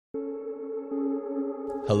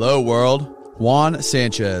Hello, world. Juan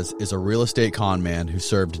Sanchez is a real estate con man who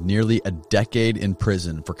served nearly a decade in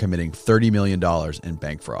prison for committing $30 million in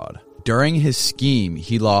bank fraud. During his scheme,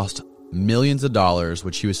 he lost millions of dollars,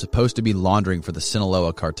 which he was supposed to be laundering for the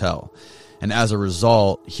Sinaloa cartel. And as a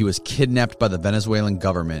result, he was kidnapped by the Venezuelan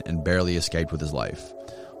government and barely escaped with his life.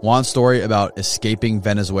 Juan's story about escaping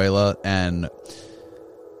Venezuela and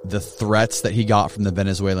the threats that he got from the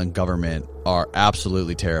Venezuelan government are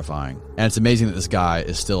absolutely terrifying. And it's amazing that this guy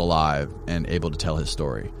is still alive and able to tell his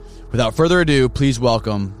story. Without further ado, please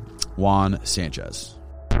welcome Juan Sanchez.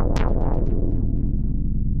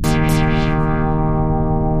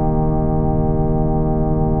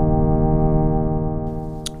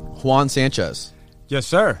 Juan Sanchez. Yes,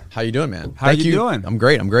 sir. How you doing, man? How you doing? I'm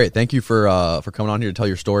great. Thank you for coming on here to tell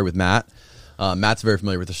your story with Matt. Matt's very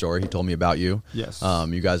familiar with the story. He told me about you. Yes.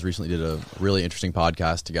 You guys recently did a really interesting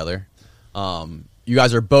podcast together. You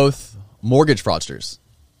guys are both mortgage fraudsters.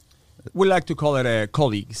 We like to call it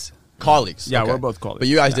colleagues. Colleagues. Yeah, okay. we're both colleagues. But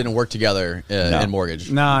you guys didn't work together in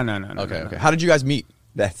mortgage. No. Okay. How did you guys meet?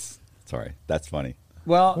 That's funny.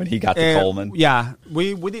 Well, when he got to Coleman. Yeah,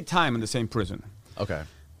 we did time in the same prison. Okay.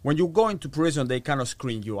 When you go into prison, they kind of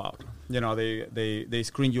screen you out. You know, they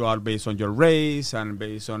screen you out based on your race and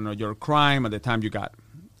based on your crime at the time you got.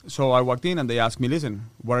 So I walked in and they asked me, listen,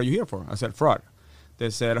 what are you here for? I said, fraud. They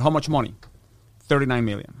said, how much money? $39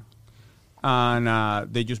 million.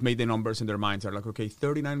 And they just made the numbers in their minds. They're like, okay,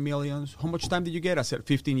 $39 million. How much time did you get? I said,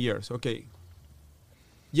 15 years. Okay.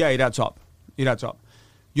 Yeah, it adds up. You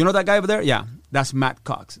know that guy over there? Yeah, that's Matt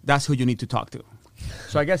Cox. That's who you need to talk to.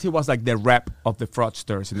 So I guess he was like the rep of the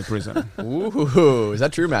fraudsters in the prison. Ooh, is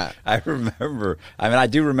that true, Matt? I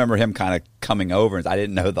do remember him kind of coming over. I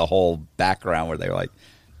didn't know the whole background where they were like,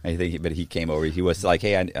 but he came over. He was like,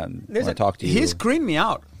 hey, I want to talk to you. He screened me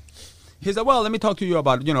out. He said, well, let me talk to you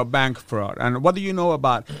about, bank fraud. And what do you know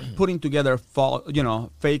about putting together,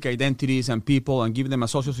 fake identities and people and giving them a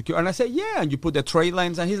social security? And I said, yeah. And you put the trade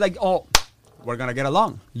lines. And he's like, oh, we're going to get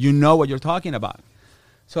along. You know what you're talking about.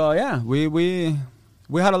 So, yeah, we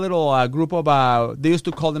had a little group of, they used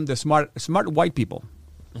to call them the smart white people.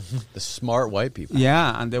 The smart white people.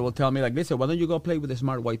 Yeah, and they will tell me, like, listen, why don't you go play with the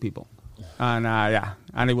smart white people? And,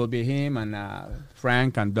 and it will be him and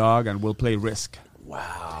Frank and Doug, and we'll play Risk.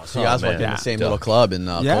 Wow. So you guys worked in the same little club in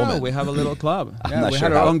Coleman. Yeah, we have a little club. Yeah, we sure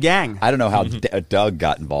had our own gang. I don't know how Doug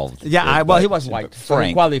got involved. Yeah, he was white. Frank. So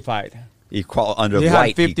he qualified. He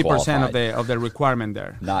had 50% of the requirement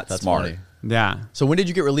there. Not That's smart. funny. Yeah. So when did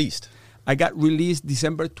you get released? I got released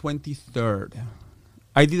December 23rd.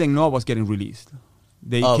 I didn't know I was getting released.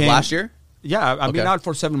 They came last year? Yeah, I've been out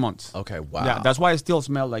for 7 months. Okay, wow. Yeah, that's why I still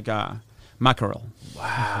smell like mackerel.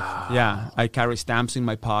 Wow. Yeah, I carry stamps in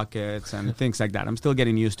my pockets and things like that. I'm still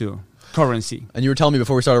getting used to currency. And you were telling me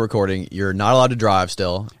before we started recording, you're not allowed to drive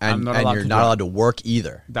still, and you're not allowed to work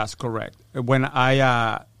either. That's correct. When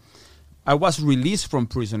I was released from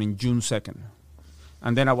prison in June 2nd,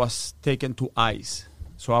 and then I was taken to ICE.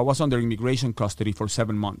 So I was under immigration custody for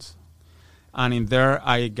 7 months. And in there,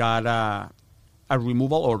 I got a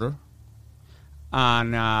removal order.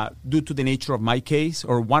 And due to the nature of my case,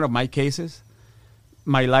 or one of my cases,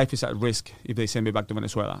 my life is at risk if they send me back to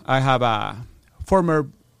Venezuela. I have former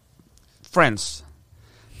friends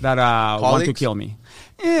that want to kill me.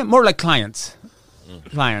 More like clients.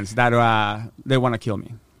 Clients that they want to kill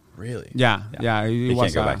me. Really? Yeah. You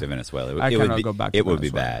can't go back to Venezuela. I cannot go back to Venezuela. It would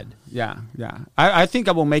be bad. Yeah. I think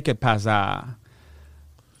I will make it past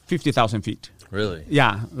 50,000 feet. Really?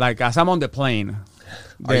 Yeah, like as I'm on the plane.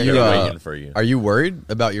 Are you waiting for you? Are you worried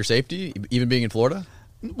about your safety, even being in Florida?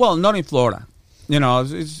 Well, not in Florida.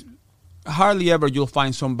 It's hardly ever you'll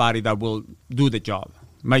find somebody that will do the job.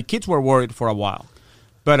 My kids were worried for a while,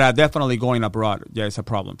 but definitely going abroad, it's a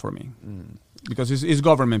problem for me. Because it's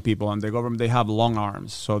government people, and the government, they have long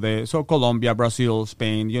arms. So Colombia, Brazil,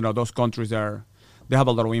 Spain, those countries they have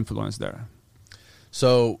a lot of influence there.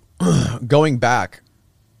 So going back,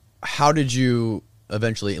 how did you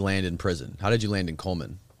eventually land in prison? How did you land in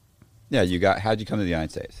Coleman? Yeah, how'd you come to the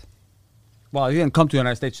United States? Well, I didn't come to the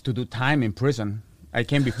United States to do time in prison. I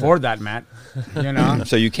came before that, Matt.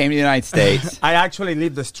 So you came to the United States. I actually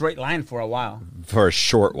lived a straight line for a while. For a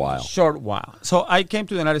short while. So I came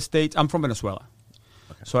to the United States. I'm from Venezuela.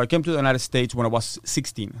 Okay. So I came to the United States when I was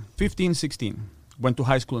 16. Went to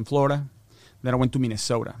high school in Florida. Then I went to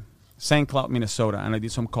Minnesota, St. Cloud, Minnesota, and I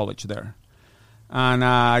did some college there. And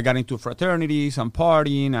I got into fraternities and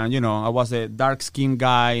partying, and, I was a dark-skinned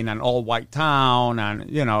guy in an all-white town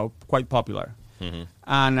and, quite popular. Mm-hmm.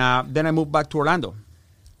 And then I moved back to Orlando.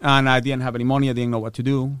 And I didn't have any money. I didn't know what to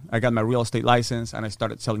do. I got my real estate license, and I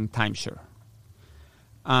started selling timeshare.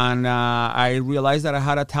 And I realized that I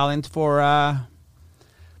had a talent for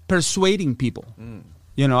persuading people.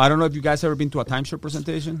 You know, I don't know if you guys ever been to a timeshare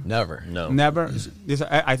presentation. Never. No. Never.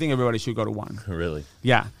 I think everybody should go to one. Really?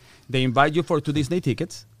 Yeah. They invite you for 2 Disney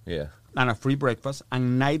tickets Yeah. and a free breakfast,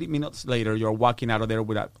 and 90 minutes later, you're walking out of there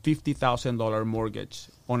with a $50,000 mortgage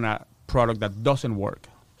on a product that doesn't work.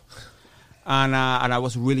 And I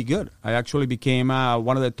was really good. I actually became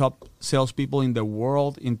one of the top salespeople in the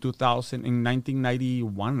world in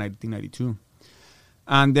 1991, 1992.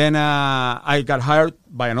 And then I got hired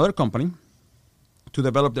by another company to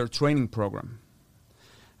develop their training program.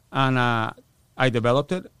 And I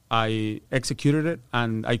developed it, I executed it,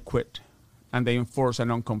 and I quit. And they enforced a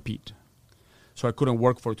non-compete. So I couldn't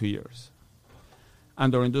work for 2 years.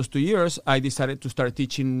 And during those 2 years, I decided to start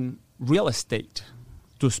teaching real estate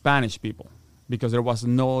to Spanish people, because there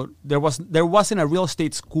wasn't a real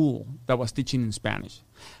estate school that was teaching in Spanish.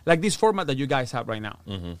 Like this format that you guys have right now.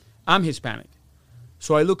 Mm-hmm. I'm Hispanic.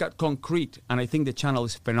 So I look at Concrete, and I think the channel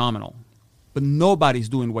is phenomenal. But nobody's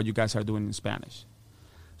doing what you guys are doing in Spanish.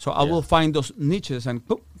 So I will find those niches and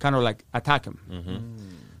kind of like attack them. Mm-hmm.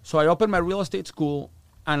 So I opened my real estate school,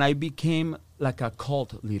 and I became like a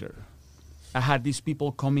cult leader. I had these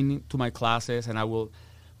people coming to my classes, and I will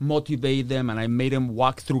motivate them, and I made them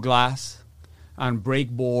walk through glass and break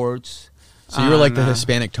boards. So you were like the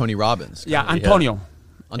Hispanic Tony Robbins. Yeah, Antonio.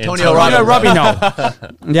 Antonio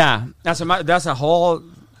Robino. Yeah, that's a whole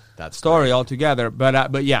story altogether.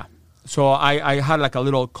 But yeah, so I had like a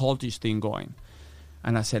little cultish thing going,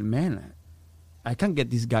 and I said, man, I can get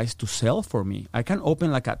these guys to sell for me. I can open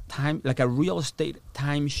like a real estate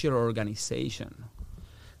timeshare organization.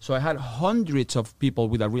 So I had hundreds of people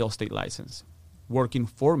with a real estate license working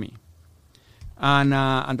for me, and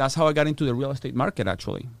that's how I got into the real estate market.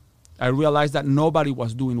 Actually, I realized that nobody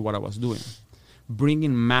was doing what I was doing.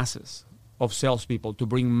 Bringing masses of salespeople to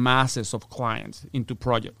bring masses of clients into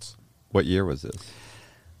projects. What year was this?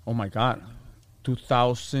 Oh my God,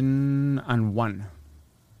 2001.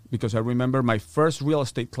 Because I remember my first real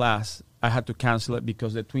estate class, I had to cancel it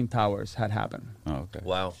because the Twin Towers had happened. Oh, okay.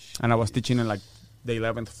 Wow. And I was teaching in like the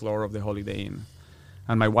 11th floor of the Holiday Inn.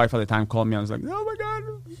 And my wife at the time called me and was like, oh my God,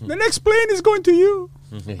 the next plane is going to you.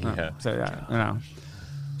 Yeah.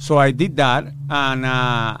 So I did that,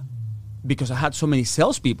 and because I had so many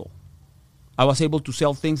salespeople, I was able to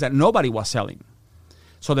sell things that nobody was selling.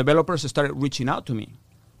 So developers started reaching out to me,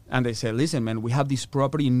 and they said, listen, man, we have this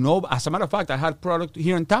property. As a matter of fact, I had product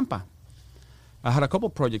here in Tampa. I had a couple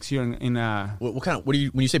projects here in What kind of? What do you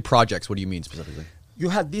when you say projects? What do you mean specifically? You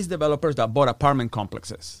had these developers that bought apartment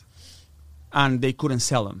complexes, and they couldn't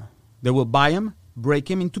sell them. They will buy them, break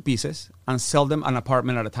them into pieces, and sell them an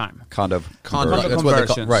apartment at a time. Condo Right, that's what they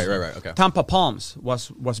call, right. Okay. Tampa Palms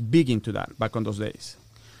was big into that back on those days.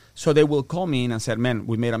 So they will call me in and say, man,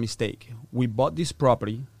 we made a mistake. We bought this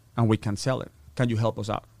property, and we can sell it. Can you help us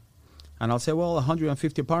out? And I'll say, well,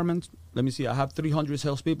 150 apartments. Let me see. I have 300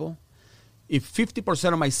 salespeople. If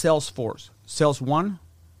 50% of my sales force sells one,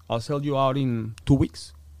 I'll sell you out in 2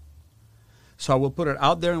 weeks. So I will put it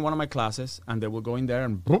out there in one of my classes, and they will go in there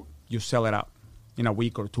and boom, you sell it out in a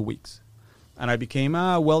week or 2 weeks. And I became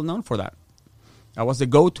well known for that. I was the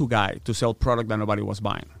go-to guy to sell product that nobody was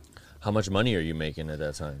buying. How much money are you making at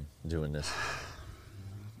that time doing this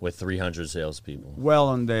with 300 salespeople? Well,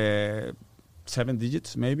 on the 7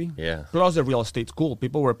 digits, maybe. Yeah. Plus the real estate school.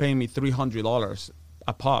 People were paying me $300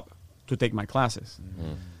 a pop to take my classes.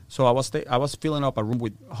 Mm-hmm. So I was filling up a room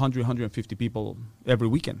with 100, 150 people every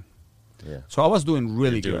weekend. Yeah. So I was doing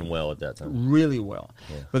really You're doing good. well at that time. Really well.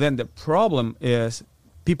 Yeah. But then the problem is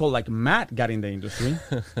people like Matt got in the industry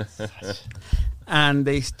and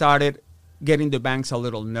they started getting the banks a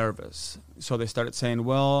little nervous. So they started saying,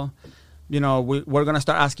 well, we're going to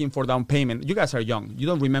start asking for down payment. You guys are young. You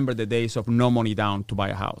don't remember the days of no money down to buy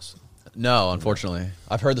a house. No, unfortunately.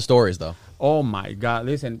 I've heard the stories, though. Oh, my God.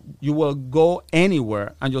 Listen, you will go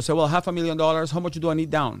anywhere and you'll say, well, $500,000. How much do I need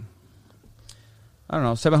down? I don't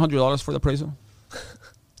know, $700 for the appraisal.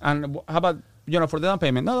 And how about, for the down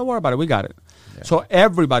payment? No, don't worry about it. We got it. Yeah. So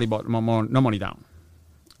everybody bought no money down.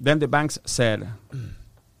 Then the banks said,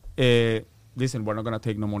 listen, we're not going to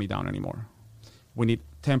take no money down anymore. We need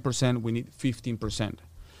 10%. We need 15%.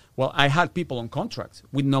 Well, I had people on contracts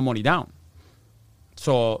with no money down.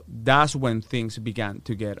 So that's when things began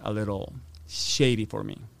to get a little shady for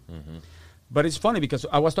me. Mm-hmm. But it's funny because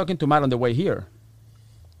I was talking to Matt on the way here.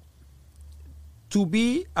 To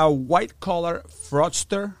be a white-collar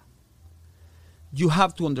fraudster, you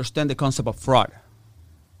have to understand the concept of fraud.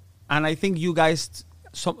 And I think you guys,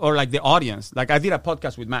 or like the audience, like I did a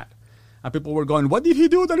podcast with Matt, and people were going, what did he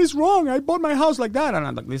do that is wrong? I bought my house like that. And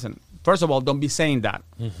I'm like, listen, First of all, don't be saying that,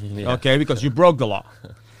 Yeah. okay, because you broke the law.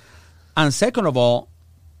 And second of all,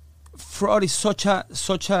 fraud is such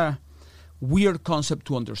a weird concept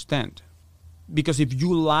to understand, because if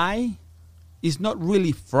you lie, it's not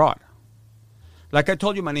really fraud. Like I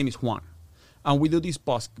told you, my name is Juan, and we do this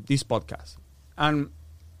podcast. And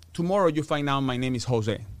tomorrow you find out my name is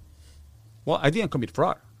Jose. Well, I didn't commit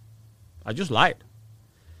fraud. I just lied.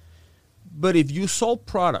 But if you sold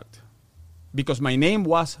product because my name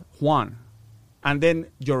was Juan, and then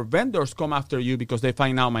your vendors come after you because they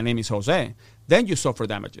find out my name is Jose, then you suffer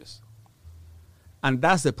damages. And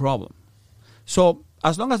that's the problem. So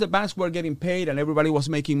as long as the banks were getting paid and everybody was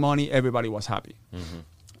making money, everybody was happy. Mm-hmm.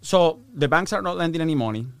 So the banks are not lending any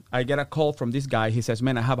money. I get a call from this guy. He says,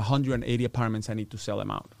 man, I have 180 apartments. I need to sell them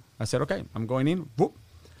out. I said, okay, I'm going in. Whoop.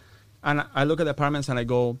 And I look at the apartments and I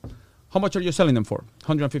go, how much are you selling them for?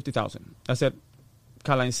 150,000. I said,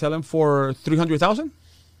 can I sell them for 300,000?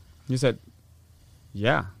 He said,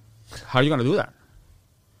 yeah. How are you going to do that?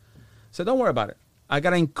 I said, don't worry about it. I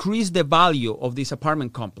got to increase the value of this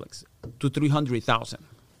apartment complex to 300,000.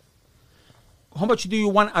 How much do you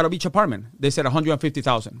want out of each apartment? They said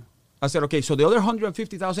 150,000. I said, okay, so the other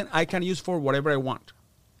 150,000 I can use for whatever I want.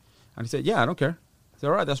 And he said, yeah, I don't care. I said,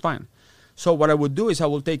 all right, that's fine. So what I would do is I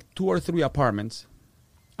will take 2 or 3 apartments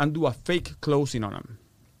and do a fake closing on them.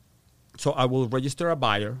 So I will register a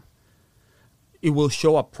buyer. It will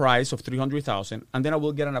show a price of 300,000, and then I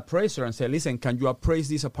will get an appraiser and say, listen, can you appraise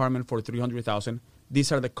this apartment for 300,000?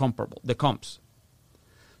 These are the comps.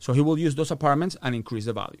 So he will use those apartments and increase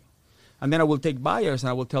the value. And then I will take buyers and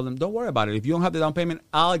I will tell them, don't worry about it. If you don't have the down payment,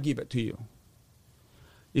 I'll give it to you.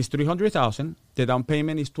 It's 300,000. The down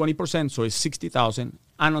payment is 20%, so it's 60,000.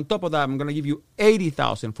 And on top of that, I'm going to give you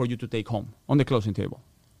 80,000 for you to take home on the closing table.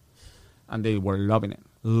 And they were loving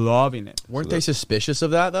it. Weren't they suspicious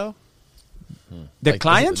of that, though? The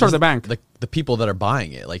clients or the bank? The people that are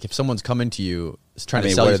buying it. Like, if someone's coming to you trying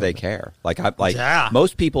to sell what you do they something. care? Like, Yeah.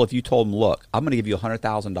 most people, if you told them, look, I'm going to give you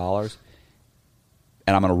 $100,000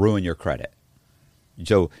 and I'm going to ruin your credit.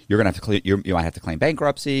 So you're going to have to you might have to claim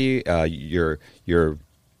bankruptcy. Your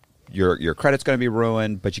credit's going to be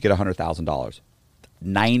ruined, but you get $100,000.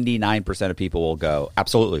 99% of people will go,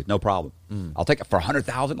 absolutely, no problem. I'll take it for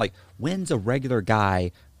 $100,000. Like, when's a regular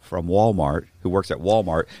guy from Walmart who works at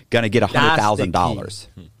Walmart going to get $100,000?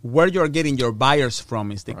 Where you're getting your buyers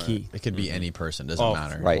from is the key. It could be any person. Doesn't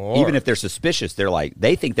matter. Right. Or- Even if they're suspicious,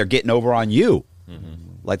 they think they're getting over on you.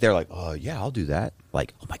 Like, they're like, oh, yeah, I'll do that.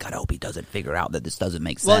 Like, oh, my God, I hope he doesn't figure out that this doesn't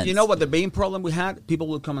make sense. Well, you know what the main problem we had? People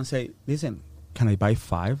will come and say, listen, can I buy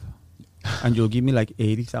 5? And you'll give me like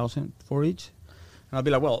 80,000 for each? And I'll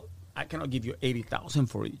be like, well, I cannot give you 80,000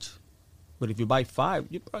 for each. But if you buy 5,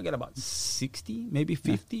 you probably get about 60, maybe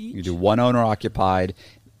 50 each. You do 1 owner occupied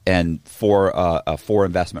and 4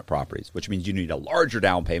 investment properties, which means you need a larger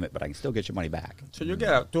down payment, but I can still get your money back. So you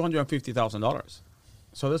get $250,000.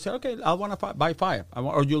 So they say, okay, I want to buy 5.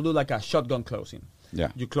 Or you'll do like a shotgun closing. Yeah.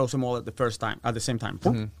 You close them all at the same time.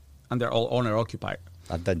 And they're all owner occupied.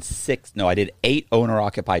 I've done 6. No, I did 8 owner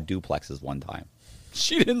occupied duplexes one time.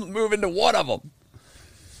 She didn't move into one of them.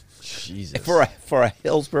 Jesus. For a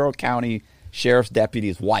Hillsborough County sheriff's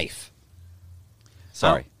deputy's wife.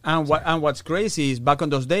 Sorry. And what's crazy is back on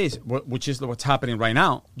those days, which is what's happening right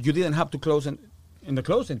now, you didn't have to close in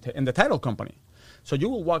the title company. So you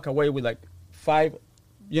will walk away with like 5,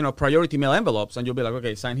 priority mail envelopes, and you'll be like,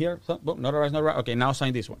 okay, sign here, boom, notarized. Okay, now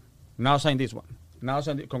sign this one. Now sign this one. Now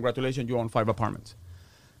sign. Congratulations, you own 5 apartments.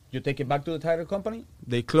 You take it back to the title company.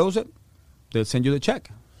 They close it. They'll send you the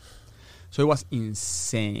check. So it was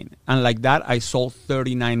insane. And like that, I sold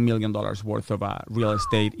 $39 million worth of real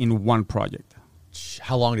estate in one project.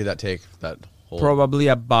 How long did that take? That whole Probably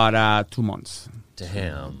about 2 months.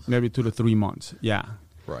 Damn. Maybe 2 to 3 months. Yeah.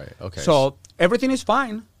 Right. Okay. So everything is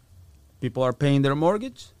fine. People are paying their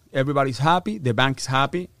mortgage. Everybody's happy. The bank's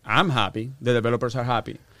happy. I'm happy. The developers are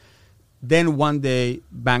happy. Then one day,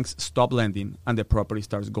 banks stop lending and the property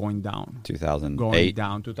starts going down. 2008? Going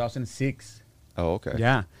down. 2006. Oh, okay.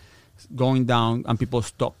 Yeah. Going down, and people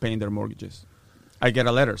stop paying their mortgages. I get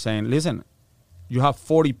a letter saying, listen, you have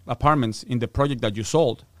 40 apartments in the project that you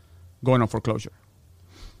sold going on foreclosure.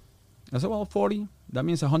 I said, well, 40, that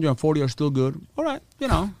means 140 are still good. All right,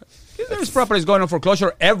 there's properties going on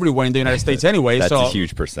foreclosure everywhere in the United States anyway. That's so a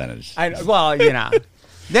huge percentage. Then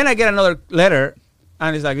I get another letter,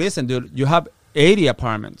 and it's like, listen, dude, you have 80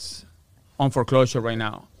 apartments on foreclosure right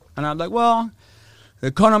now. And I'm like, well, the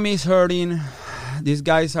economy is hurting. These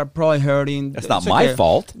guys are probably hurting. That's not my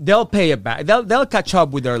fault. They'll pay it back. They'll catch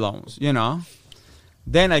up with their loans,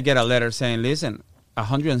 Then I get a letter saying, listen,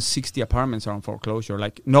 160 apartments are on foreclosure.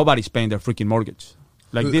 Like, nobody's paying their freaking mortgage.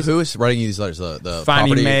 Like Who is writing these letters? The Fannie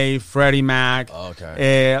property? Mae, Freddie Mac,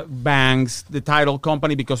 Okay. banks, the title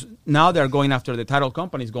company, because now they're going after the title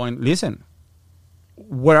companies going, listen,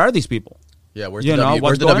 where are these people? Yeah, where's You the, know, where's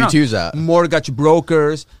what's the going on? W-2s at? Mortgage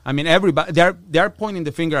brokers. I mean, everybody. They're pointing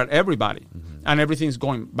the finger at everybody, Mm-hmm. and everything's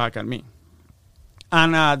going back at me.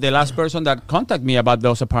 And the last person that contacted me about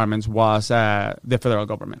those apartments was the federal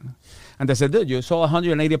government. And they said, dude, you sold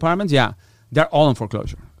 180 apartments? Yeah. They're all in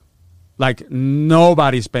foreclosure. Like,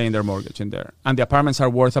 nobody's paying their mortgage in there. And the apartments are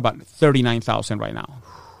worth about $39,000 right now.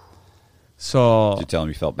 So Did you tell him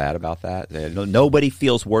you felt bad about that? Nobody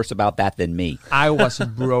feels worse about that than me. I was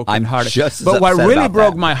broken I'm hearted. just as But what upset really about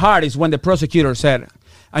broke that. my heart is when the prosecutor said,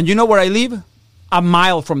 and you know where I live? A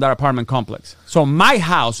mile from that apartment complex. So my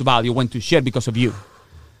house value went to shit because of you.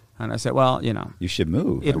 And I said, well, you know, You should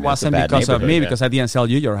move. it I mean, wasn't that's a bad because of me, neighborhood. because I didn't sell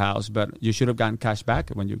you your house, but you should have gotten cash back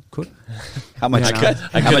when you could. How much, You know.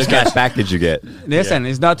 how much cash back did you get? Listen,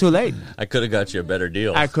 it's not too late. I could have got you a better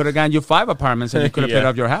deal. I could have gotten you 5 apartments and you could have paid Yeah.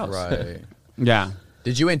 off your house. Right. Yeah.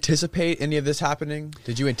 Did you anticipate any of this happening?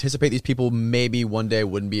 Did you anticipate these people maybe one day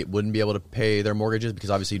wouldn't be able to pay their mortgages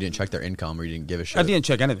because obviously you didn't check their income or you didn't give a shit? I didn't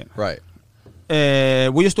check anything. Right.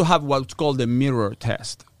 We used to have what's called the mirror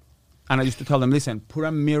test. And I used to tell them, listen, put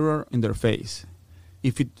a mirror in their face.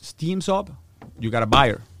 If it steams up, you got a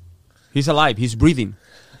buyer. He's alive. He's breathing.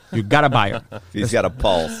 You got a buyer. He's got a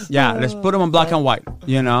pulse. Yeah, let's put him on black and white,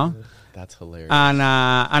 you know? That's hilarious. And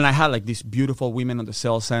I had like these beautiful women on the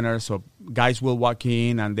sales center. So guys will walk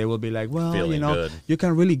in and they will be like, well, Feeling you know, good. you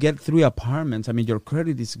can really get 3 apartments. I mean, your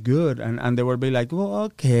credit is good. And they will be like, well,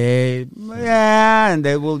 okay. Yeah. And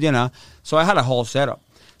they will, you know. So I had a whole setup.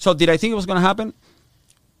 So did I think it was going to happen?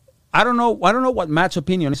 I don't know. I don't know what Matt's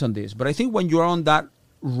opinion is on this, but I think when you're on that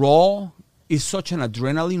roll, it's such an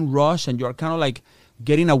adrenaline rush and you're kind of like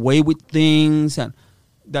getting away with things and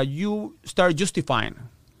that you start justifying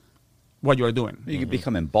what you're doing. You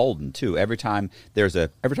become emboldened too. Every time there's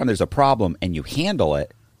a problem and you handle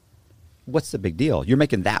it, what's the big deal? You're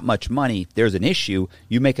making that much money. There's an issue.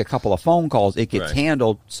 You make a couple of phone calls. It gets Right.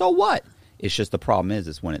 handled. So what? It's just the problem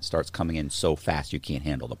is when it starts coming in so fast, you can't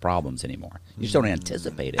handle the problems anymore. You just don't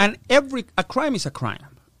anticipate it. And a crime is a crime.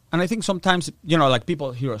 And I think sometimes, you know, like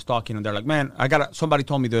people hear us talking and they're like, man, somebody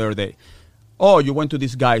told me the other day, oh, you went to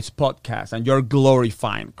this guy's podcast and you're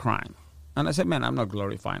glorifying crime. And I said, man, I'm not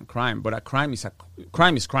glorifying crime, but crime is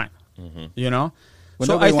crime. You know? Well,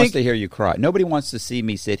 So nobody I wants think to hear you cry. Nobody wants to see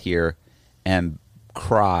me sit here and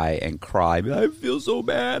cry. I feel so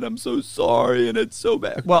bad. I'm so sorry, and it's so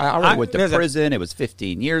bad. Well, I already went to listen. prison. It was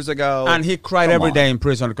 15 years ago. and he cried Come every on. day in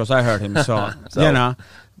prison because I heard him. So, So, you know,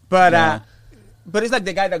 but yeah. but it's like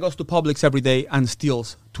the guy that goes to Publix every day and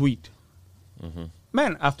steals tweet.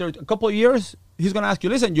 Man, after a couple of years, he's gonna ask you,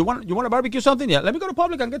 listen, you want to barbecue something? Yeah, let me go to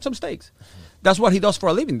Publix and get some steaks. That's what he does for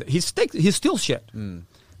a living. He steals shit.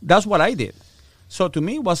 That's what I did. So to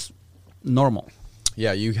me, it was normal.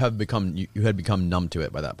 Yeah, you had become numb to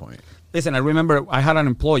it by that point. Listen, I remember I had an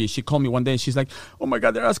employee. She called me one day and she's like, oh my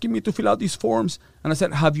God, they're asking me to fill out these forms. And I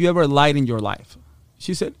said, have you ever lied in your life?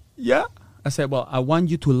 She said, yeah. I said, well, I want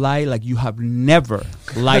you to lie like you have never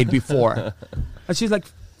lied before. And she's like,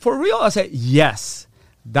 for real? I said, yes.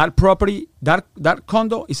 That property, that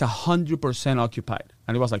condo is 100% occupied.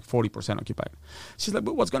 And it was like 40% occupied. She's like,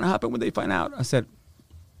 but what's going to happen when they find out? I said,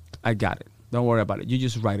 I got it. Don't worry about it. You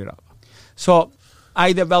just write it up. So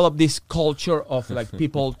I developed this culture of like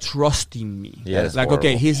people trusting me. Yeah, it's like, horrible.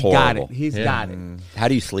 okay, he's got Horrible. it. He's Yeah. got it. How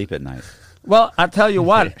do you sleep at night? Well, I'll tell you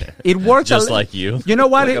what, it worked. Just like you. You know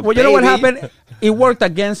what? Like a You know what baby. happened? It worked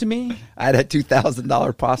against me I had a $2,000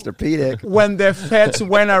 Posturepedic. when the feds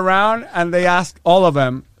went around and they asked all of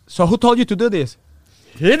them, so who told you to do this?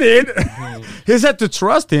 He did. He said to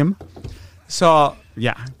trust him. So,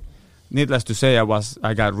 yeah. Needless to say,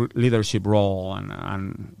 I got leadership role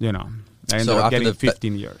and you know, I ended up getting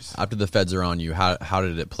 15 years. After the feds are on you, how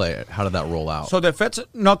did it play? How did that roll out? So the feds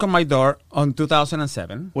knocked on my door on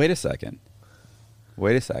 2007. Wait a second.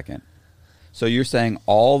 So you're saying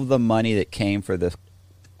all of the money that came for this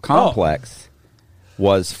complex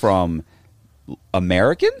was from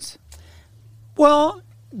Americans? Well,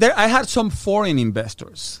 I had some foreign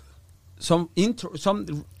investors, some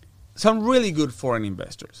really good foreign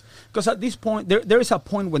investors. Because at this point, there is a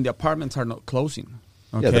point when the apartments are not closing.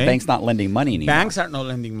 Okay? Yeah, the bank's not lending money anymore. Banks are not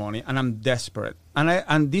lending money, and I'm desperate.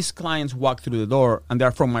 And these clients walk through the door, and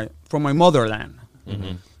they're from my motherland,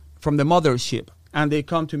 from the mothership, and they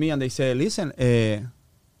come to me and they say, "Listen,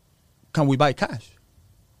 can we buy cash?"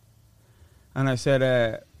 And I said,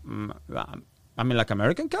 "I mean, like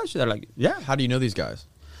American cash?" They're like, "Yeah." How do you know these guys?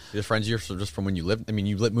 The friends you're just from when you lived. I mean,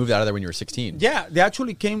 you moved out of there when you were 16. Yeah, they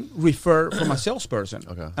actually came referred from a salesperson.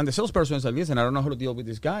 Okay. And the salesperson said, listen, I don't know how to deal with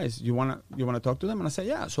these guys. You wanna talk to them? And I said,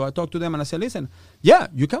 yeah. So I talked to them and I said, listen, yeah,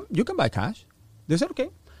 you can buy cash. They said, okay,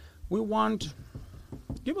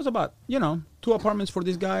 give us about, 2 apartments for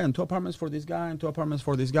this guy and 2 apartments for this guy and 2 apartments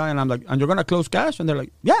for this guy. And I'm like, and you're going to close cash? And they're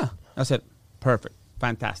like, yeah. I said, perfect,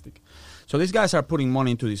 fantastic. So these guys are putting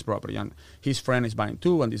money into this property, and his friend is buying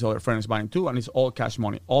 2, and this other friend is buying 2, and it's all cash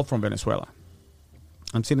money, all from Venezuela.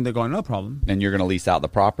 I'm sitting there going, no problem. And you're going to lease out the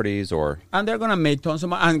properties, or? And they're going to make tons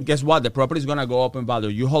of money. And guess what? The property is going to go up in value.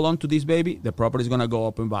 You hold on to this, baby, the property is going to go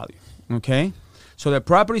up in value. Okay? So the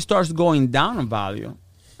property starts going down in value,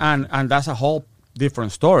 and that's a whole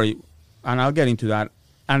different story, and I'll get into that.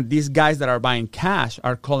 And these guys that are buying cash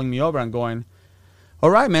are calling me over and going, all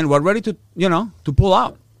right, man, we're ready to, to pull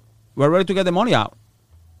out. We're ready to get the money out.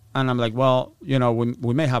 And I'm like, well,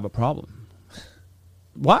 we may have a problem.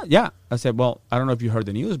 What? Yeah. I said, well, I don't know if you heard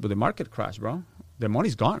the news, but the market crashed, bro. The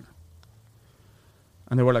money's gone.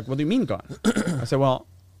 And they were like, what do you mean gone? I said, well,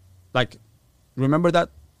 remember that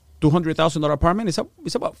 $200,000 apartment?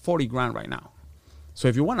 It's about 40 grand right now. So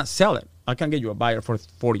if you want to sell it, I can get you a buyer for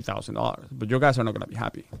 $40,000, but your guys are not going to be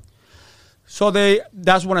happy. So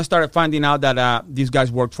that's when I started finding out that these guys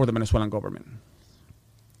worked for the Venezuelan government.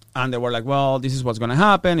 And they were like, well, this is what's going to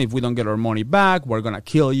happen. If we don't get our money back, we're going to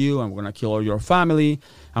kill you and we're going to kill all your family.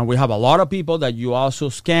 And we have a lot of people that you also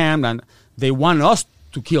scammed, and they want us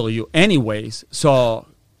to kill you anyways. So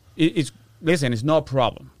it's no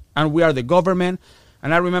problem. And we are the government.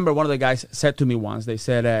 And I remember one of the guys said to me once, they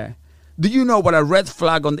said, do you know what a red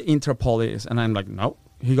flag on the Interpol is? And I'm like, no.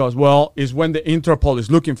 He goes, well, it's when the Interpol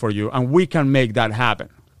is looking for you, and we can make that happen.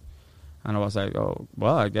 And I was like, oh,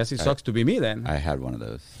 well, I guess it sucks to be me then. I had one of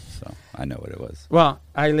those, so I know what it was. Well,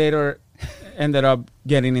 I later ended up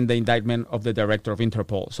getting in the indictment of the director of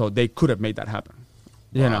Interpol, so they could have made that happen.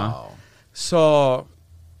 You know? So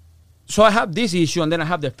I have this issue, and then I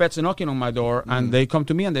have the feds knocking on my door, and they come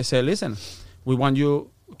to me and they say, listen, we want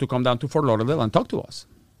you to come down to Fort Lauderdale and talk to us.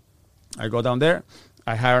 I go down there,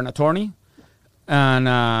 I hire an attorney,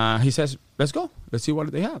 and he says, let's go. Let's see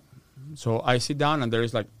what they have. So I sit down, and there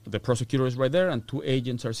is the prosecutor is right there, and 2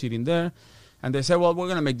 agents are sitting there. And they say, well, we're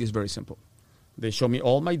going to make this very simple. They show me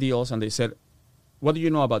all my deals, and they said, what do you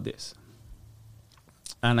know about this?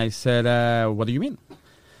 And I said, what do you mean?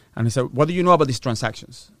 And he said, what do you know about these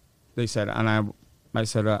transactions? They said, and I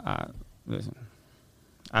said, listen,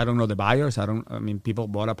 I don't know the buyers. People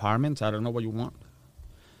bought apartments. I don't know what you want.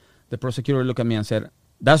 The prosecutor looked at me and said,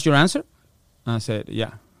 that's your answer? And I said,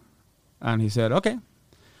 yeah. And he said, okay,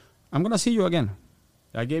 I'm going to see you again.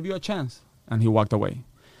 I gave you a chance. And he walked away.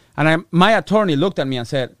 And my attorney looked at me and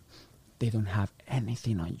said, they don't have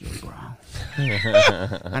anything on you, bro.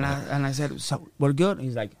 and I said, so we're good?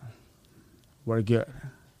 He's like, we're good.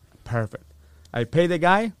 Perfect. I paid the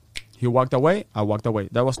guy. He walked away. I walked away.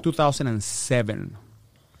 That was 2007.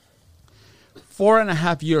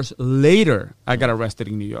 4.5 years later, I got arrested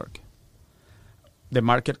in New York. The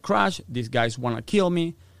market crashed. These guys want to kill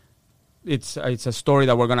me. It's a story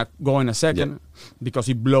that we're going to go in a second because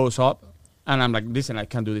it blows up. And I'm like, listen, I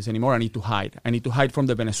can't do this anymore. I need to hide. I need to hide from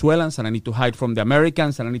the Venezuelans, and I need to hide from the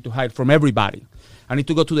Americans, and I need to hide from everybody. I need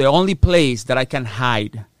to go to the only place that I can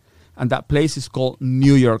hide. And that place is called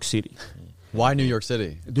New York City. Why New York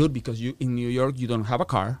City? Dude, because in New York, you don't have a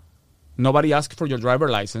car. Nobody asks for your driver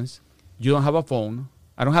license. You don't have a phone.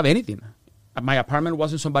 I don't have anything. My apartment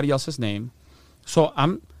was in somebody else's name. So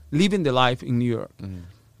I'm living the life in New York. Mm-hmm.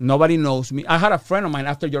 Nobody knows me. I had a friend of mine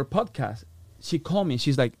after your podcast. She called me.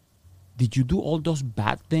 She's like, did you do all those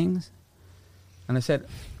bad things? And I said,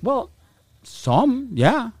 well, some,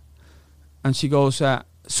 yeah. And she goes,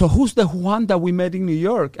 so who's the Juan that we met in New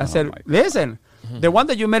York? I said, listen, the one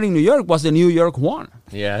that you met in New York was the New York Juan.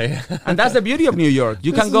 Yeah. And that's the beauty of New York.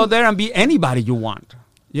 You can go there and be anybody you want.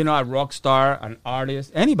 You know, a rock star, an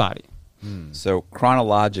artist, anybody. So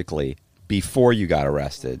chronologically, before you got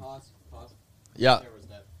arrested. Pause. Yeah.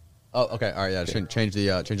 Oh, okay. All right. Yeah. Okay. Change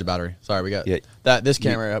the battery. Sorry, we got this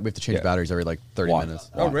camera. We have to change batteries every 30 minutes.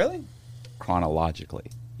 Oh, really? Chronologically,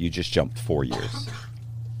 you just jumped 4 years.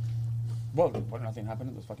 Well, nothing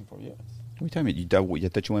happened in those fucking 4 years. What are you talking about? You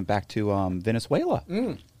thought you went back to Venezuela.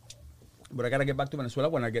 But I gotta get back to Venezuela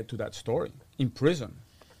when I get to that story in prison.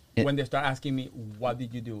 When they start asking me, what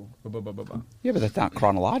did you do? Yeah, but that's not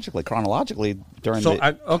chronologically. Chronologically, during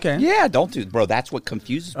okay. Yeah, don't do, bro. That's what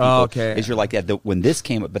confuses people. Okay. Is you're like, when this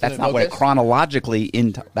came up, but that's not when it chronologically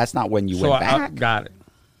that's not when you went back. Got it.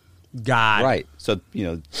 Right. So,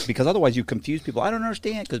 because otherwise you confuse people. I don't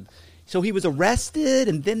understand. So he was arrested,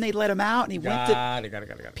 and then they let him out, and he went to. Got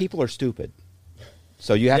it. People are stupid.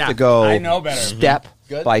 So you have Yeah, to go I know better. step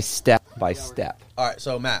Good. by step by step. All right,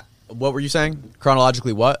 so Matt, what were you saying?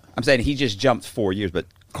 Chronologically, what? I'm saying he just jumped 4 years, but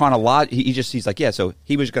he's like, yeah, so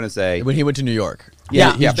he was going to say, When he went to New York.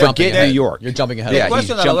 yeah, He's forget ahead. New York. You're jumping ahead. Yeah, The of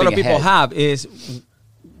question he's that a lot of jumping people ahead. have is,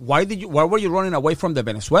 why were you running away from the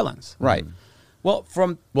Venezuelans? Right. Well,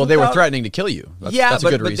 They were threatening to kill you. That's a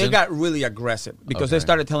good but reason. they got really aggressive because they Okay.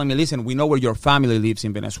 started telling me, listen, we know where your family lives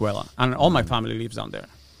in Venezuela, and all my family lives down there.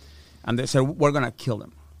 And they said, we're going to kill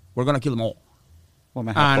them. We're going to kill them all. Well,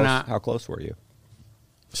 man, And, how close were you?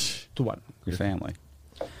 To what? Your family.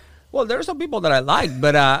 Well, there are some people that I like,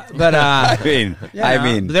 but I mean, Yeah,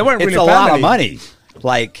 they weren't it's really a lot of family. money.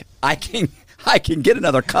 Like I can get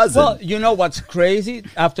another cousin. well, you know what's crazy?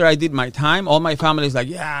 After I did my time, all my family is like,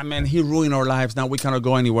 yeah, man, he ruined our lives. Now we cannot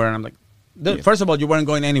go anywhere. And I'm like, dude, first of all, you weren't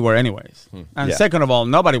going anywhere anyways. And Yeah. second of all,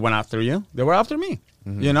 nobody went after you. They were after me,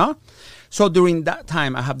 you know? So during that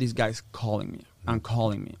time, I have these guys calling me.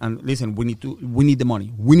 And listen, we need the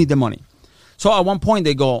money. We need the money. So at one point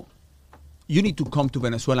they go, you need to come to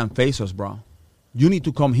Venezuela and face us, bro. You need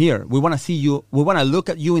to come here. We want to see you. We want to look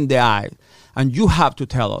at you in the eye. And you have to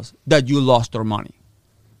tell us that you lost our money.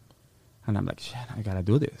 And I'm like, shit, I got to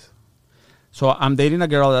do this. So I'm dating a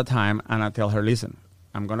girl at that time. And I tell her, listen,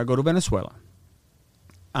 I'm going to go to Venezuela.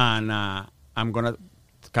 And I'm going to,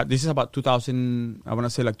 this is about 2000, I want to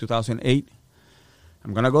say like 2008.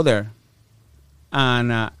 I'm going to go there.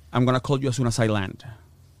 And I'm going to call you as soon as I land.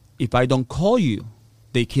 If I don't call you,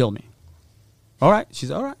 they kill me. All right. She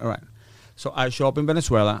said, all right. So I show up in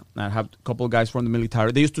Venezuela, and I have a couple of guys from the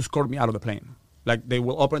military. They used to escort me out of the plane. Like, they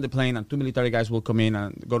will open the plane, and two military guys will come in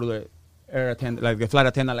and go to the air attendant, like the flight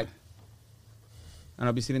attendant, like, and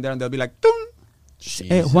I'll be sitting there, and they'll be like, Dun!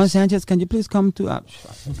 Hey, Juan Sanchez, can you please come to...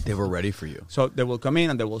 They were ready for you. So they will come in,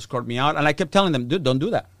 and they will escort me out. And I kept telling them, dude, don't do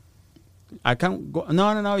that. I can't go...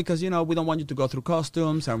 No, because, we don't want you to go through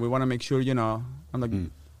customs, and we want to make sure, I'm like,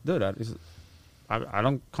 dude, I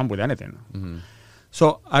don't come with anything. Mm-hmm.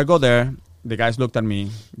 So I go there. The guys looked at me.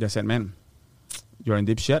 They said, man, you're in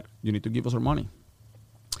deep shit. You need to give us our money.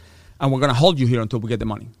 And we're going to hold you here until we get the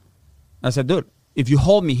money. I said, dude, if you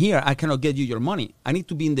hold me here, I cannot get you your money. I need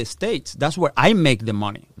to be in the States. That's where I make the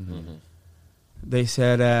money. Mm-hmm. They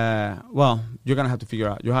said, well, you're going to have to figure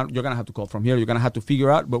out. You're going to have to call from here. You're going to have to figure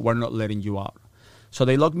out, but we're not letting you out. So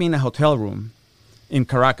they locked me in a hotel room in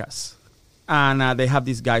Caracas. And they have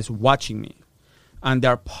these guys watching me. And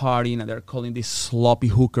they're partying, and they're calling these sloppy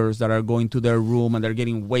hookers that are going to their room, and they're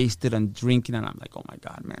getting wasted and drinking. And I'm like, oh, my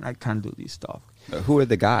God, man, I can't do this stuff. Who are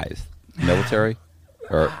the guys? Military?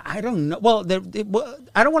 Or I don't know. Well,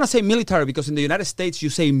 I don't want to say military, because in the United States,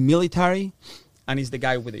 you say military, and it's the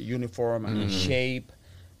guy with the uniform and the shape.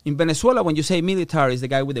 In Venezuela, when you say military, it's the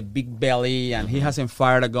guy with a big belly, and he hasn't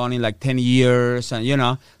fired a gun in like 10 years.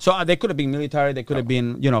 And, so they could have been military. They could have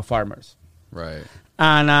been, farmers. Right.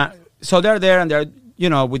 And so they're there, and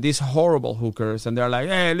they're, with these horrible hookers, and they're like,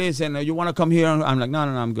 hey, listen, you want to come here? I'm like, no,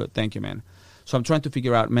 I'm good. Thank you, man. So I'm trying to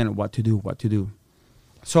figure out, man, what to do.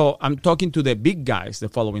 So I'm talking to the big guys the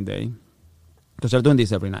following day, because they're doing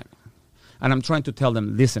this every night. And I'm trying to tell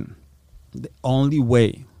them, listen, the only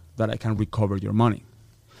way that I can recover your money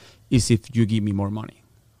is if you give me more money,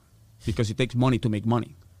 because it takes money to make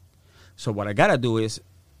money. So what I got to do is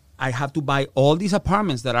I have to buy all these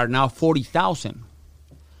apartments that are now $40,000.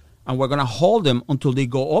 And we're going to hold them until they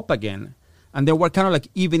go up again. And then we're kind of like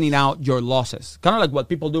evening out your losses. Kind of like what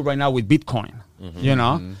people do right now with Bitcoin.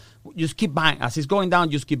 Mm-hmm. Just keep buying. As it's going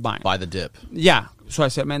down, just keep buying. Buy the dip. Yeah. So I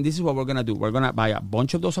said, man, this is what we're going to do. We're going to buy a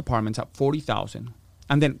bunch of those apartments at $40,000.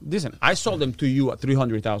 And then, listen, I sold them to you at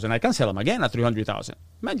 $300,000. I can sell them again at $300,000.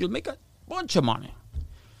 Man, you'll make a bunch of money.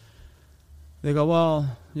 They go,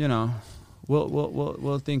 well,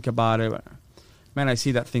 we'll think about it. Man, I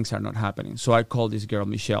see that things are not happening. So I called this girl,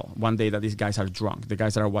 Michelle, one day that these guys are drunk, the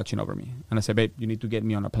guys that are watching over me. And I said, babe, you need to get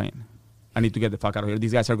me on a plane. I need to get the fuck out of here.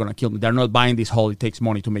 These guys are going to kill me. They're not buying this whole it takes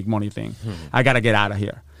money to make money thing. I got to get out of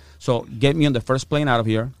here. So get me on the first plane out of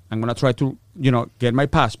here. I'm going to try to, get my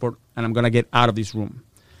passport, and I'm going to get out of this room.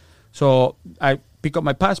 So I pick up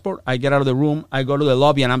my passport. I get out of the room. I go to the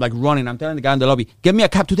lobby, and I'm like running. I'm telling the guy in the lobby, get me a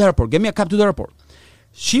cab to the airport.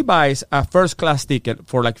 She buys a first-class ticket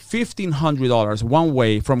for like $1,500 one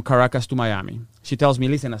way from Caracas to Miami. She tells me,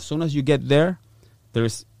 listen, as soon as you get there,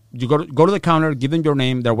 you go to the counter, give them your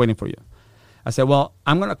name, they're waiting for you. I said, well,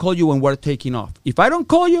 I'm going to call you when we're taking off. If I don't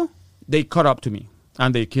call you, they cut up to me,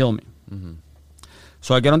 and they kill me. Mm-hmm.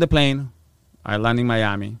 So I get on the plane. I land in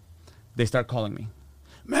Miami. They start calling me.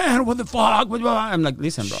 Man, what the fuck? I'm like,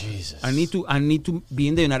 listen, bro. Jesus. I need to be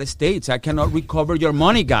in the United States. I cannot recover your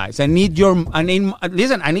money, guys. I need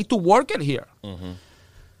to work it here. Mm-hmm.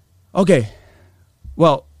 Okay.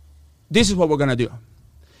 well, this is what we're going to do.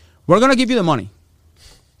 We're going to give you the money.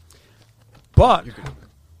 But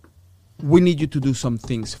we need you to do some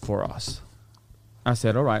things for us. I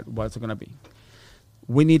said, all right, what's it going to be?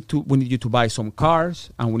 We need you to buy some cars,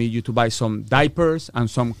 and we need you to buy some diapers and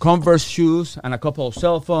some Converse shoes and a couple of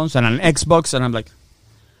cell phones and an Xbox. And I'm like,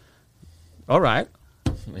 all right.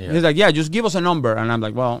 Yeah. He's like, yeah, just give us a number. And I'm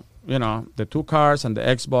like, well, you know, the 2 cars and the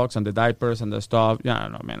Xbox and the diapers and the stuff. Yeah, I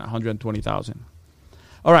don't know, man, 120,000.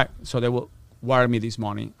 All right, so they will wire me this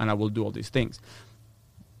money, and I will do all these things.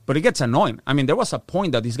 But it gets annoying. I mean, there was a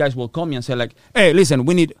point that these guys will call me and say like, hey, listen,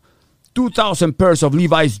 we need 2,000 pairs of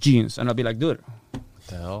Levi's jeans. And I'll be like, dude,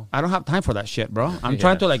 The hell? I don't have time for that shit, bro. I'm Yeah.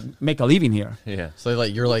 trying to like make a living here. Yeah. So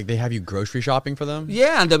like you're like they have you grocery shopping for them?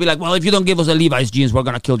 Yeah, and they'll be like, well, if you don't give us the Levi's jeans, we're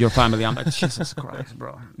going to kill your family. I'm like, Jesus Christ,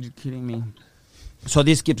 bro. You kidding me? So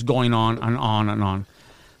this keeps going on and on and on.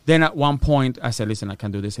 Then at one point, I said, listen, I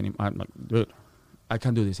can't do this anymore. I'm like, dude, I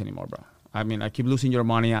can't do this anymore, bro. I mean, I keep losing your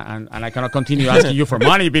money, and I cannot continue asking you for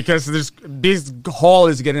money because this hole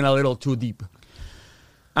is getting a little too deep.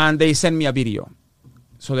 And they send me a video.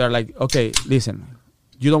 So they're like, okay, listen,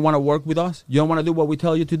 you don't want to work with us? You don't want to do what we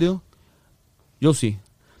tell you to do? You'll see.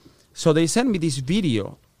 So they send me this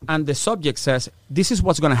video, and the subject says, this is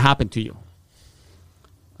what's going to happen to you.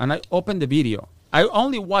 And I open the video. I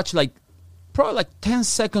only watch probably 10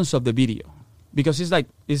 seconds of the video because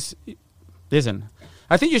listen,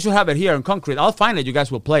 I think you should have it here in concrete. I'll find it. You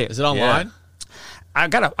guys will play it. Is it online?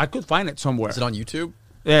 I could find it somewhere. Is it on YouTube?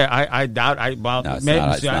 Yeah, I doubt. No, it's maybe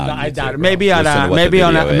not. It's not on I YouTube, doubt it. bro. Maybe Listen to what the video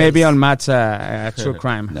is. maybe on Matt's True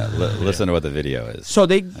Crime. No, listen to what the video is. So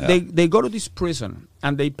they go to this prison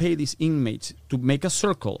and they pay these inmates to make a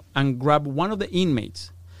circle and grab one of the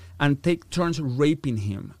inmates and take turns raping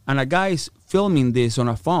him. And a guy is filming this on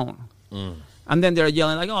a phone. And then they're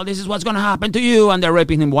yelling like, "Oh, this is what's going to happen to you!" And they're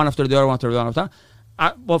raping him one after the other, one after the other.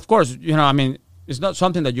 Well, of course, I mean, it's not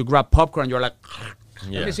something that you grab popcorn and you're like,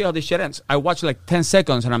 let me see how this shit ends. I watch 10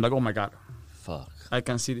 seconds and I'm like, oh my God. Fuck. I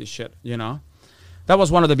can see this shit, That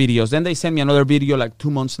was one of the videos. Then they sent me another video 2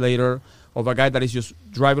 months later of a guy that is just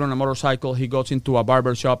driving on a motorcycle. He goes into a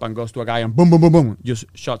barber shop and goes to a guy and boom, boom, boom, boom, just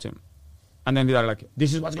shots him. And then they're like,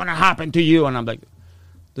 this is what's going to happen to you. And I'm like,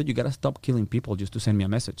 dude, you got to stop killing people just to send me a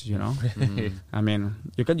message, I mean,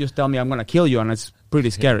 you can just tell me I'm going to kill you, and it's pretty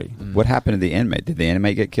scary. What happened to the inmate? Did the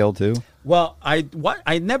inmate get killed too? Well,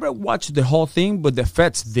 I never watched the whole thing, but the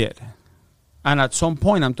feds did. And at some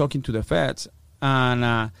point, I'm talking to the feds,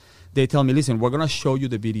 and they tell me, listen, we're going to show you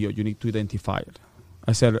the video. You need to identify it.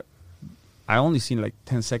 I said, I only seen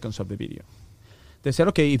 10 seconds of the video. They said,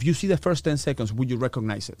 okay, if you see the first 10 seconds, would you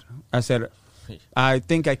recognize it? I said, I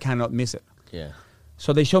think I cannot miss it. Yeah.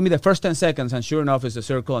 So they show me the first 10 seconds, and sure enough, it's a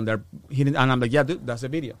circle, and they're hitting, and I'm like, yeah, dude, that's the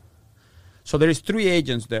video. So there is 3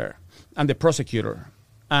 agents there, and the prosecutor.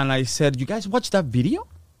 And I said, you guys watch that video?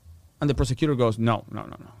 And the prosecutor goes, no.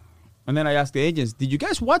 And then I asked the agents, did you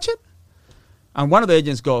guys watch it? And one of the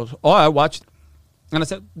agents goes, oh, I watched it. And I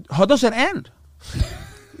said, how does it end?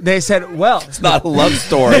 They said, well, It's not a love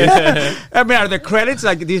story. I mean, are the credits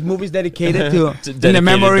these movies dedicated to in the Dedicated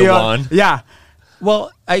memory to of Juan. Yeah.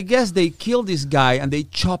 Well, I guess they kill this guy and they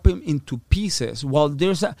chop him into pieces. Well,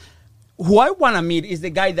 who I want to meet is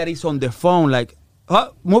the guy that is on the phone,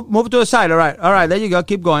 move to the side. All right, there you go.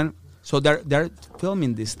 Keep going. So they're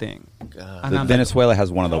filming this thing. And I'm Venezuela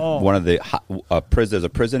has one of the prisons. There's a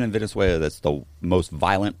prison in Venezuela that's the most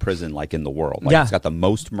violent prison in the world. It's got the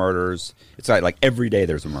most murders. It's like every day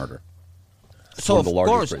there's a murder. So of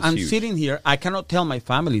course, prisons. I'm Huge. sitting here. I cannot tell my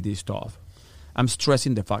family this stuff. I'm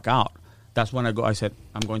stressing the fuck out. That's when I said,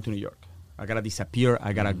 I'm going to New York. I got to disappear.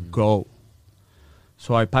 I got to go.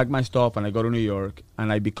 So I pack my stuff and I go to New York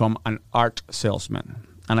and I become an art salesman.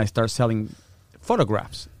 And I start selling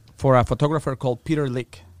photographs for a photographer called Peter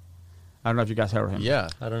Lick. I don't know if you guys heard of him. Yeah.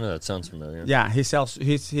 I don't know. That sounds familiar. Yeah, he sells.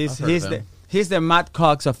 He's heard of him. the Matt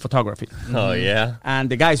Cox of photography. Oh, yeah? And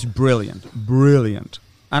the guy's brilliant.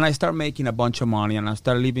 And I start making a bunch of money and I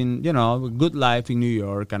start living, a good life in New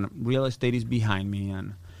York, and real estate is behind me.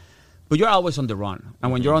 But you're always on the run.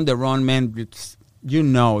 And when you're on the run, man, you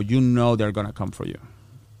know they're going to come for you.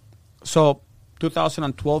 So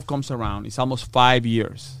 2012 comes around. It's almost 5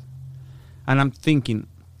 years. And I'm thinking,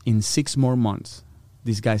 in 6 more months,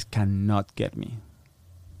 these guys cannot get me.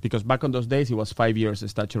 Because back on those days, it was 5 years, the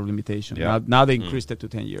statute of limitation. Yeah. Now they increased it to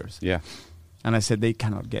 10 years. Yeah. And I said, they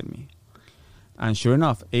cannot get me. And sure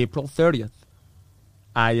enough, April 30th,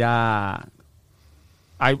 I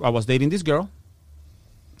was dating this girl.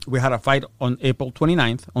 We had a fight on April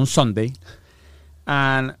 29th, on Sunday.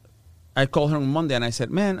 And I called her on Monday and I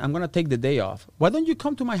said, man, I'm going to take the day off. Why don't you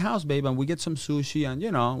come to my house, babe, and we get some sushi and,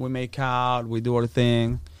 we make out, we do our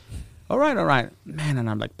thing. All right. Man, and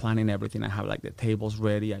I'm like planning everything. I have like the tables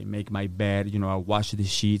ready. I make my bed, I wash the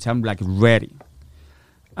sheets. I'm like ready.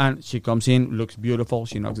 And she comes in, looks beautiful.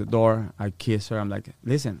 She knocks the door. I kiss her. I'm like,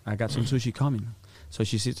 listen, I got some sushi coming. So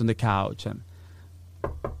she sits on the couch and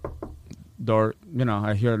door,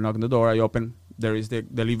 I hear her knock on the door. I open. There is the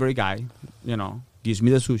delivery guy, gives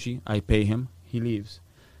me the sushi. I pay him. He leaves.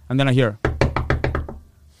 And then I hear,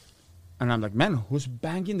 and I'm like, man, who's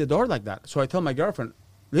banging the door like that? So I tell my girlfriend,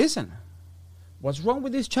 listen, what's wrong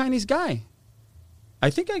with this Chinese guy? I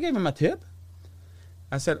think I gave him a tip.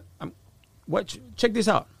 I said, check this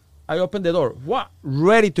out. I open the door,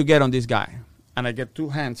 ready to get on this guy. And I get two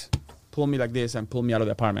hands, pull me like this and pull me out of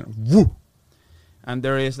the apartment. Woo! And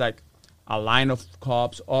there is like a line of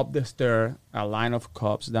cops up the stair, a line of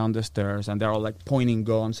cops down the stairs, and they're all like pointing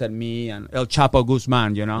guns at me and El Chapo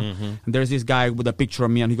Guzman, Mm-hmm. And there's this guy with a picture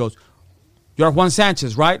of me, and he goes, "You're Juan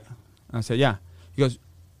Sanchez, right?" And I said, "Yeah." He goes,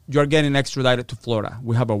 "You're getting extradited to Florida.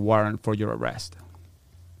 We have a warrant for your arrest."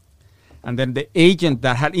 And then the agent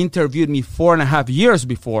that had interviewed me 4.5 years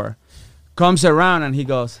before comes around and he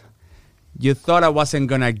goes, "You thought I wasn't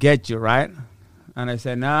going to get you, right?" And I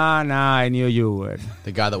said, nah, I knew you would.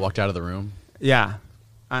 The guy that walked out of the room? Yeah.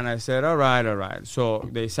 And I said, all right. So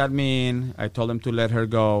they sat me in. I told them to let her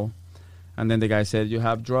go. And then the guy said, "You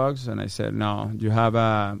have drugs?" And I said, "No." "Do you have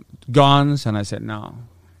guns?" And I said, "No."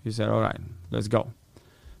 He said, "All right, let's go."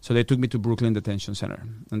 So they took me to Brooklyn Detention Center.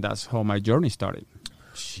 And that's how my journey started.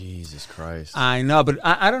 Jesus Christ. I know, but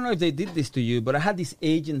I don't know if they did this to you, but I had this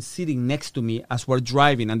agent sitting next to me as we're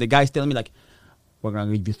driving. And the guy's telling me like, "We're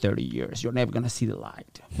going to give you 30 years. You're never going to see the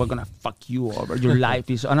light. We're going to fuck you over. Your life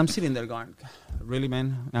is..." And I'm sitting there going, really,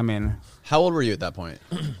 man? I mean... How old were you at that point?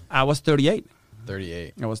 I was 38.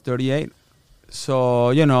 38. I was 38.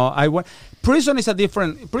 So, prison is a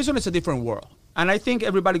different world. And I think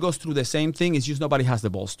everybody goes through the same thing. It's just nobody has the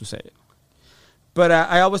balls to say it. But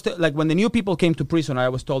I always, like when the new people came to prison, I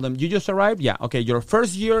always told them, "You just arrived? Yeah. Okay, your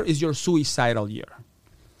first year is your suicidal year.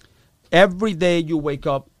 Every day you wake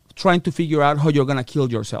up trying to figure out how you're going to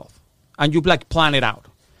kill yourself. And you like plan it out.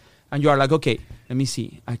 And you are like, okay, let me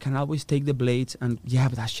see. I can always take the blades and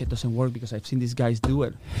but that shit doesn't work because I've seen these guys do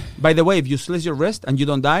it. By the way, if you slit your wrist and you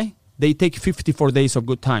don't die, they take 54 days of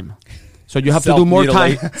good time. So you have to do more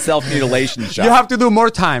time. Self-mutilation shot. You have to do more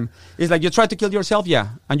time. It's like you tried to kill yourself,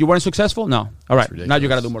 and you weren't successful? No. All right, now you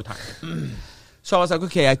got to do more time. So I was like,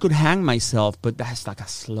 okay, I could hang myself, but that's like a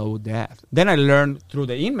slow death. Then I learned through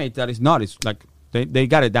the inmate that it's not. It's like they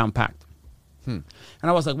got it down packed. And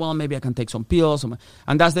I was like, well, maybe I can take some pills.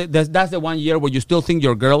 And that's the 1 year where you still think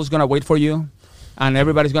your girl is going to wait for you. And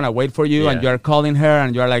everybody's going to wait for you. And you're calling her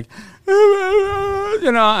and you're like,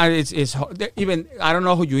 and it's even, I don't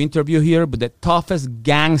know who you interview here, but the toughest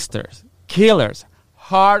gangsters, killers,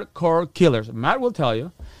 hardcore killers, Matt will tell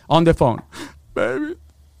you on the phone, "Baby,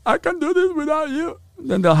 I can do this without you."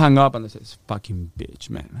 Then they'll hang up and they say, "Fucking bitch,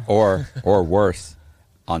 man." Or worse,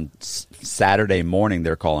 on Saturday morning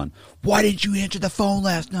they're calling, "Why didn't you answer the phone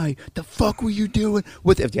last night? The fuck were you doing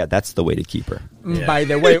with it?" Yeah, that's the way to keep her. Yeah. By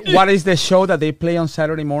the way, what is the show that they play on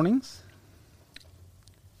Saturday mornings?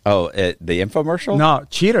 Oh, the infomercial? No,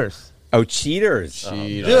 Cheaters. Oh, Cheaters. Dude,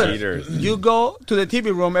 Cheaters. You go to the TV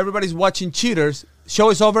room, everybody's watching Cheaters. Show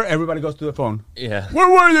is over, everybody goes to the phone. Yeah. Where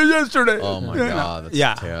were you yesterday? Oh, my God.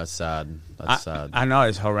 That's sad. That's sad. I know,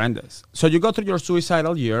 it's horrendous. So you go through your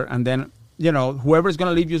suicidal year, and then, whoever's going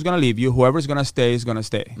to leave you is going to leave you. Whoever's going to stay is going to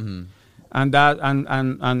stay. Mm-hmm. And that,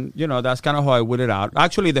 and that's kind of how I weeded out.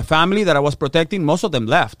 Actually, the family that I was protecting, most of them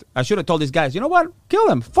left. I should have told these guys, you know what? Kill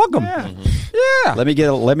them. Fuck them. Yeah. Mm-hmm. Yeah. Let me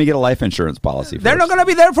get a life insurance policy first. They're not going to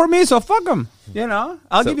be there for me, so fuck them.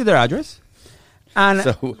 I'll give you their address.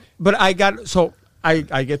 And but I get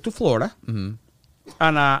to Florida. Mm-hmm.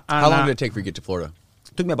 And how long did it take for you to get to Florida?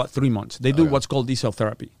 It took me about 3 months. They do what's called diesel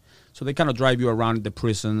therapy. So they kind of drive you around the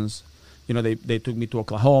prisons. They took me to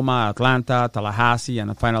Oklahoma, Atlanta, Tallahassee,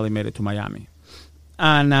 and I finally made it to Miami.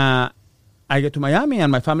 And I get to Miami,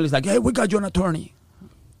 and my family's like, "Hey, we got you an attorney."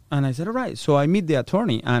 And I said, all right. So I meet the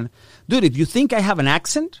attorney. And, dude, if you think I have an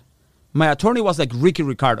accent, my attorney was like Ricky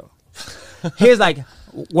Ricardo. He's like,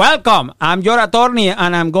 "Welcome, I'm your attorney,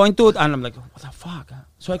 and I'm going to..." And I'm like, what the fuck?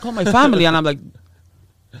 So I call my family, and I'm like,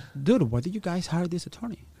 "Dude, why did you guys hire this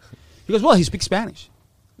attorney?" He goes, "Well, he speaks Spanish."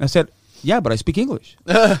 I said, "Yeah, but I speak English."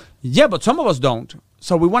 "Yeah, but some of us don't.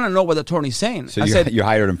 So we want to know what the attorney's saying." So you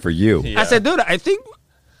hired him for you. Yeah. I said, "Dude, I think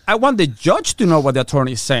I want the judge to know what the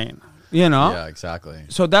attorney's saying." Yeah, exactly.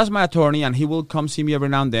 So that's my attorney, and he will come see me every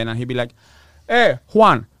now and then, and he'll be like, "Hey,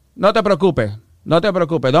 Juan, no te preocupes. No te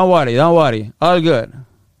preocupes. Don't worry. All good.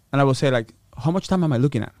 And I would say, like, how much time am I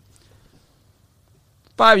looking at?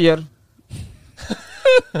 5 years.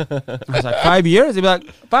 I was like, 5 years? He'd be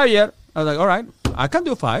like, 5 years. I was like, all right, I can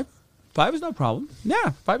do 5. 5 is no problem. Yeah,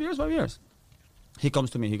 5 years, 5 years. He comes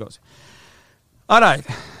to me, he goes, all right,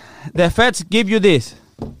 the feds give you this,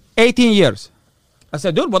 18 years. I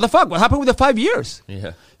said, dude, what the fuck? What happened with the 5 years?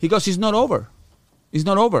 Yeah. He goes, it's not over. It's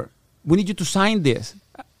not over. We need you to sign this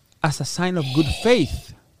as a sign of good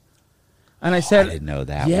faith. And I said, I didn't know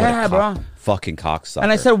that. Yeah, What a bro. fucking cocksucker.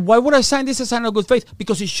 And I said, why would I sign this as a sign of good faith?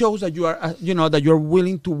 Because it shows that you are, that you're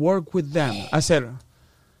willing to work with them. I said,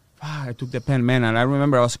 I took the pen, man, and I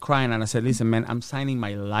remember I was crying, and I said, listen, man, I'm signing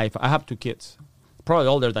my life. I have 2 kids, probably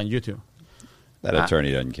older than you two. that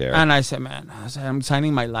attorney doesn't care. And I said, I'm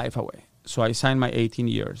signing my life away. So I signed my 18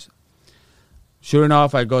 years. Sure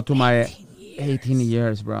enough, I go to my 18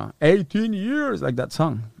 years, bro. 18 years, like that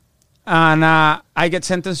song. And I get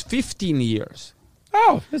sentenced 15 years.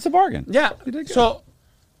 Oh, it's a bargain. Yeah. You did good. So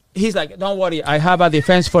he's like, don't worry, I have a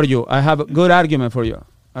defense for you. I have a good argument for you.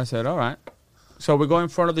 I said, all right. So we go in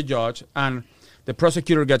front of the judge, and the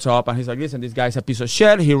prosecutor gets up, and he's like, listen, this guy's a piece of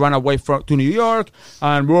shit. He ran away to New York,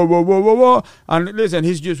 and whoa. And listen,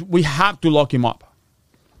 we have to lock him up.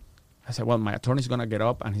 I said, well, my attorney's going to get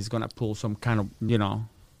up, and he's going to pull some kind of,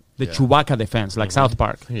 the Chewbacca defense, like South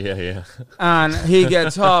Park. Yeah. And he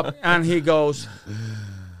gets up, and he goes,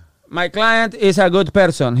 my client is a good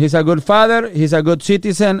person. He's a good father. He's a good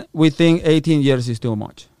citizen. We think 18 years is too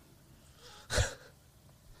much.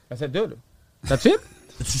 I said, dude, that's it?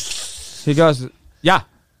 He goes, yeah.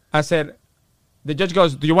 I said, the judge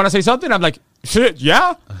goes, do you want to say something? I'm like, shit,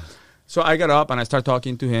 yeah. So I got up, and I start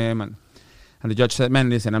talking to him, and the judge said, man,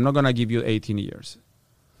 listen, I'm not going to give you 18 years,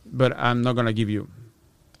 but I'm not going to give you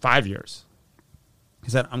 5 years.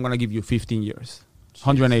 He said, I'm going to give you 15 years,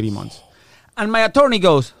 180 months. And my attorney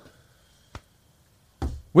goes,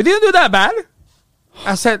 we didn't do that bad.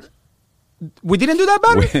 I said, we didn't do that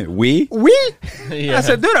bad? We? Yeah. I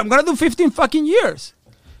said, dude, I'm going to do 15 fucking years.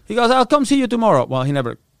 He goes, I'll come see you tomorrow. Well, he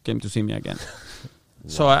never came to see me again.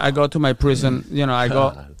 So I go to my prison, I go.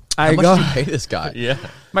 How much did you pay this guy? Yeah.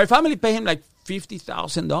 My family paid him like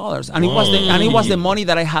 $50,000, and it was the money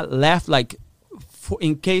that I had left, like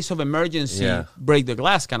in case of emergency, break the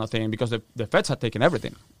glass kind of thing, because the feds had taken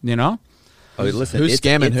everything. Oh, listen, Who's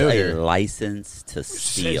scamming it's who a here? license to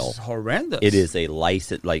steal. It's horrendous. It is a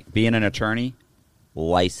license, like being an attorney,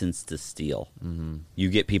 license to steal. Mm-hmm. You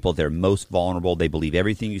get people, they're most vulnerable. They believe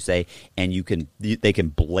everything you say, and they can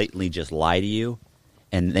blatantly just lie to you.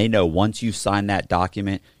 And they know once you sign that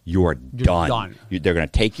document, you're done. They're going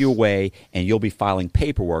to take you away, and you'll be filing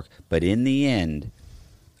paperwork. But in the end,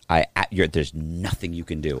 there's nothing you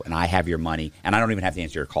can do. And I have your money, and I don't even have to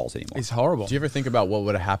answer your calls anymore. It's horrible. Do you ever think about what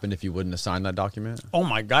would have happened if you wouldn't have signed that document? Oh,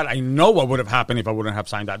 my God. I know what would have happened if I wouldn't have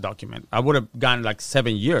signed that document. I would have gone like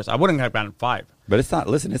 7 years. I wouldn't have gone 5. But it's not.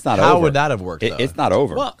 Listen, it's not over. How would that have worked, though? It's not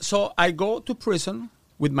over. Well, so I go to prison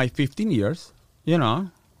with my 15 years,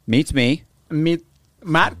 Meets me. meet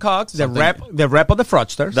Matt Cox, the rep of the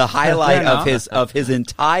fraudsters. The highlight of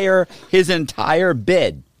his entire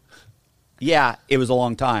bid. Yeah, it was a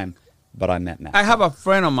long time, but I met Matt. I have a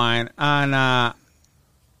friend of mine, and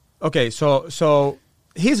so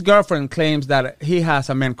his girlfriend claims that he has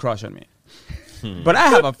a man crush on me, but I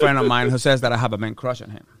have a friend of mine who says that I have a man crush on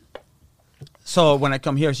him. So when I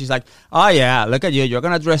come here, she's like, oh, yeah, look at you. You're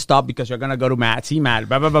going to dress up because you're going to go to see Matt,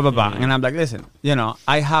 blah, blah, blah, blah, blah. And I'm like, listen,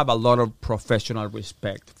 I have a lot of professional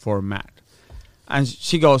respect for Matt. And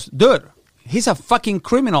she goes, dude, he's a fucking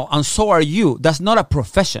criminal, and so are you. That's not a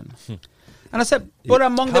profession. And I said, but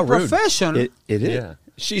among the rude. profession. It is. Yeah.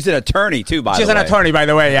 She's an attorney, too, by the way. She's an attorney, by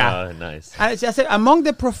the way, yeah. Oh, nice. And I said, among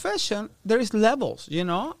the profession, there is levels,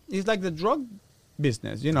 It's like the drug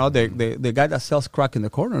business, the guy that sells crack in the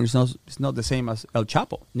corner is not the same as El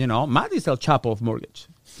Chapo. Matt is El Chapo of mortgage.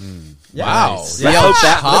 Wow. Yes. The El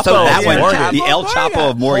Chapo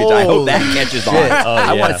Chapo of mortgage. I hope that catches on.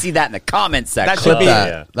 I want yeah. to see that in the comments section. That should be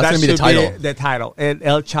that. That's gonna be the title. The title.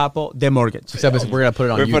 El Chapo de mortgage. Except we're going to put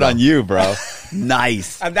it on We're you. put though. on you, bro.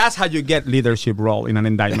 Nice. And that's how you get leadership role in an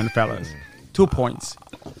indictment, fellas. 2 points.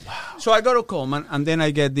 So I go to Coleman, and then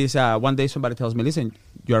I get this. One day somebody tells me, listen,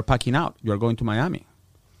 you are packing out. You are going to Miami.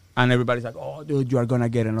 And everybody's like, oh, dude, you are going to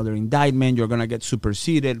get another indictment. You're going to get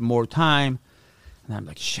superseded, more time. And I'm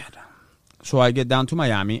like, shit. So I get down to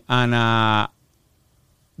Miami, and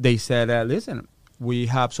they said, listen, we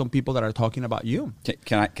have some people that are talking about you.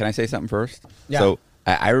 Can I say something first? Yeah. So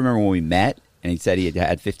I remember when we met, and he said he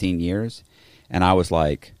had 15 years, and I was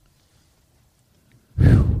like,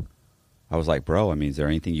 whew. I was like, bro, is there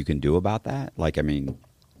anything you can do about that?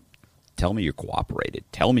 tell me you cooperated.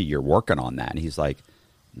 Tell me you're working on that. And he's like,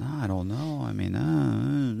 no, I don't know. I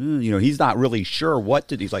mean, he's not really sure what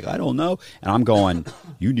to do. He's like, I don't know. And I'm going,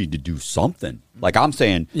 you need to do something. Like I'm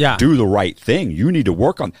saying, do the right thing. You need to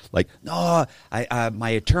work on, like, no,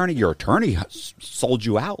 your attorney sold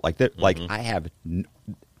you out like that. Like I have,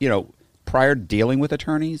 prior to dealing with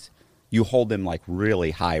attorneys, you hold them like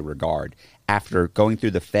really high regard. After going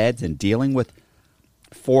through the feds and dealing with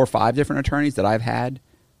 4 or 5 different attorneys that I've had,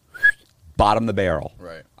 bottom of the barrel.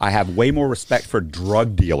 Right. I have way more respect for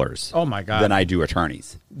drug dealers. Oh my God. Than I do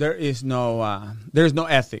attorneys. There's no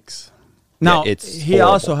ethics. Now, he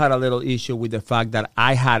horrible. also had a little issue with the fact that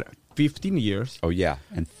I had 15 years. Oh yeah,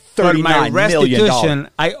 and For my $39 million. restitution,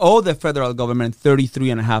 I owe the federal government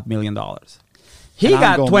 $33.5 million. He And I'm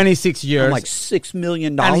got going- 26 years. I'm like $6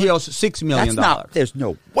 million. and he owes $6 million. There's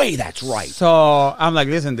no way that's right. So I'm like,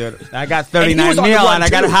 listen, dude, I got And he 39 was on the mil run, and I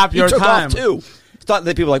got too. half He your took time. off too. Thought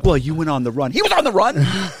that people were like, well, you went on the run. He was on the run.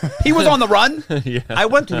 He was on the run. I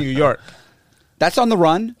went to New York. That's on the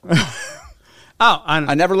run. Oh, and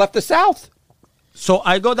I never left the South. so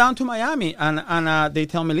I go down to Miami and they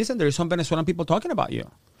tell me, listen, there's some Venezuelan people talking about you.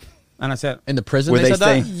 And I said, In the prison, Were they they said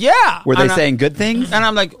that? saying- yeah. Were they And saying good things? And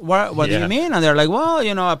I'm like, what do Yeah. you mean? And they're like, well,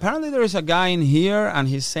 apparently there is a guy in here and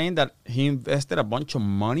he's saying that he invested a bunch of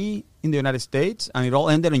money in the United States and it all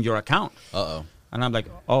ended in your account. Uh-oh. And I'm like,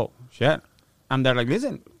 oh, shit. And they're like,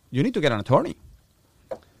 listen, you need to get an attorney.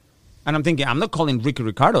 And I'm thinking, I'm not calling Ricky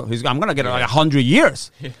Ricardo. I'm going to get like 100 years.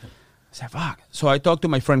 I said, fuck. So I talked to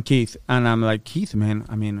my friend Keith, and I'm like, Keith, man,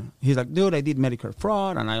 I mean, he's like, dude, I did Medicare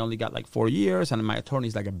fraud, and I only got like 4 years, and my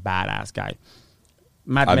attorney's like a badass guy.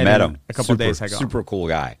 I met him a couple of days ago. Super cool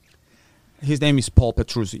guy. His name is Paul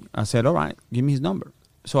Petruzzi. I said, all right, give me his number.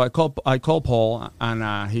 So I call Paul,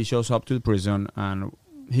 and he shows up to the prison, and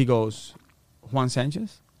he goes, Juan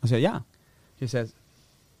Sanchez? I said, yeah. He says,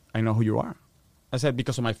 I know who you are. I said,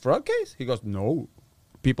 because of my fraud case? He goes, no,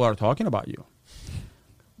 people are talking about you.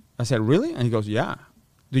 I said, really? And he goes, yeah.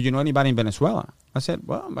 Do you know anybody in Venezuela? I said,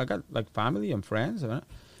 well, I got like family and friends. He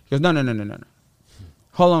goes, no.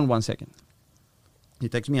 Hold on 1 second. He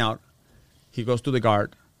takes me out. He goes to the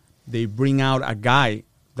guard. They bring out a guy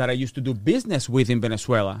that I used to do business with in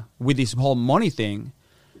Venezuela with this whole money thing.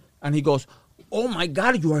 And he goes, oh my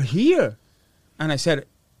God, you are here. And I said,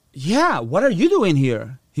 yeah, what are you doing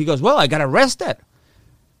here? He goes, well, I got arrested.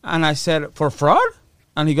 And I said, for fraud?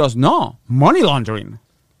 And he goes, no, money laundering.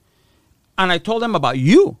 And I told him about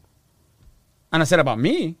you. And I said, about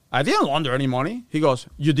me? I didn't launder any money. He goes,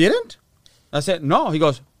 you didn't? I said, no. He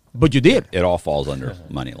goes, but you did. It all falls under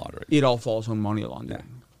money laundering. It all falls on money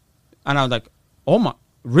laundering. And I was like, oh my,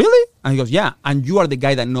 really? And he goes, yeah. And you are the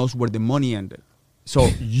guy that knows where the money ended. So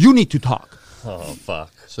you need to talk. Oh,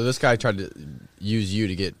 fuck. So this guy tried to use you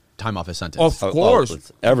to get time off his sentence. Of course.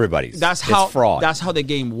 It's everybody's. That's It's how fraud. That's how the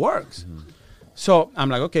game works. So I'm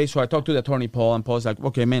like, okay. So I talked to the attorney Paul, and Paul's like,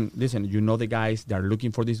 okay, man, listen, you know the guys. They're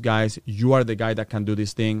looking for these guys. You are the guy that can do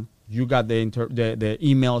this thing. You got the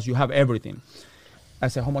emails. You have everything. I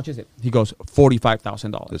said, how much is it? He goes,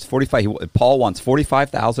 $45,000. It's Paul wants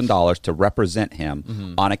 $45,000 to represent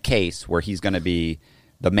him on a case where he's going to be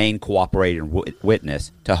the main cooperating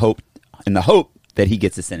witness in the hope that he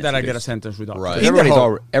gets a sentence. That I get a reduced. sentence reduction. Right. In the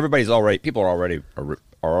hope. People are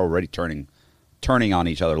already turning on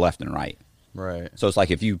each other left and right. Right. So it's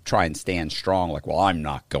like if you try and stand strong, like, well, I'm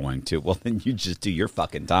not going to. Well, then you just do your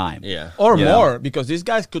fucking time. Yeah. Or You know? more, because these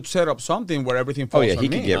guys could set up something where everything Oh falls yeah, on he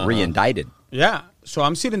me. could get re-indicted. Yeah. So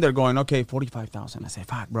I'm sitting there going, okay, $45,000. I say,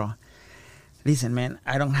 fuck, bro. Listen, man,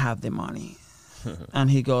 I don't have the money.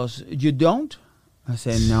 And he goes, you don't? I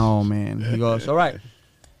said, no, man. He goes, all right.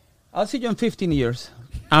 I'll see you in 15 years.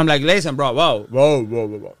 I'm like, listen, bro,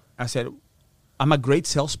 whoa. I said, I'm a great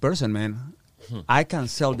salesperson, man. I can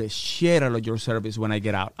sell the shit out of your service when I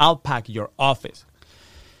get out. I'll pack your office.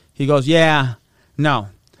 He goes, yeah, no.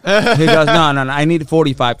 He goes, no, I need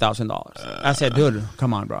 $45,000. I said, dude,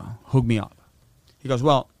 come on, bro. Hook me up. He goes,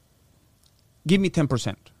 well, give me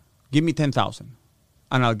 10%. Give me $10,000,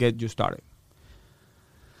 and I'll get you started.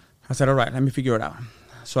 I said, all right, let me figure it out.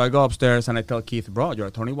 So I go upstairs, and I tell Keith, bro, your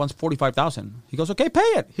attorney wants $45,000. He goes, okay, pay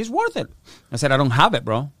it. He's worth it. I said, I don't have it,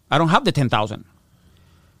 bro. I don't have the $10,000.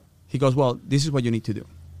 He goes, well, this is what you need to do.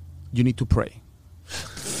 You need to pray.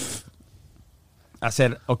 I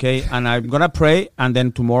said, okay, and I'm going to pray, and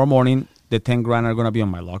then tomorrow morning, the 10 grand are going to be on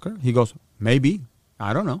my locker. He goes, maybe.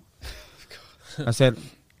 I don't know. I said,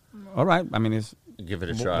 all right. I mean, Give it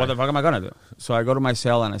a try. what the fuck am I going to do? So I go to my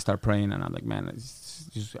cell, and I start praying, and I'm like, man,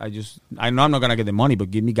 I know I'm not going to get the money,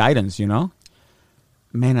 but give me guidance, you know?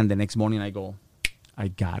 Man, and the next morning I go, I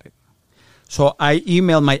got it. So I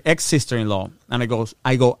emailed my ex-sister-in-law, and I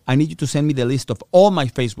go, I need you to send me the list of all my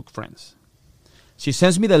Facebook friends. She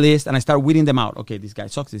sends me the list, and I start weeding them out. Okay, this guy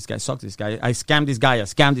sucks, this guy sucks, this guy. I scam this guy, I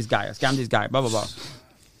scam this guy, I scam this guy, blah, blah, blah.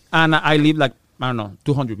 And I leave like, I don't know,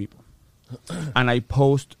 200 people. And I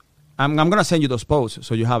post, I'm going to send you those posts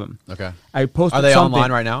so you have them. Okay. I posted Are they something.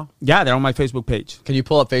 online right now? Yeah, they're on my Facebook page. Can you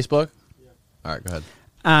pull up Facebook? Yeah. All right, go ahead.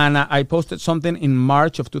 And I posted something in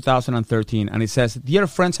March of 2013, and it says, "Dear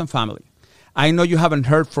friends and family, I know you haven't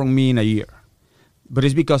heard from me in a year, but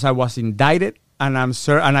it's because I was indicted, and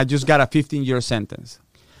and I just got a 15-year sentence.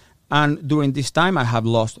 And during this time, I have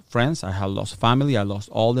lost friends, I have lost family, I lost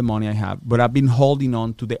all the money I have, but I've been holding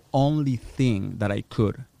on to the only thing that I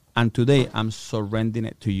could, and today I'm surrendering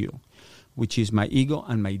it to you, which is my ego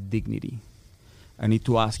and my dignity. I need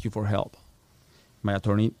to ask you for help. My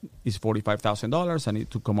attorney is $45,000. I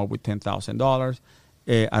need to come up with $10,000.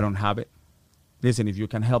 I don't have it. Listen, if you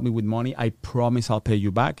can help me with money, I promise I'll pay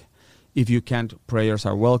you back. If you can't, prayers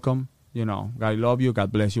are welcome. You know, God love you,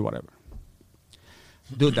 God bless you, whatever."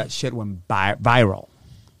 Dude, that shit went viral.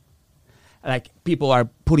 Like, people are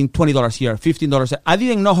putting $20 here, $15. I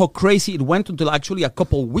didn't know how crazy it went until actually a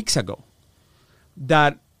couple weeks ago.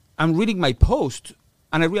 That I'm reading my post,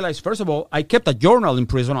 and I realized, first of all, I kept a journal in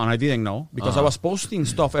prison, and I didn't know, because I was posting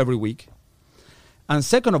stuff every week. And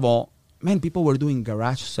second of all, man, people were doing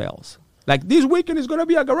garage sales. Like, this weekend is going to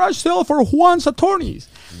be a garage sale for Juan's attorneys.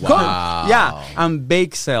 Wow. Yeah, and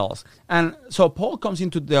bake sales. And so Paul comes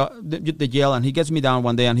into the jail, and he gets me down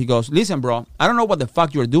one day, and he goes, "Listen, bro, I don't know what the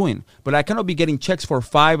fuck you're doing, but I cannot be getting checks for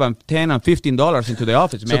 $5 and $10 and $15 into the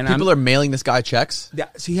office, man." So people are mailing this guy checks? Yeah,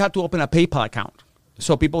 so he had to open a PayPal account.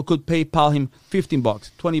 So people could PayPal him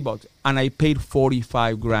 $15, $20, and I paid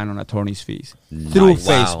 $45,000 on attorney's fees through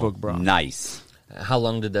Facebook, bro. Nice. How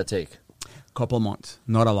long did that take? Couple months,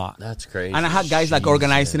 not a lot. That's crazy. And I had guys like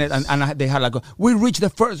organizing it, and they had like, "We reached the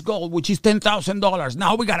first goal, which is $10,000.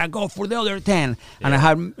 Now we gotta go for the other 10." Yeah. And I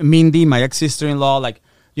had Mindy, my ex-sister-in-law, like,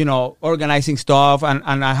 you know, organizing stuff, and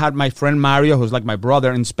I had my friend Mario, who's like my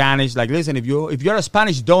brother, in Spanish. Like, listen, if you're a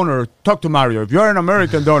Spanish donor, talk to Mario. If you're an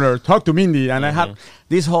American donor, talk to Mindy. And I had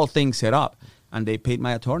this whole thing set up, and they paid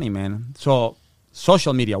my attorney, man. So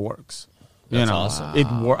social media works. That's awesome. It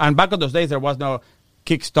worked. And back in those days, there was no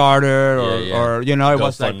Kickstarter or you know, it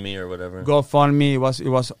was like GoFundMe or whatever. GoFundMe. It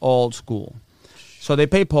was old school. So they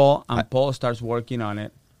pay Paul, and Paul starts working on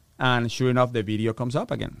it, and sure enough, the video comes up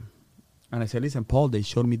again. And I said, "Listen, Paul, they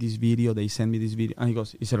showed me this video. They sent me this video." And he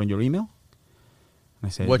goes, "Is it on your email?" And I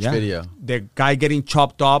said, "Which yeah. video?" The guy getting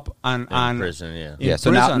chopped up and in prison, yeah. Yeah, so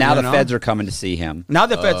prison, now the know? feds are coming to see him. Now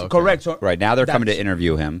the feds, okay. correct. So Right, now they're coming to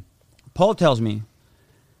interview him. Paul tells me,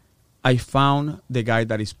 "I found the guy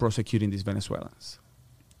that is prosecuting these Venezuelans,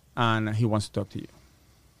 and he wants to talk to you."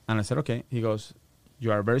 And I said, "Okay." He goes,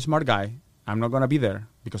 "You are a very smart guy. I'm not going to be there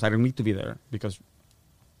because I don't need to be there because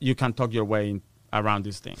you can't talk your way around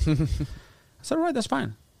this thing." I said, "All right, that's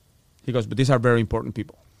fine." He goes, "But these are very important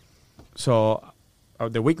people." So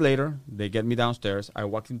the week later, they get me downstairs. I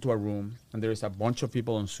walk into a room, and there is a bunch of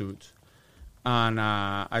people in suits. And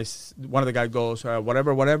one of the guys goes,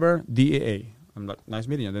 whatever, DEA. I'm like, "Nice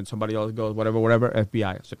meeting you." And then somebody else goes, whatever,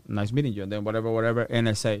 FBI. I said, "Nice meeting you." And then whatever,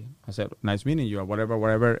 NSA. I said, "Nice meeting you." Or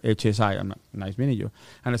whatever, HSI. I'm like, "Nice meeting you."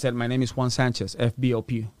 And I said, "My name is Juan Sanchez,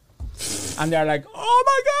 FBOP. And they're like, "Oh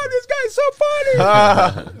my God, this guy's so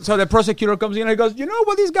funny." So the prosecutor comes in and he goes, "You know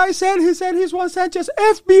what this guy said? He said he's Juan Sanchez,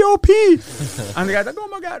 FBOP. And the guy's like, "Oh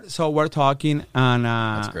my God." So we're talking, and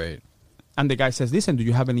That's great. And the guy says, "Listen, do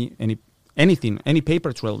you have any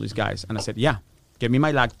paper trail of these guys?" And I said, "Yeah. Give me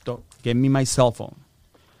my laptop, give me my cell phone,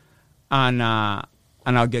 and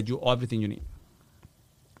I'll get you everything you need."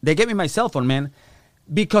 They gave me my cell phone, man,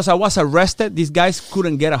 because I was arrested. These guys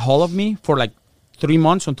couldn't get a hold of me for like 3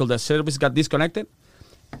 months until the service got disconnected.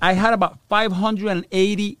 I had about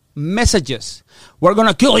 580 messages. "We're going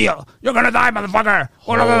to kill you. You're going to die, motherfucker."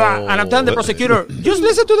 And I'm telling the prosecutor, "Just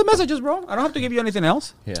listen to the messages, bro. I don't have to give you anything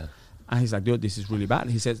else." Yeah. And he's like, "Dude, this is really bad."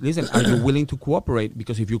 He says, "Listen, are you willing to cooperate?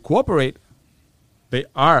 Because if you cooperate, they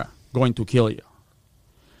are going to kill you."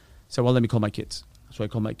 So, "Well, let me call my kids." So I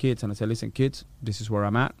called my kids and I said, "Listen, kids, this is where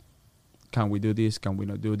I'm at. Can we do this? Can we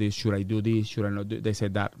not do this? Should I do this? Should I not do?" They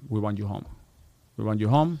said, "That we want you home. We want you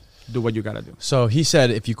home. Do what you got to do." So he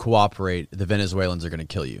said if you cooperate, the Venezuelans are going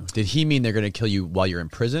to kill you. Did he mean they're going to kill you while you're in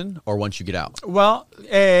prison or once you get out? Well,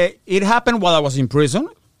 it happened while I was in prison.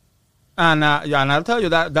 And I'll tell you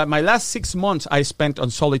that my last 6 months I spent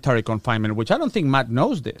on solitary confinement, which I don't think Matt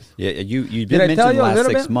knows this. Yeah, you Did I did tell mention you the a last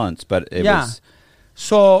little 6 bit? months, but it Yeah. was...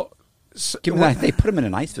 So They put him in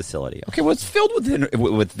an ICE facility. Okay, well, it's filled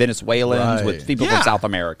with Venezuelans, with people from South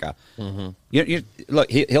America.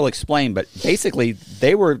 Look, he'll explain, but basically,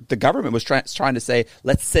 the government was trying to say,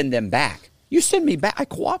 let's send them back. You send me back. I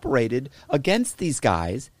cooperated against these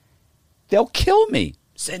guys. They'll kill me.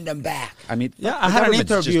 Send them back. I mean, I had an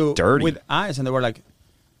interview with ICE, and they were like,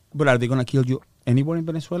 but are they going to kill you anywhere in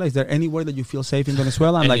Venezuela? Is there anywhere that you feel safe in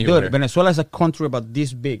Venezuela? I'm like, dude, Venezuela is a country about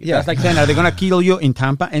this big. Yeah. That's like saying, are they going to kill you in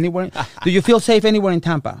Tampa? Anywhere? Do you feel safe anywhere in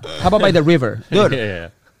Tampa? How about by the river? Dude,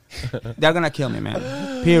 they're going to kill me,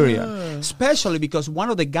 man. Period. Especially because one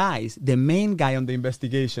of the guys, the main guy on the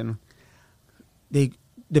investigation, the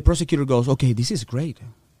prosecutor goes, okay, this is great.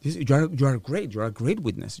 You are great. You are a great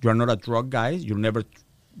witness. You are not a drug guy. You never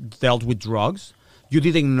dealt with drugs. You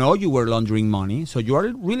didn't know you were laundering money. So you are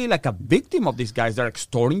really like a victim of these guys. They're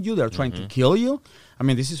extorting you. They're trying to kill you. I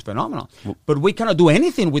mean, this is phenomenal. But we cannot do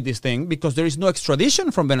anything with this thing because there is no extradition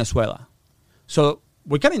from Venezuela. So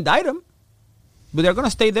we can indict them, but they're going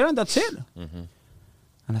to stay there and that's it.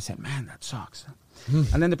 And I said, man, that sucks.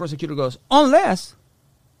 And then the prosecutor goes, unless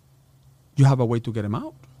you have a way to get him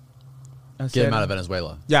out. Get him out of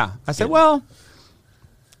Venezuela. Yeah. I said,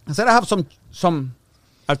 I have some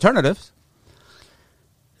alternatives.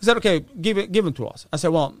 He said, okay, give them to us. I said,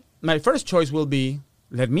 well, my first choice will be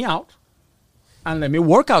let me out and let me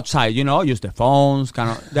work outside, use the phones, kind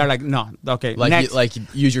of. They're like, no, okay. Like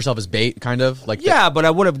use yourself as bait, kind of? Like but I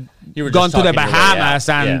would have gone to the Bahamas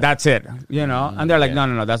and that's it, And they're like,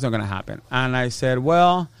 no, that's not going to happen. And I said,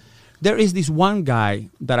 well, there is this one guy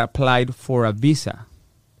that applied for a visa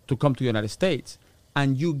to come to the United States,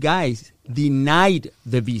 and you guys denied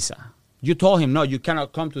the visa. You told him, no, you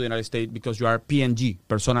cannot come to the United States because you are PNG,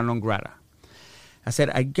 persona non grata. I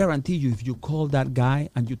said, I guarantee you, if you call that guy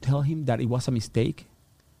and you tell him that it was a mistake,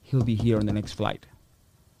 he'll be here on the next flight.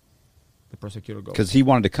 The prosecutor goes. Because he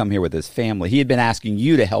wanted to come here with his family. He had been asking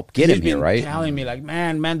you to help get him here, right? He's been telling me, like,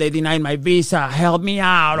 man, they denied my visa. Help me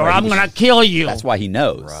out or I'm going to kill you. That's why he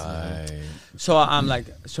knows. Right. So I'm like,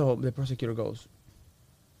 so the prosecutor goes,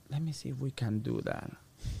 let me see if we can do that.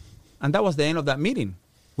 And that was the end of that meeting.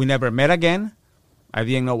 We never met again. I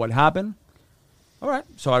didn't know what happened. All right.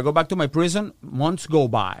 So I go back to my prison. Months go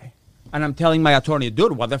by. And I'm telling my attorney,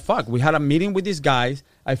 dude, what the fuck? We had a meeting with these guys.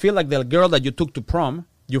 I feel like the girl that you took to prom,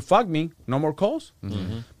 you fucked me. No more calls.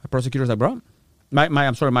 My prosecutor's like, bro. My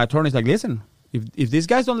attorney's like, listen, if these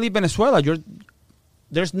guys don't leave Venezuela,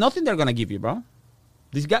 there's nothing they're going to give you, bro.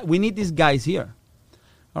 We need these guys here.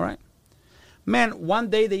 All right. Man, one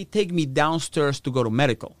day they take me downstairs to go to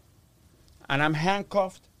medical. And I'm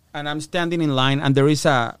handcuffed, and I'm standing in line, and there is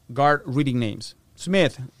a guard reading names.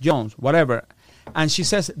 Smith, Jones, whatever. And she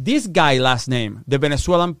says, this guy last name, the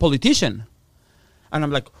Venezuelan politician. And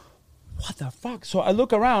I'm like, what the fuck? So I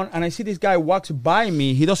look around, and I see this guy walks by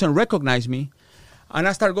me. He doesn't recognize me. And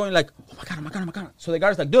I start going like, oh, my God. So the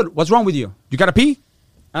guard's like, dude, what's wrong with you? You got to pee?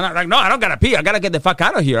 And I'm like, no, I don't got to pee. I got to get the fuck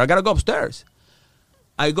out of here. I got to go upstairs.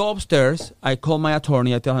 I go upstairs. I call my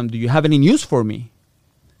attorney. I tell him, do you have any news for me?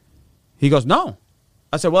 He goes, no.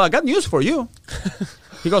 I said, well, I got news for you.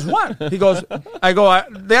 He goes, what? He goes,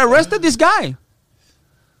 they arrested this guy.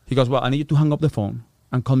 He goes, well, I need you to hang up the phone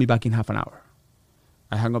and call me back in half an hour.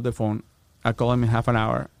 I hang up the phone. I call him in half an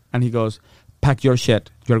hour. And he goes, pack your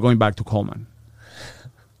shit. You're going back to Coleman.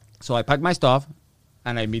 So I pack my stuff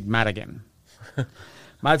and I meet Matt again.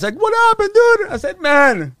 Matt's like, what happened, dude? I said,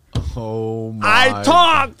 man. Oh, my. I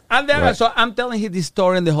talked. And then, so I'm telling him this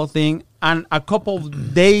story and the whole thing. And a couple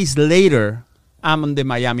of days later, I'm on the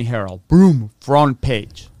Miami Herald. Boom, front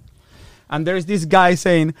page. And there's this guy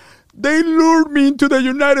saying, they lured me into the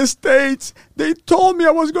United States. They told me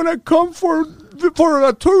I was going to come for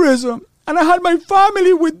tourism. And I had my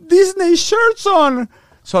family with Disney shirts on.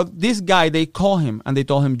 So this guy, they call him and they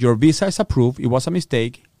told him, your visa is approved. It was a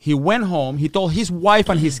mistake. He went home. He told his wife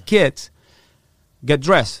and his kids, get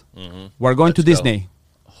dressed. We're going to Disney.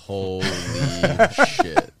 Holy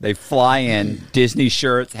shit. They fly in, Disney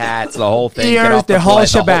shirts, hats, the whole thing. Here's the whole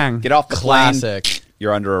shebang. Get off the Classic. plane.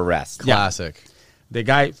 You're under arrest. Classic. The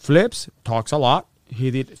guy flips, talks a lot. He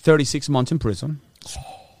did 36 months in prison.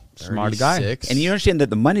 Smart guy. 36. And you understand that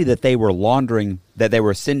the money that they were laundering, that they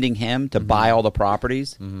were sending him to buy all the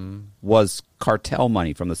properties, was cartel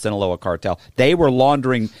money from the Sinaloa cartel. They were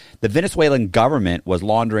laundering, the Venezuelan government was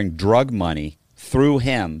laundering drug money through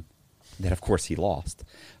him that, of course, he lost.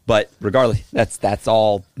 But regardless, that's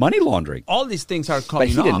all money laundering. All these things are coming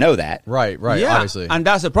But he didn't know that. Right, Yeah, obviously. and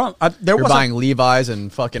that's the problem. You're buying Levi's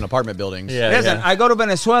and fucking apartment buildings. Yeah. Listen, I go to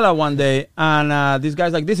Venezuela one day, and this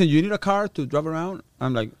guy's like, listen, you need a car to drive around?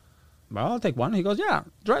 I'm like, well, I'll take one. He goes, yeah,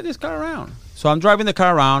 drive this car around. So I'm driving the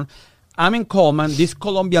car around, I'm in Coleman. This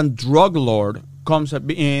Colombian drug lord comes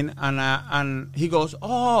in and he goes,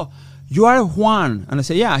 "Oh, you are Juan." And I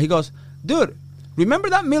say, "Yeah." He goes, "Dude, remember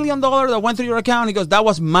that $1 million that went through your account?" He goes, "That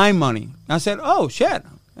was my money." I said, "Oh, shit."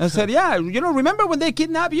 I said, "Yeah, remember when they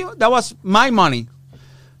kidnapped you? That was my money."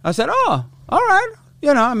 I said, "Oh, all right.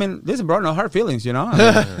 Listen, bro, no hard feelings, shit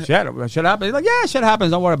happens." He's like, "Yeah, shit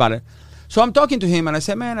happens. Don't worry about it." So I'm talking to him, and I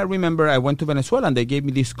said, "Man, I remember I went to Venezuela, and they gave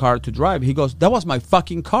me this car to drive." He goes, "That was my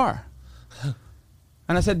fucking car."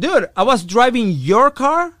 And I said, "Dude, I was driving your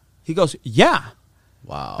car?" He goes, "Yeah."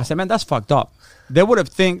 Wow. I said, "Man, that's fucked up." They would have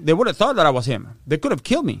thought that I was him. They could have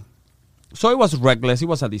killed me. So it was reckless. It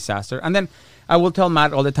was a disaster. And then I will tell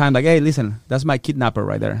Matt all the time, like, "Hey, listen, that's my kidnapper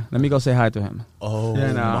right there. Let me go say hi to him." Oh,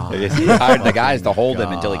 He hired the guys to hold him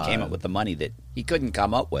until he came up with the money that he couldn't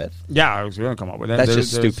come up with. Yeah, I was going to come up with that. That's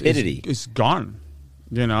just stupidity. It's gone.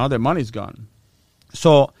 The money's gone.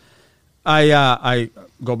 So I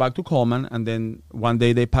go back to Coleman, and then one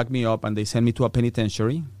day they pack me up and they send me to a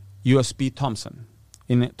penitentiary, USP Thompson,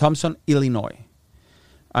 in Thompson, Illinois.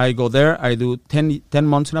 I go there. I do 10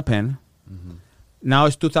 months in a pen. Mm-hmm. Now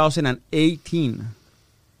it's 2018,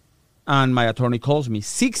 and my attorney calls me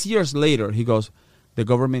 6 years later. He goes, "The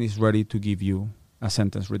government is ready to give you a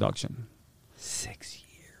sentence reduction. 6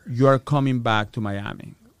 years. You are coming back to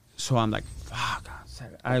Miami." So I'm like, fuck.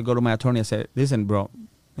 I go to my attorney. I said, "Listen, bro."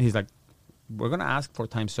 He's like, "We're going to ask for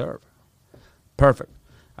time served." Perfect.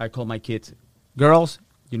 I call my kids. "Girls,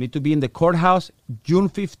 you need to be in the courthouse June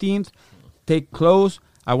 15th. Take clothes.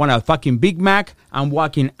 I want a fucking Big Mac. I'm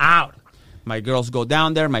walking out." My girls go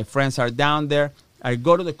down there. My friends are down there. I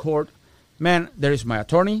go to the court. Man, there is my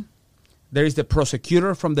attorney. There is the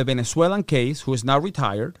prosecutor from the Venezuelan case who is now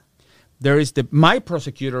retired. There is my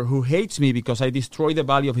prosecutor who hates me because I destroyed the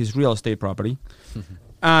value of his real estate property,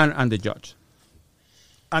 and the judge.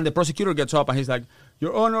 And the prosecutor gets up and he's like,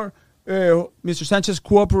 "Your Honor, Mr. Sanchez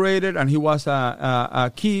cooperated and he was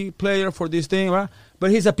a key player for this thing, right? But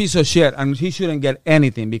he's a piece of shit and he shouldn't get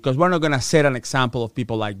anything because we're not going to set an example of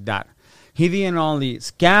people like that. He didn't only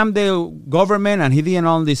scam the government and he didn't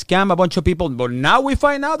only scam a bunch of people, but now we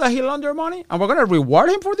find out that he laundered money and we're going to reward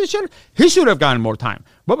him for this shit? He should have gotten more time."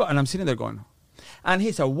 And I'm sitting there going, and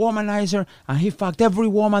he's a womanizer, and he fucked every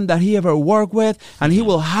woman that he ever worked with, and he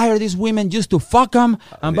will hire these women just to fuck them.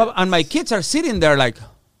 And my kids are sitting there like,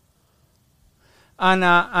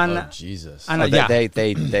 oh, Jesus. And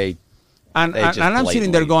They and I'm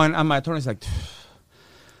sitting there going, and my attorney's like,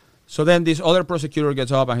 so then this other prosecutor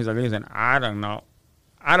gets up and he's like, "Listen, I don't know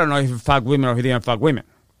if he fucked women or he didn't fuck women.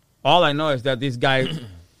 All I know is that this guy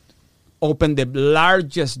opened the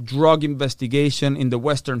largest drug investigation in the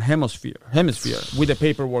Western Hemisphere with the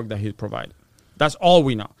paperwork that he provided. That's all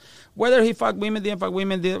we know. Whether he fucked women, didn't fuck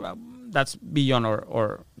women, that's beyond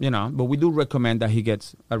or but we do recommend that he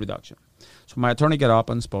gets a reduction." So my attorney got up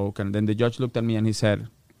and spoke, and then the judge looked at me and he said,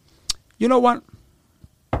 "You know what?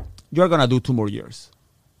 You're going to do 2 more years."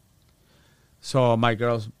 So my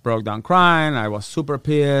girls broke down crying. I was super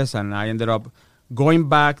pissed, and I ended up going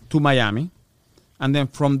back to Miami. And then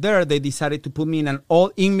from there, they decided to put me in an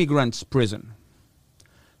all-immigrants prison.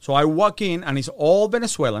 So I walk in, and it's all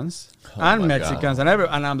Venezuelans and Mexicans and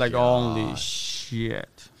and I'm like, holy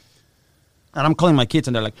shit. And I'm calling my kids,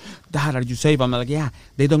 and they're like, "Dad, are you safe?" I'm like, "Yeah,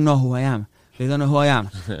 they don't know who I am. They don't know who I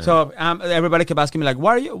am." So everybody kept asking me, like,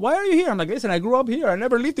 why are you here? I'm like, "Listen, I grew up here. I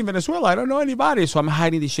never lived in Venezuela. I don't know anybody." So I'm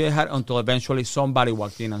hiding the shit until eventually somebody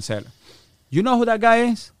walked in and said, "You know who that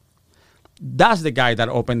guy is? That's the guy that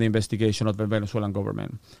opened the investigation of the Venezuelan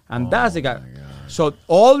government." And that's the guy. So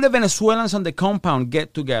all the Venezuelans on the compound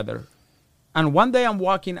get together. And one day I'm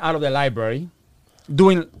walking out of the library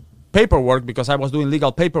doing paperwork because I was doing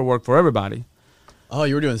legal paperwork for everybody. Oh,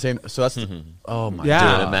 you were doing the same. So that's oh my Yeah.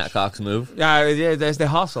 god. Doing a Matt Cox move. Yeah, there's the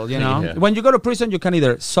hustle, Yeah. When you go to prison, you can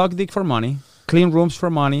either suck dick for money, clean rooms for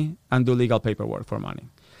money, and do legal paperwork for money.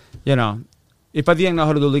 If I didn't know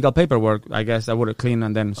how to do legal paperwork, I guess I would have cleaned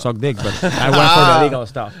and then sucked dick, but I went for the legal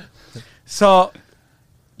stuff. So,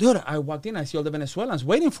 dude, I walked in, I see all the Venezuelans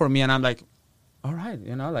waiting for me, and I'm like, all right,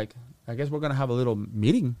 I guess we're going to have a little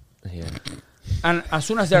meeting. Yeah. And as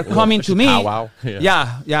soon as they're coming to me, powwow.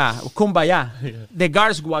 yeah, kumbaya. The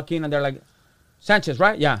guards walk in and they're like, "Sanchez,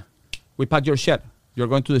 right? Yeah. We packed your shit. You're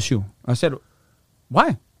going to the SHU." I said,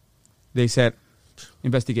 "Why?" They said,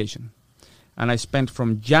 "Investigation." And I spent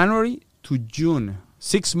from January to June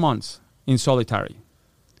 6 months in solitary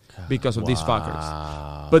because of these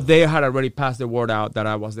fuckers. But they had already passed the word out that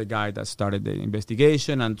I was the guy that started the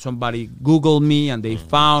investigation, and somebody Googled me and they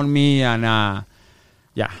found me, and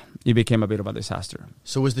it became a bit of a disaster.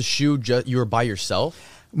 So was the SHU you were by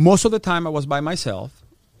yourself? Most of the time I was by myself.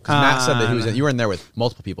 Because Matt said that you were in there with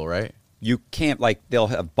multiple people, right? you can't, like, they'll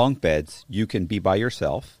have bunk beds. You can be by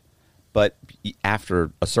yourself, but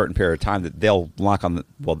after a certain period of time, that they'll knock on the,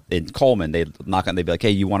 well, in Coleman, they'd knock on, they'd be like,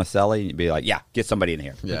 hey, you want to cellie? And you'd be like, yeah, get somebody in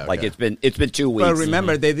here. Yeah, like, okay. it's been 2 weeks. Well,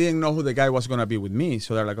 remember, they didn't know who the guy was going to be with me.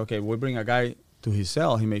 So they're like, okay, we bring a guy to his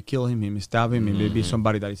cell. He may kill him. He may stab him. He may be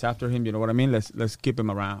somebody that is after him. You know what I mean? Let's keep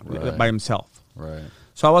him around Right. by himself. Right.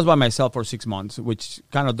 So I was by myself for 6 months, which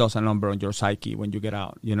kind of does a number on your psyche when you get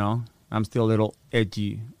out, you know? I'm still a little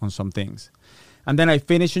edgy on some things. And then I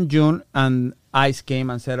finished in June, and ICE came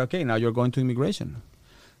and said, okay, now you're going to immigration.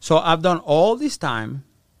 So I've done all this time.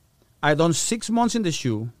 I've done 6 months in the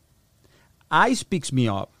SHU. ICE picks me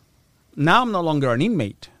up. Now I'm no longer an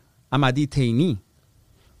inmate. I'm a detainee,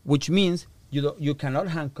 which means you cannot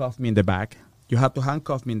handcuff me in the back. You have to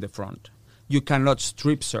handcuff me in the front. You cannot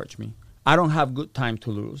strip search me. I don't have good time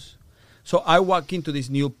to lose. So I walk into this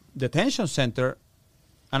new detention center,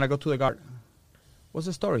 and I go to the guard. What's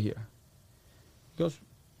the story here? He goes,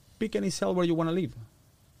 pick any cell where you want to live.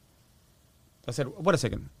 I said, wait a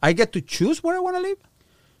second. I get to choose where I want to live?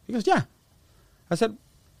 He goes, yeah. I said,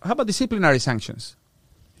 how about disciplinary sanctions?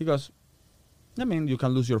 He goes, I mean, you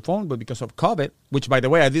can lose your phone, but because of COVID, which, by the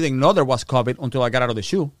way, I didn't know there was COVID until I got out of the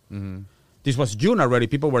SHU. Mm-hmm. This was June already.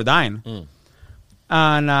 People were dying.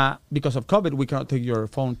 And because of COVID, we cannot take your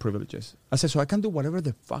phone privileges. I said, so I can do whatever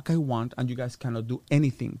the fuck I want, and you guys cannot do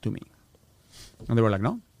anything to me. And they were like,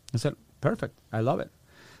 no. I said, perfect. I love it.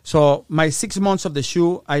 So my 6 months of the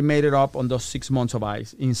SHU, I made it up on those 6 months of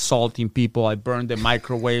ICE, insulting people. I burned the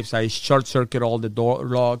microwaves. I short-circuited all the door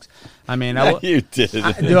logs. I mean, You did.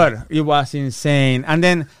 dude, it was insane. And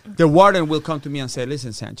then the warden will come to me and say,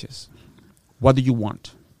 listen, Sanchez, what do you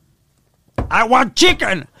want? I want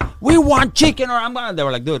chicken. We want chicken, or I'm gonna. They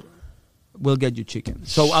were like, dude, we'll get you chicken.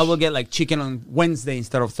 So I will get like chicken on Wednesday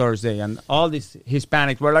instead of Thursday. And all these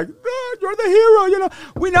Hispanics were like, oh, you're the hero. You know,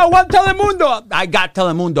 we now want Telemundo. I got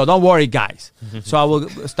Telemundo. Don't worry, guys. So I will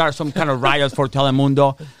start some kind of riot for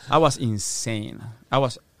Telemundo. I was insane. I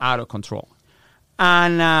was out of control.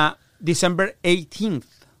 And December 18th,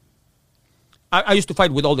 I used to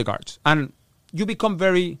fight with all the guards. And you become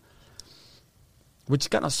very, which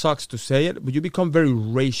kind of sucks to say it, but you become very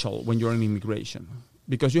racial when you're in immigration.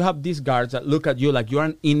 Because you have these guards that look at you like you're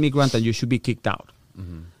an immigrant and you should be kicked out.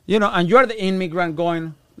 Mm-hmm. You know, and you're the immigrant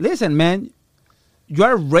going, listen, man,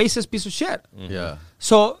 you're a racist piece of shit. Mm-hmm. Yeah.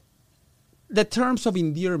 So the terms of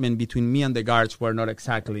endearment between me and the guards were not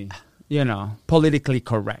exactly, you know, politically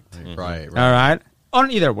correct. Mm-hmm. Right. All right?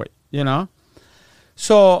 On either way, you know?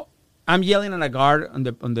 So I'm yelling at a guard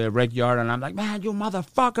on the rec yard, and I'm like, man, you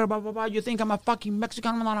motherfucker, blah, blah, blah. You think I'm a fucking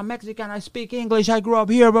Mexican? I'm not a Mexican. I speak English. I grew up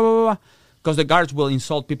here, blah, blah, blah. Because the guards will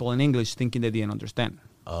insult people in English thinking they didn't understand.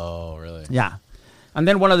 Oh, really? Yeah. And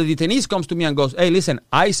then one of the detainees comes to me and goes, hey, listen,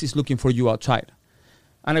 ICE is looking for you outside.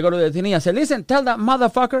 And I go to the detainee and say, listen, tell that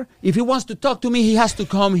motherfucker if he wants to talk to me, he has to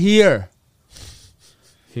come here.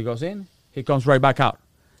 He goes in. He comes right back out.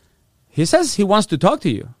 He says he wants to talk to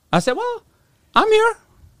you. I said, well, I'm here.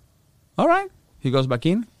 All right. He goes back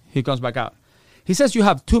in. He comes back out. He says you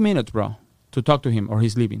have 2 minutes, bro, to talk to him or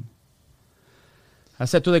he's leaving. I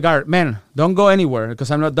said to the guard, man, don't go anywhere because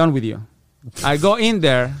I'm not done with you. I go in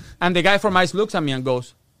there, and the guy from ICE looks at me and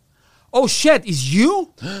goes, oh, shit, it's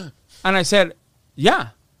you? And I said, yeah.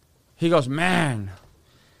 He goes, man.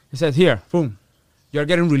 He said, here, boom, you're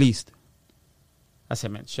getting released. I said,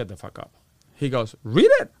 man, shut the fuck up. He goes, read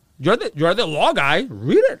it. You're the law guy.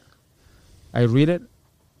 Read it. I read it.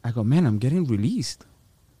 I go, man, I'm getting released.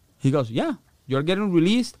 He goes, yeah, you're getting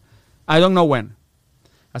released. I don't know when.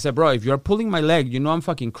 I said, bro, if you're pulling my leg, you know I'm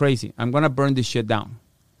fucking crazy. I'm going to burn this shit down.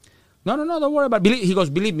 No, don't worry about it. He goes,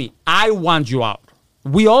 believe me, I want you out.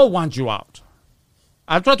 We all want you out.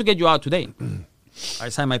 I'll try to get you out today. I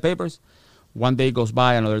sign my papers. One day goes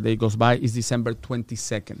by, another day goes by. It's December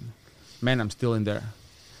 22nd. Man, I'm still in there.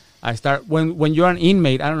 I start, when you're an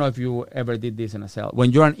inmate, I don't know if you ever did this in a cell.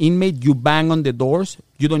 When you're an inmate, you bang on the doors.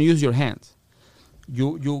 You don't use your hands.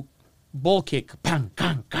 You ball kick. Bang,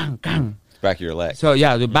 bang, bang, bang. Back of your leg. So,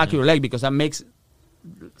 yeah, the back of your leg, because that makes,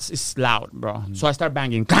 it's loud, bro. Mm-hmm. So I start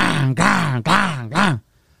banging. Gang, gang, gang, gang.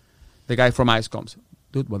 The guy from ICE comes.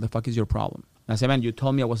 Dude, what the fuck is your problem? I said, man, you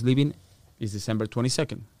told me I was leaving. It's December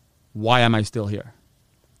 22nd. Why am I still here?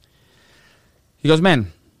 He goes,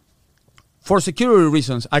 man, for security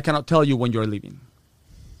reasons, I cannot tell you when you're leaving.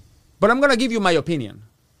 But I'm going to give you my opinion,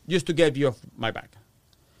 just to get you off my back.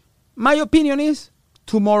 My opinion is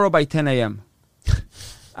tomorrow by 10 a.m.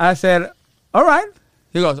 I said, all right.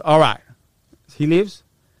 He goes, all right. He leaves.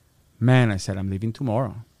 Man, I said, I'm leaving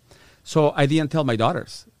tomorrow. So I didn't tell my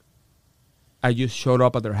daughters. I just showed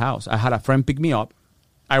up at their house. I had a friend pick me up.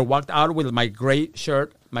 I walked out with my gray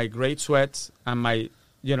shirt, my great sweats, and my,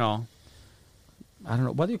 you know, I don't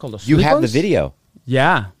know, what do you call those? You have the slip-ons? video.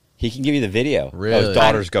 Yeah. He can give you the video. Really? Those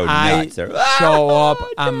daughters go I nuts. They're, show up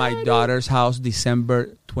at my daughter's house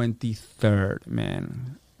December 23rd,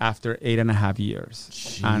 man, after 8.5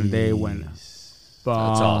 years. And they went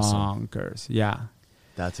awesome. bonkers. Yeah.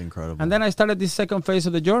 That's incredible. And then I started this second phase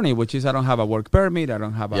of the journey, which is I don't have a work permit, I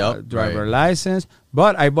don't have a Yep, driver right. license,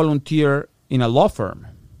 but I volunteer in a law firm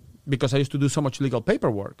because I used to do so much legal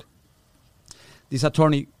paperwork. This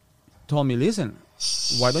attorney told me, listen,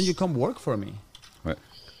 why don't you come work for me? What?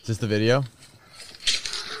 Is this the video?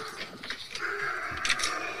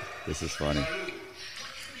 This is funny.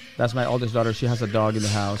 That's my oldest daughter. She has a dog in the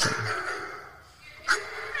house.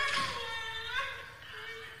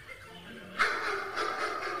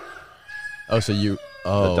 Oh, so you...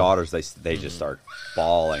 Oh. The daughters, they just start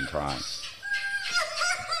bawling, crying.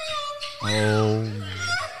 Oh.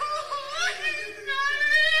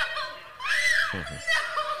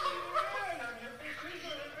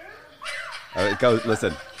 It goes.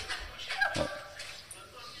 Listen. I'm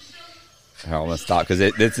gonna stop because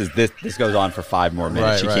this goes on for 5 more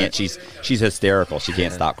minutes. Right, She right. can't. She's hysterical. She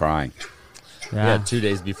can't stop crying. Yeah, 2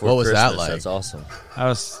 days before What was Christmas. that like? That's awesome. I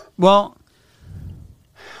was, well,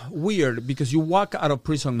 weird because you walk out of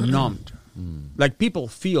prison numbed. Like people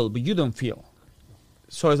feel, but you don't feel.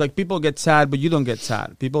 So it's like people get sad, but you don't get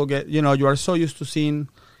sad. People get, you know, you are so used to seeing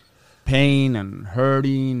pain and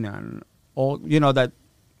hurting and all, you know, that,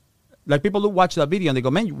 like people who watch that video and they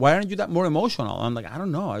go, man, why aren't you that more emotional? I'm like, I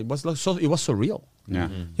don't know. It was like it was surreal. Yeah.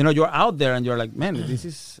 You know, you're out there and you're like, man, this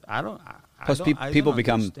is, I don't People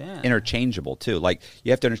become understand. interchangeable too. Like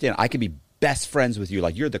you have to understand, I could be best friends with you.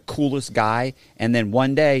 Like you're the coolest guy, and then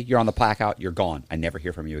one day you're on the placard, you're gone. I never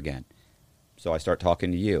hear from you again. So I start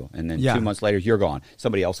talking to you, and then Yeah. 2 months later you're gone.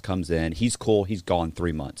 Somebody else comes in. He's cool. He's gone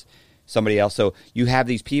 3 months. Somebody else. So you have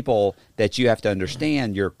these people that you have to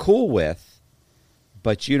understand you're cool with,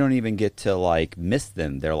 but you don't even get to like miss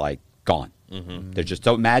them. They're like gone. They're just.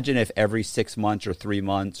 So imagine if every 6 months or 3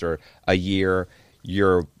 months or a year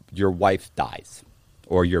your wife dies,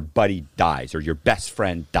 or your buddy dies, or your best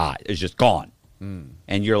friend dies. It's just gone,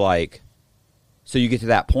 and you're like, so you get to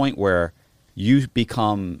that point where you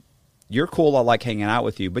become. You're cool. I like hanging out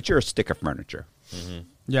with you, but you're a stick of furniture.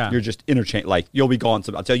 Yeah. You're just interchange. Like you'll be gone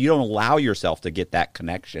until you don't allow yourself to get that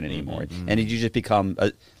connection anymore, and you just become.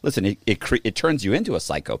 Listen, it turns you into a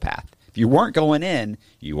psychopath. If you weren't going in,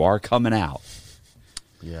 you are coming out.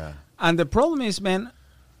 Yeah. And the problem is, man,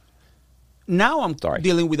 now I'm Sorry.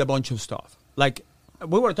 dealing with a bunch of stuff. Like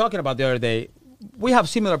we were talking about the other day, we have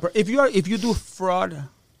similar. If you do fraud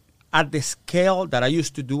at the scale that I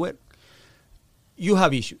used to do it, you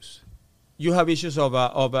have issues. You have issues of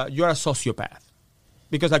you're a sociopath,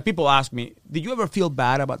 because like people ask me, did you ever feel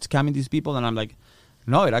bad about scamming these people? And I'm like,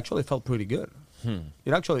 no, it actually felt pretty good.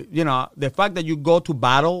 It actually, you know, the fact that you go to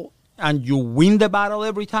battle and you win the battle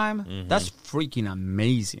every time, that's freaking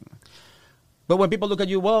amazing. But when people look at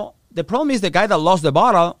you, well, the problem is the guy that lost the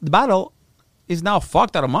battle is now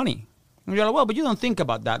fucked out of money. And you're like, well, but you don't think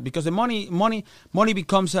about that because the money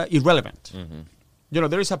becomes irrelevant. You know,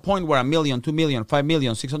 there is a point where $1 million, $2 million, $5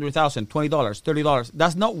 million, $600,000, $20, $30.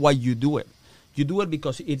 That's not why you do it. You do it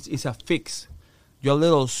because it's a fix. You're a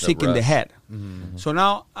little sick in the rush. head. So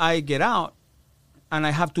now I get out, and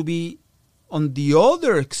I have to be on the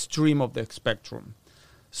other extreme of the spectrum.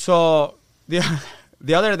 So the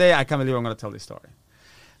other day, I can't believe I'm going to tell this story.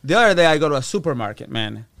 The other day, I go to a supermarket,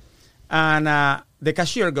 man, and the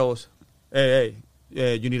cashier goes, hey,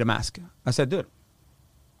 you need a mask. I said, dude,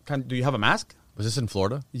 do you have a mask? Was this in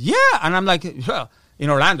Florida? Yeah. And I'm like, well, in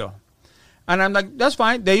Orlando. And I'm like, that's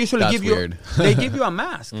fine. They usually That's give you weird. they give you a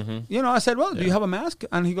mask. You know, I said, well, do you have a mask?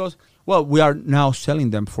 And he goes, well, we are now selling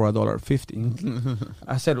them for $1.50.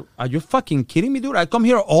 I said, are you fucking kidding me, dude? I come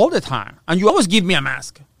here all the time, and you always give me a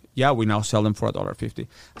mask. Yeah, we now sell them for $1.50.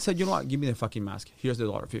 I said, you know what? Give me the fucking mask. Here's the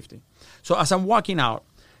 $1.50. So as I'm walking out,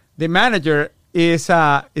 the manager is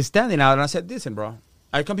standing out, and I said, listen, bro,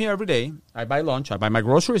 I come here every day. I buy lunch. I buy my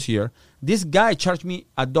groceries here. This guy charged me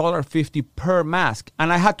 $1.50 per mask,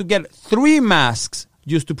 and I had to get 3 masks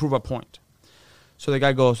just to prove a point. So the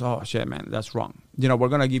guy goes, oh, shit, man, that's wrong. You know, we're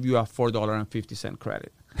going to give you a $4.50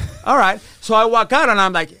 credit. All right. So I walk out, and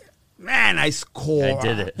I'm like, man, I scored. I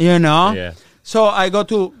did it. You know? Yeah. So I go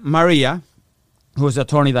to Maria, who's the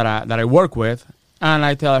attorney that I work with, and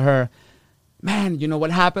I tell her, man, you know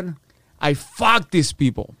what happened? I fucked these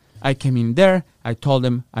people. I came in there. I told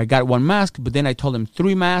them I got 1 mask, but then I told them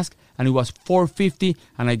 3 masks, and it was $4.50,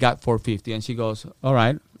 and I got $4.50. And she goes, all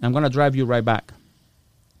right, I'm going to drive you right back.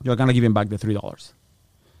 You're going to give him back the $3.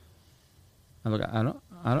 I'm like,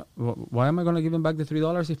 why am I going to give him back the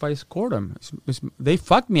 $3 if I scored them? They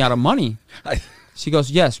fucked me out of money. She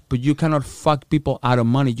goes, yes, but you cannot fuck people out of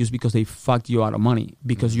money just because they fucked you out of money,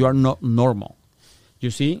 because you are not normal.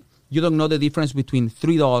 You see? You don't know the difference between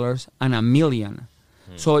 $3 and $1 million.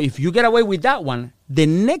 So if you get away with that one, the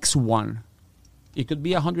next one, it could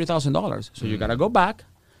be $100,000. So you got to go back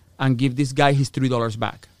and give this guy his $3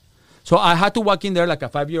 back. So I had to walk in there like a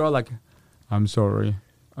 5-year-old, like, I'm sorry.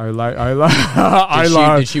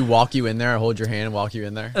 Did she walk you in there, hold your hand and walk you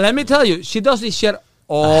in there? Let me tell you, she does this shit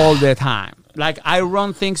all the time. Like, I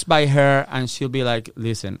run things by her, and she'll be like,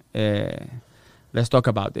 listen, let's talk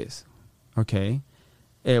about this. Okay?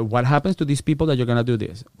 What happens to these people that you're going to do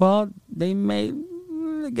this? Well, they may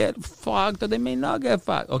get fucked or they may not get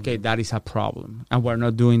fucked. Okay, that is a problem. And we're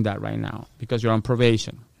not doing that right now because you're on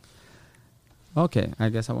probation. Okay, I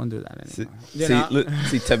guess I won't do that anymore.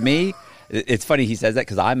 See, to me, it's funny he says that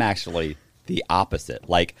because I'm actually the opposite.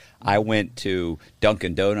 Like, I went to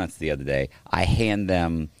Dunkin' Donuts the other day. I handed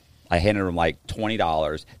them like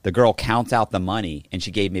 $20. The girl counts out the money, and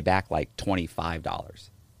she gave me back like $25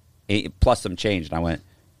 plus some change. And I went,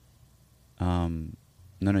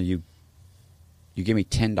 no, you gave me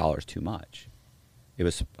 $10 too much.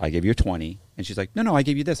 I gave you a 20, and she's like, no, I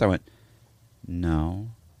gave you this. I went, no,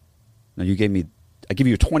 I gave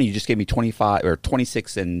you a 20. You just gave me 25 or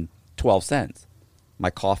 26 and 12 cents. My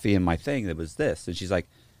coffee and my thing, that was this. And she's like,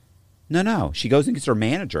 no. She goes and gets her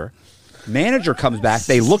manager. Manager comes back.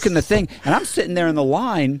 They look in the thing, and I'm sitting there in the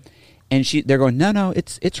line, and they're going, no,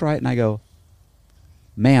 it's right. And I go,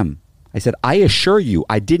 ma'am, I said, I assure you,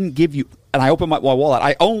 I didn't give you, and I open my wallet.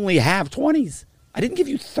 I only have 20s. I didn't give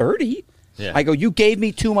you 30. Yeah. I go, you gave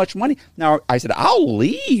me too much money. Now, I said, I'll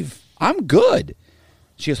leave. I'm good.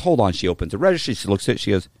 She goes, hold on. She opens the registry. She looks at it.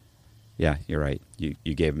 She goes, yeah, you're right. You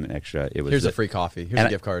gave him an extra. Here's a free coffee. Here's a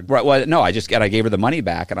gift card. Right. Well, no, I gave her the money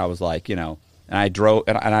back, and I was like, and I drove,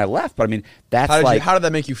 and I left. But I mean, that's how did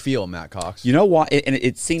that make you feel, Matt Cox? You know what?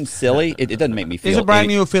 It seems silly. It doesn't make me feel. It's a brand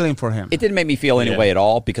new feeling for him. It didn't make me feel any way at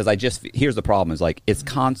all, because here's the problem: is like it's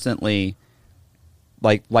constantly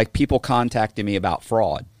like people contacting me about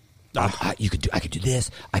fraud. I could do this.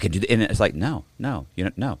 I could do that. And it's like, no. No.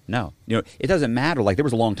 It doesn't matter. Like, there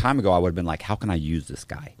was a long time ago I would have been like, how can I use this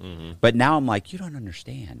guy? Mm-hmm. But now I'm like, you don't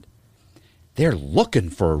understand. They're looking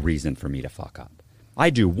for a reason for me to fuck up.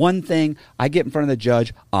 I do one thing. I get in front of the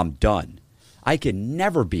judge. I'm done. I can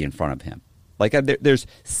never be in front of him. Like, there's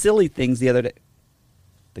silly things the other day.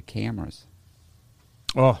 The cameras.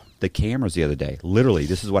 Oh. The cameras the other day. Literally,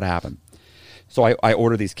 this is what happened. So I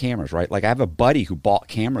order these cameras, right? Like, I have a buddy who bought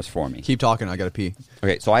cameras for me. Keep talking. I got to pee.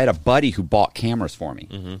 Okay, so I had a buddy who bought cameras for me.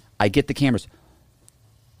 Mm-hmm. I get the cameras.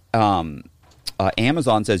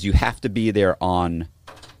 Amazon says you have to be there on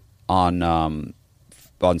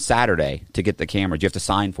Saturday to get the cameras. You have to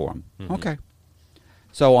sign for them. Mm-hmm. Okay.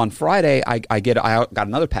 So on Friday, I got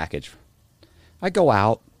another package. I go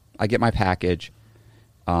out. I get my package.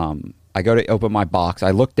 I go to open my box.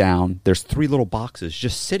 I look down. There's 3 little boxes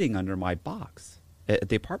just sitting under my box at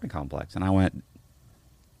the apartment complex. And I went,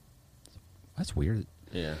 that's weird.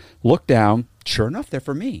 Yeah. Look down. Sure enough, they're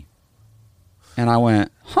for me. And I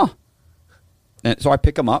went, huh. And so I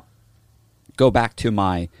pick them up, go back to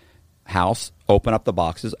my house, open up the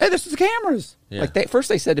boxes. Hey, this is the cameras. Yeah. Like, first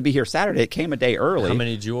they said to be here Saturday. It came a day early. How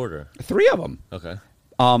many did you order? 3 of them. Okay.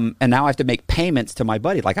 And now I have to make payments to my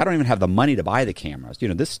buddy. Like, I don't even have the money to buy the cameras.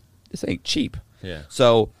 This ain't cheap. Yeah.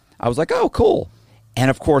 So I was like, oh, cool. And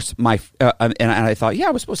of course, and I thought, yeah,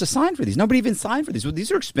 I was supposed to sign for these. Nobody even signed for these. Well, these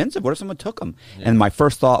are expensive. What if someone took them? Yeah. And my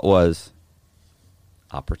first thought was,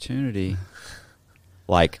 opportunity.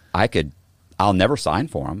 Like, I'll never sign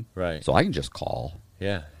for them. Right. So I can just call.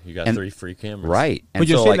 Yeah. You got 3 free cameras. Right. But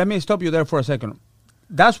you see, let me stop you there for a second.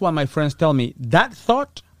 That's why my friends tell me that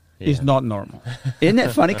thought is not normal. Isn't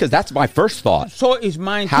it funny? Because that's my first thought. So is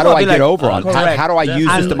mine. How do I get over on? How do I use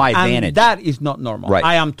this to my advantage? And that is not normal. Right.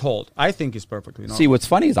 I am told. I think it's perfectly normal. See, what's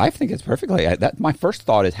funny is I think it's perfectly. My first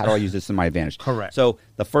thought is, how do I use this to my advantage? Correct. So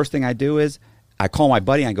the first thing I do is I call my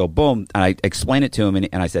buddy and I go, boom, and I explain it to him,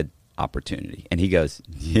 and I said, opportunity. And he goes,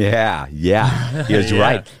 yeah. He goes,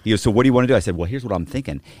 right. He goes, so what do you want to do? I said, well, here's what I'm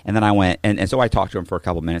thinking. And then I went, and so I talked to him for a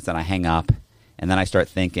couple of minutes, and I hang up, and then I start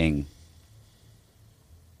thinking,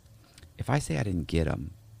 if I say I didn't get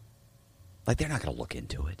them, like, they're not going to look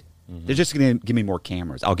into it. Mm-hmm. They're just going to give me more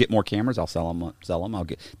cameras. I'll get more cameras. I'll sell them.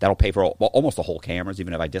 That'll pay for almost the whole cameras,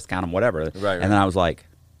 even if I discount them, whatever. Right. And then I was like,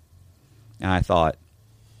 and I thought,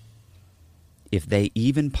 if they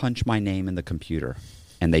even punch my name in the computer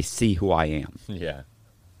and they see who I am,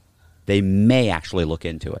 they may actually look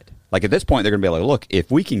into it. Like, at this point, they're going to be like, look,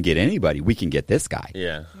 if we can get anybody, we can get this guy.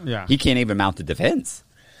 Yeah. He can't even mount a defense.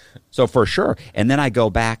 So for sure. And then I go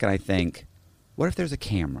back and I think, what if there's a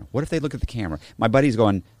camera? What if they look at the camera? My buddy's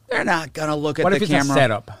going, they're not going to look at What the if it's camera. a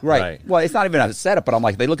setup? Right. Well, it's not even a setup, but I'm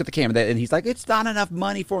like, they look at the camera, and he's like, it's not enough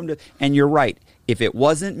money for him to. And you're right. If it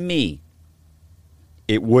wasn't me,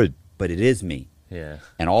 it would, but it is me. Yeah.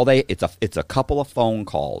 And it's a couple of phone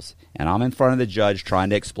calls, and I'm in front of the judge trying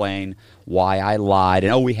to explain why I lied,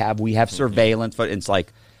 and we have surveillance, but it's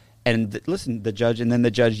like, and listen, the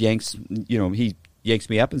judge yanks, he yanks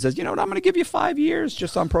me up and says, you know what, I'm going to give you 5 years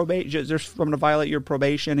just on probation, just from to violate your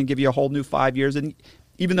probation and give you a whole new 5 years, and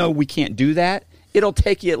even though we can't do that, it'll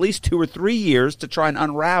take you at least 2 or 3 years to try and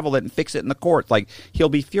unravel it and fix it in the court. Like, he'll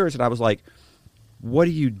be furious, and I was like, what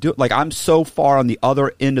do you do? Like, I'm so far on the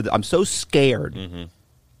other end of I'm so scared. Mm-hmm.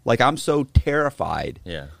 Like, I'm so terrified.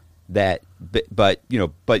 Yeah. That, but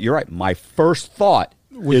you're right. My first thought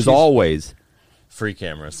is always free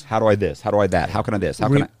cameras. How do I this? How do I that? How can I this? How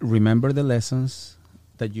can I? Remember the lessons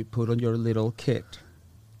that you put on your little kit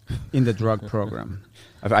in the drug program.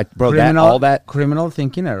 All that criminal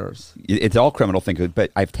thinking errors. It's all criminal thinking,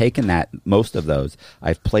 but I've taken most of those.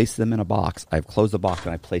 I've placed them in a box. I've closed the box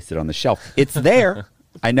and I placed it on the shelf. It's there.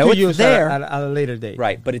 I know it's there at a later date,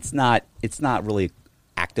 right? But it's not really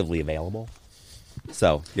actively available.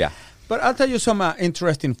 So yeah. But I'll tell you some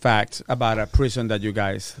interesting facts about a prison that you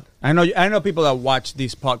guys. I know people that watch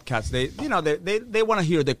these podcasts. They want to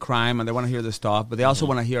hear the crime and they want to hear the stuff, but they also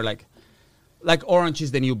want to hear like Orange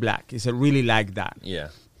is the New Black. It's really like that. Yeah.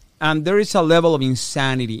 And there is a level of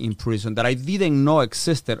insanity in prison that I didn't know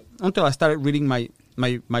existed until I started reading my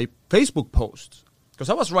Facebook posts. Because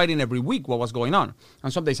I was writing every week what was going on.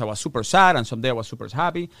 And some days I was super sad and some days I was super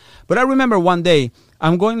happy. But I remember one day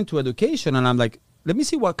I'm going into education and I'm like, let me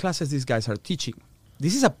see what classes these guys are teaching.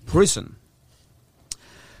 This is a prison.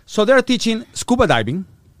 So they're teaching scuba diving.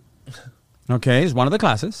 Okay, it's one of the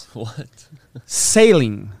classes. What?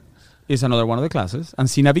 Sailing is another one of the classes, and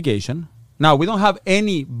sea navigation. Now, we don't have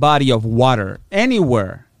any body of water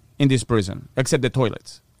anywhere in this prison except the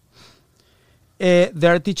toilets.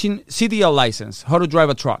 They're teaching CDL license, how to drive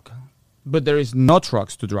a truck, but there is no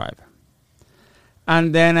trucks to drive.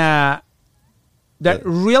 And then the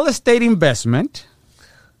real estate investment.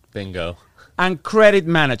 Bingo. And credit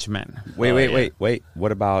management. Wait.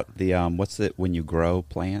 What about the what's it when you grow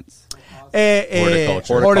plants?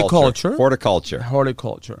 Horticulture.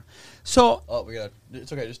 So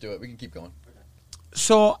it's okay, just do it. We can keep going.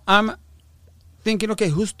 So I'm thinking, okay,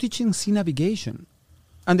 who's teaching sea navigation?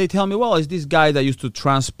 And they tell me, well, it's this guy that used to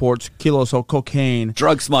transport kilos of cocaine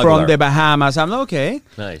drug smuggler from the Bahamas. I'm like, okay.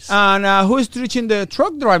 Nice. And who is teaching the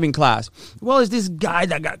truck driving class? Well, it's this guy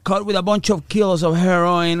that got caught with a bunch of kilos of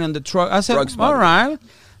heroin in the truck. I said, all right.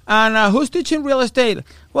 And who's teaching real estate?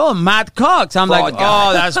 Well, Matt Cox. I'm like,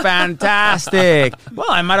 oh, that's fantastic.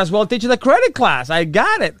 Well, I might as well teach the credit class. I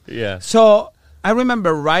got it. Yeah. So I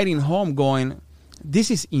remember riding home going,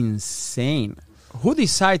 this is insane. Who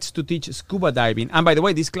decides to teach scuba diving? And by the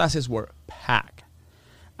way, these classes were packed.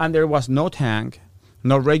 And there was no tank,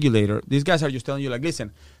 no regulator. These guys are just telling you, like,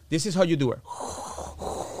 listen, this is how you do it.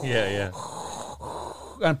 Yeah.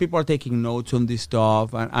 And people are taking notes on this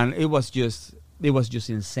stuff. And it was just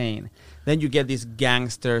insane. Then you get these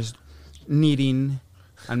gangsters knitting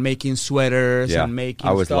and making sweaters and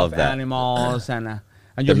making stuffed animals.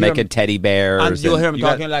 And they're making teddy bears. And you'll hear them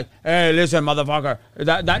talking like, hey, listen, motherfucker,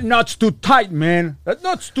 that knot's too tight, man. That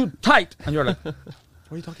knot's too tight. And you're like, what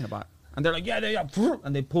are you talking about? And they're like, yeah.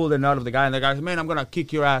 And they pull the nut of the guy. And the guy says, man, I'm going to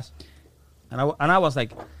kick your ass. And I was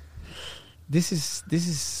like, this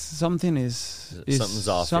is something's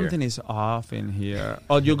off. Something is off in here.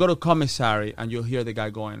 Or you go to commissary and you hear the guy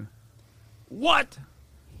going, what?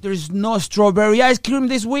 There's no strawberry ice cream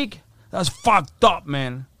this week? That's fucked up,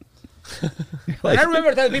 man. And I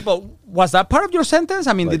remember telling people, was that part of your sentence?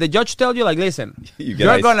 I mean, did the judge tell you, like, listen,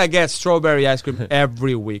 you're going to get strawberry ice cream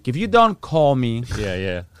every week. If you don't call me,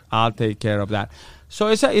 I'll take care of that. So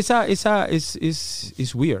it's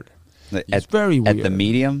weird. It's very weird. At the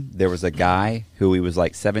Medium, there was a guy who he was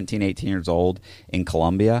like 17, 18 years old in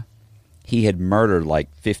Colombia. He had murdered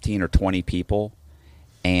like 15 or 20 people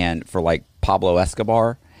and for like Pablo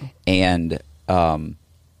Escobar. And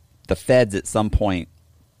the feds at some point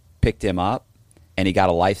picked him up and he got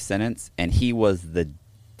a life sentence. And he was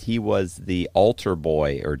the altar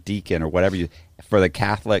boy or deacon or whatever for the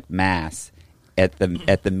Catholic Mass at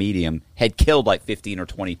the Medium. Had killed like 15 or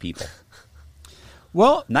 20 people.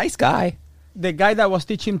 Well, nice guy. The guy that was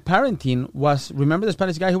teaching parenting remember the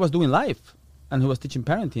Spanish guy who was doing life and who was teaching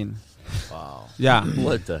parenting? Wow. Yeah.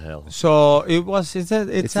 What the hell? So it's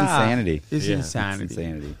insanity. It's insanity. It's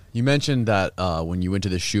insanity. You mentioned that when you went to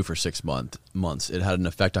the SHU for 6 months, it had an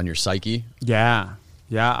effect on your psyche. Yeah.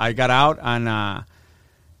 Yeah, I got out, and I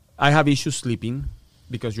have issues sleeping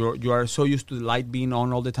because you are so used to the light being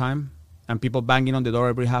on all the time, and people banging on the door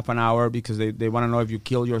every half an hour because they want to know if you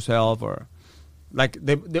killed yourself or like.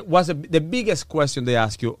 The biggest question they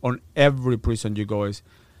ask you on every prison you go is,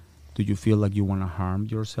 do you feel like you want to harm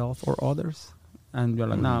yourself or others? And you're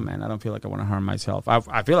like, no, man, I don't feel like I want to harm myself. I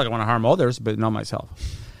feel like I want to harm others, but not myself.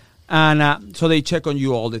 And so they check on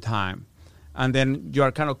you all the time. And then you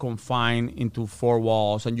are kind of confined into four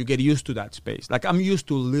walls, and you get used to that space. Like, I'm used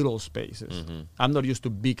to little spaces. I'm not used to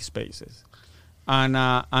big spaces.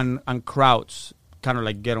 And crowds kind of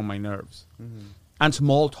like get on my nerves. And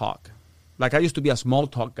small talk. Like, I used to be a small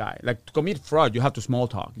talk guy. Like, to commit fraud, you have to small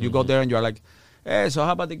talk. You go there and you're like, hey, so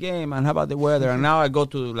how about the game and how about the weather? And now I go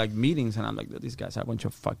to like meetings and I'm like, these guys are a bunch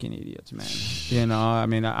of fucking idiots, man. You know, I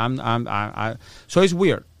mean, so it's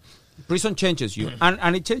weird. Prison changes you,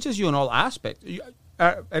 and it changes you in all aspects.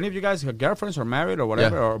 Any of you guys have girlfriends or married or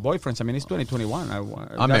whatever, or boyfriends? I mean, it's 2021.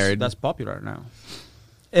 I'm married. That's popular now.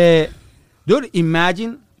 Dude,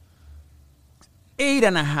 imagine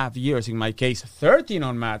 8.5 years in my case, 13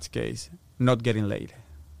 on Matt's case, not getting laid.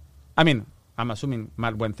 I mean, I'm assuming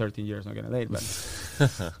Matt went 13 years not getting laid, but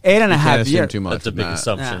 8.5 years. Too much. That's a big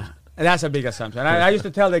assumption. Yeah, that's a big assumption. I used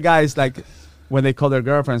to tell the guys, like, when they call their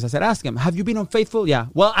girlfriends, I said, ask them, have you been unfaithful? Yeah.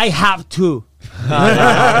 Well, I have too.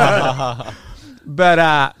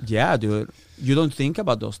 But, yeah, dude, you don't think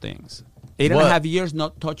about those things. 8.5 years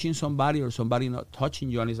not touching somebody or somebody not touching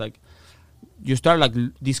you, and it's like, you start, like,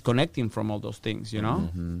 disconnecting from all those things, you know?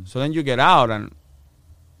 So then you get out, and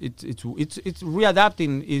it's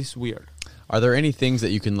readapting is weird. Are there any things that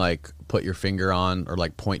you can like put your finger on or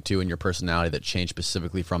like point to in your personality that changed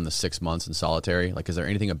specifically from the 6 months in solitary? Like, is there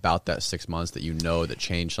anything about that 6 months that you know that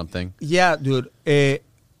changed something? Yeah, dude. I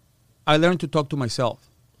learned to talk to myself,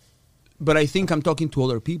 but I think I'm talking to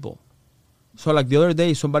other people. So like the other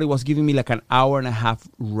day, somebody was giving me like an 1.5 hour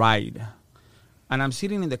ride, and I'm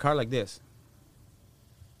sitting in the car like this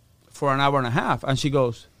for 1.5 hours, and she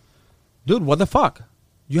goes, dude, what the fuck?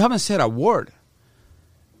 You haven't said a word.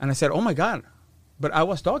 And I said, oh, my God, but I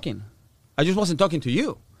was talking. I just wasn't talking to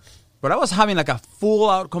you. But I was having like a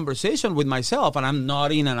full-out conversation with myself, and I'm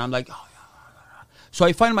nodding, and I'm like, oh, yeah. So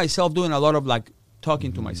I find myself doing a lot of like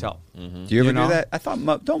talking to myself. Do you ever do that? I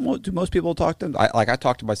thought, do most people talk to them? I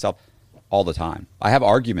talk to myself all the time. I have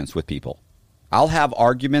arguments with people. I'll have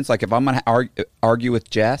arguments, like if I'm going to argue with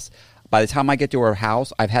Jess, by the time I get to her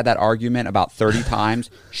house, I've had that argument about 30 times.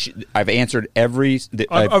 I've answered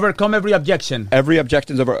overcome every objection. Every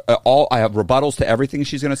objection's over. I have rebuttals to everything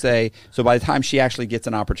she's going to say. So by the time she actually gets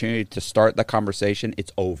an opportunity to start the conversation,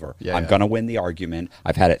 it's over. I'm going to win the argument.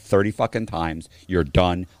 I've had it 30 fucking times. You're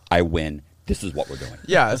done. I win. This is what we're doing.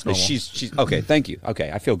 Yeah, that's normal. She's okay. Thank you.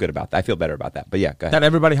 Okay, I feel good about that. I feel better about that. But yeah, go ahead. That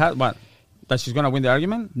everybody has what? That she's going to win the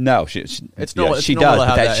argument? No, she does.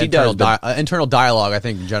 Internal dialogue, I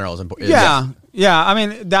think, in general is important. Yeah. I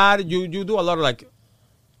mean, that you do a lot of like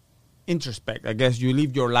introspect. I guess you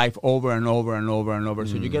live your life over and over and over and over.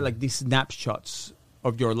 So you get like these snapshots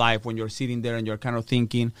of your life when you're sitting there and you're kind of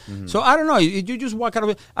thinking. So I don't know. You just walk out of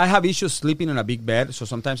it. I have issues sleeping in a big bed, so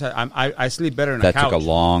sometimes I sleep better in a couch. That took a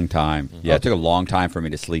long time. Yeah, it took a long time for me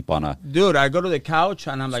to sleep on a... Dude, I go to the couch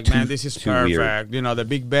and I'm like, man, this is perfect. Weird. You know, the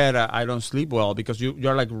big bed, I don't sleep well because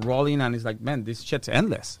you're like rolling and it's like, man, this shit's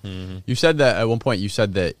endless. You said that at one point, you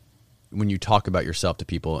said that when you talk about yourself to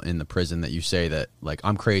people in the prison that you say that, like,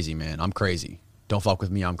 I'm crazy, man, I'm crazy. Don't fuck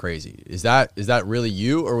with me, I'm crazy. Is that really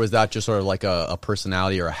you, or was that just sort of like a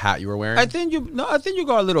personality or a hat you were wearing? I think you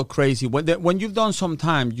go a little crazy when you've done some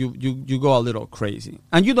time. You go a little crazy,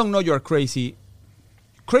 and you don't know you're crazy.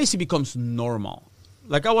 Crazy becomes normal.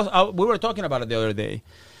 Like we were talking about it the other day.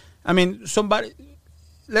 I mean, somebody,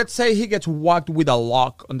 let's say he gets whacked with a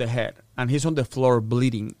lock on the head, and he's on the floor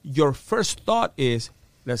bleeding. Your first thought is,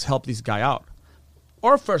 let's help this guy out.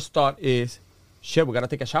 Our first thought is, shit, we got to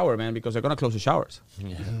take a shower, man, because they're going to close the showers.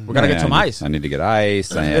 Yeah. We got to get some ice. I need to get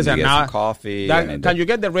ice. I need to get some coffee. Can you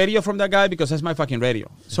get the radio from that guy? Because that's my fucking radio.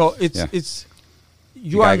 So I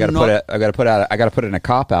got to put it in a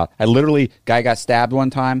cop out. I literally, guy got stabbed one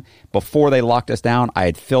time. Before they locked us down, I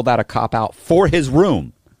had filled out a cop out for his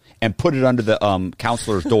room and put it under the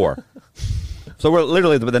counselor's door. So we're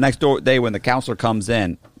literally the next day when the counselor comes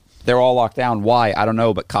in, they're all locked down. Why? I don't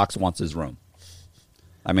know, but Cox wants his room.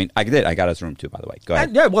 I mean, I did. I got his room too, by the way. Go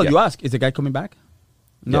ahead. You ask, is the guy coming back?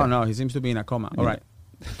 No, he seems to be in a coma. All right.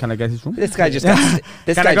 Can I get his room? This guy just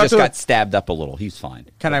got stabbed up a little. He's fine.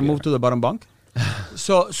 Can I move to the bottom bunk?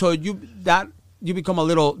 So you become a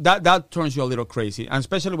little, that turns you a little crazy. And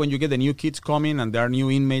especially when you get the new kids coming and there are new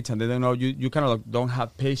inmates and they don't know, you kind of like don't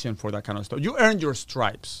have patience for that kind of stuff. You earn your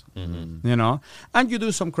stripes, you know, and you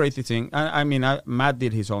do some crazy thing. I mean, Matt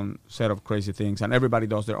did his own set of crazy things, and everybody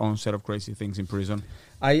does their own set of crazy things in prison.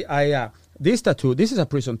 This tattoo, this is a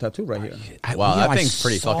prison tattoo right here. Wow, Yeah, that I thing's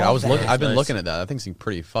pretty saw fucking. that. I've been Nice. looking at that. That thing's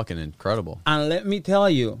pretty fucking incredible. And let me tell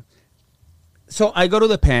you, so I go to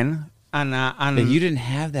the pen and But you didn't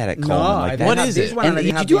have that at No, Coleman. I like didn't that. What have is this it? one And I didn't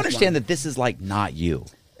you have do this understand one. that this is like not you.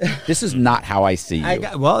 This is not how I see you.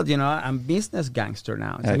 Well, you know, I'm business gangster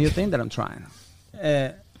now. It's a new thing that I'm trying.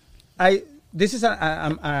 This is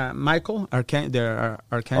a Michael, Archangel,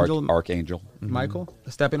 Archangel. Michael,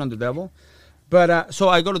 stepping on the devil. But so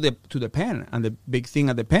I go to the pen, and the big thing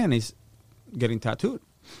at the pen is getting tattooed.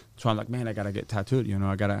 So I'm like, man, I gotta get tattooed. You know,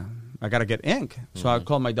 I gotta get ink. So I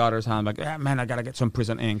call my daughter's hand. I'm like, yeah, man, I gotta get some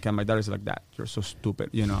prison ink. And my daughter's like, that you're so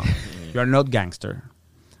stupid. You know, you are not gangster,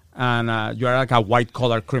 and you are like a white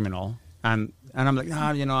collar criminal. And I'm like,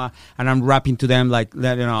 you know, and I'm rapping to them like, you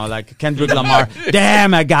know, like Kendrick Lamar.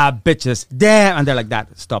 Damn, I got bitches. Damn, and they're like,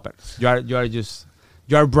 that. Stop it.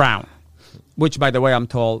 You are brown. Which, by the way, I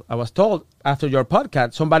was told after your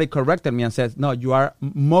podcast, somebody corrected me and said, no, you are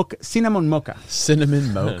cinnamon mocha.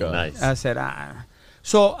 Cinnamon mocha. Nice. I said,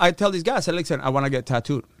 So I tell this guy, I said, listen, I want to get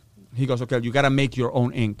tattooed. He goes, okay, you got to make your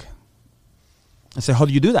own ink. I said, how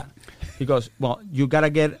do you do that? He goes, well, you got to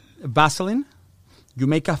get Vaseline. You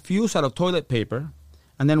make a fuse out of toilet paper.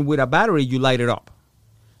 And then with a battery, you light it up.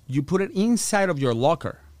 You put it inside of your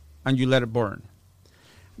locker and you let it burn.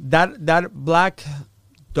 That black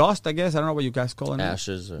dust, I guess, I don't know what you guys call it.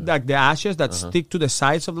 Ashes. Like the ashes that stick to the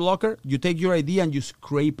sides of the locker, you take your ID and you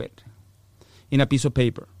scrape it in a piece of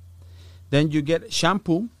paper. Then you get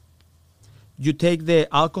shampoo. You take the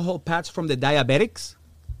alcohol pads from the diabetics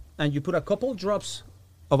and you put a couple drops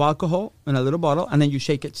of alcohol in a little bottle, and then you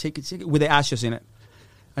shake it with the ashes in it.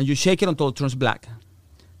 And you shake it until it turns black.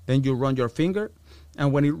 Then you run your finger,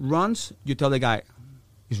 and when it runs, you tell the guy,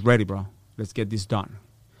 it's ready, bro. Let's get this done.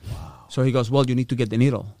 Wow. So he goes, well, you need to get the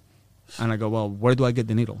needle. And I go, well, where do I get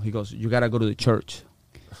the needle? He goes, you got to go to the church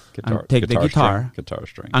and take the guitar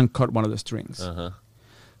string. and cut one of the strings.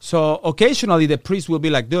 So occasionally the priest will be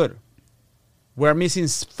like, dude, we're missing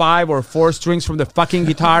 5 or 4 strings from the fucking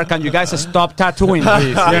guitar. Can you guys stop tattooing, please?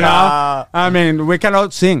 You know? I mean, we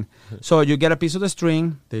cannot sing. So you get a piece of the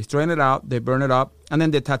string, they strain it out, they burn it up, and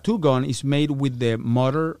then the tattoo gun is made with the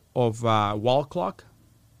motor of a wall clock,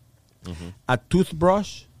 a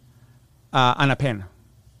toothbrush, and a pen.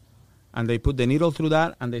 And they put the needle through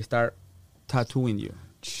that, and they start tattooing you.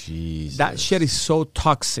 Jesus. That shit is so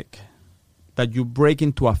toxic that you break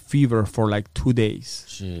into a fever for like 2 days.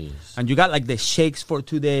 Jeez. And you got like the shakes for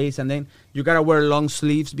 2 days, and then you got to wear long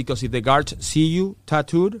sleeves because if the guards see you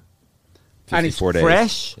tattooed and it's 54 days.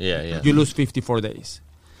 fresh, Yeah. you lose 54 days.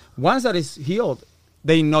 Once that is healed,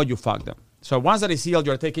 they know you fucked them. So once that is healed,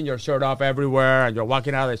 you're taking your shirt off everywhere and you're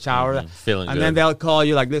walking out of the shower. Feeling and good. then they'll call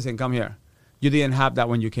you like, listen, come here. You didn't have that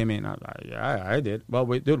when you came in. I was like, yeah, I did. Well,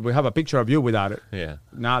 we have a picture of you without it. Yeah.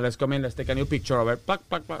 Now let's come in. Let's take a new picture of it. Pluck,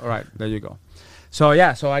 pluck, pluck. All right, there you go. So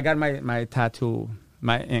yeah, so I got my tattoo,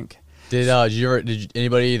 my ink. Did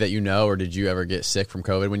anybody that you know, or did you ever get sick from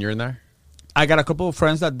COVID when you were in there? I got a couple of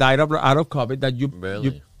friends that died out of COVID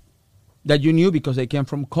that you knew because they came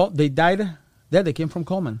from they came from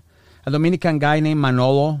Coleman. A Dominican guy named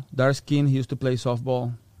Manolo, dark skin. He used to play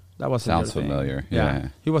softball. That was Sounds familiar. Yeah.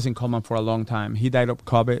 He was in Coleman for a long time. He died of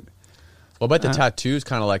COVID. Well, but the tattoo's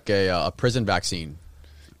kind of like a prison vaccine.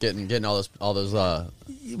 Getting all those. Well,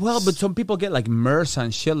 but some people get like MERS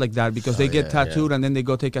and shit like that because they get tattooed and then they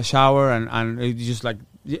go take a shower and it's just like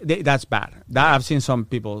that's bad. That I've seen some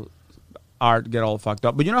people art get all fucked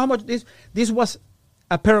up. But you know how much this was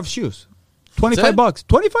a pair of shoes, $25.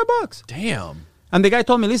 $25. Damn. And the guy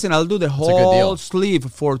told me, listen, I'll do the a good whole deal. sleeve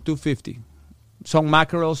for $250. Some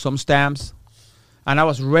mackerel, some stamps, and I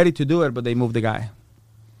was ready to do it, but they moved the guy.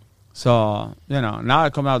 So now I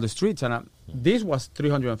come out of the streets and this was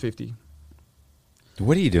 $350.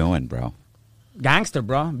 What are you doing, bro? Gangster,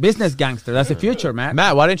 bro. Business gangster. That's the future, man.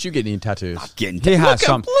 Matt, why didn't you get any tattoos? He has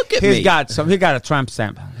some. Look at He's me. got some. He got a tramp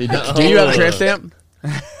stamp. Do you have a tramp stamp?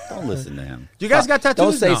 Don't listen to him. You guys got tattoos?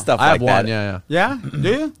 Don't say No. stuff I like have one. that. Yeah. Yeah? Do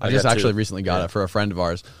you? I I just got actually two. recently got it for a friend of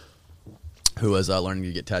ours who was learning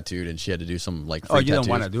to get tattooed, and she had to do some like free Oh, you tattoos. don't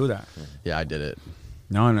want to do that. Yeah, I did it.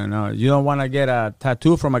 No. You don't want to get a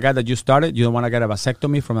tattoo from a guy that you started. You don't want to get a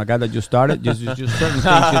vasectomy from a guy that you started. Just certain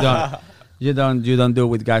things you don't do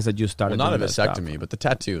with guys that you started. Well, not a doing that stuff. vasectomy, but the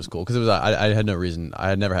tattoo was cool because it was. I had no reason. I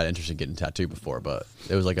had never had interest in getting tattooed before, but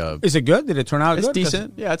it was like a. Is it good? Did it turn out It's good? 'Cause-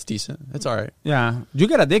 decent. Yeah, it's decent. It's all right. Yeah. You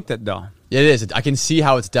get addicted though. It is. I can see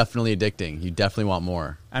how it's definitely addicting. You definitely want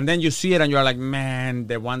more. And then you see it and you're like, man,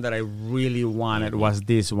 the one that I really wanted was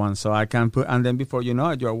this one. So I can put, and then before you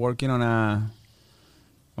know it, you're working on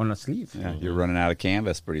a sleeve. Yeah, you're running out of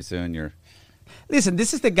canvas pretty soon. Listen,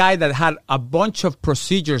 this is the guy that had a bunch of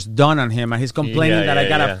procedures done on him, and he's complaining that I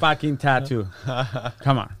got a fucking tattoo.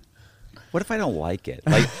 Come on. What if I don't like it?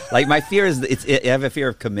 Like my fear is I have a fear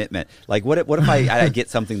of commitment. Like what if I get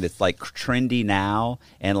something that's like trendy now,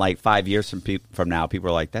 and like 5 years from now, people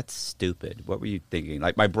are like, that's stupid. What were you thinking?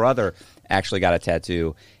 Like my brother actually got a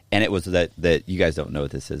tattoo, and it was that you guys don't know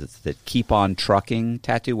what this is. It's the Keep On Trucking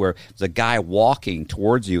tattoo, where there's a guy walking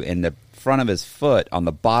towards you, and the front of his foot on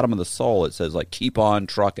the bottom of the sole it says like keep on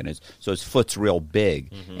trucking, so his foot's real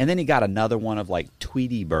big. And then he got another one of like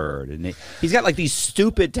Tweety Bird, and he's got like these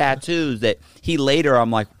stupid tattoos that he later,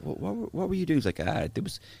 I'm like, what were you doing? He's like, it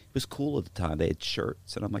was cool at the time, they had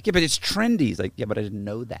shirts, and I'm like, yeah, but it's trendy. He's like, yeah, but I didn't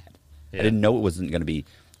know that. I didn't know it wasn't going to be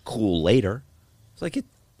cool later. It's like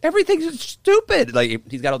everything's stupid. Like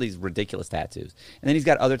he's got all these ridiculous tattoos, and then he's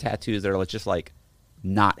got other tattoos that are just like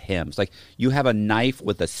not him. It's like you have a knife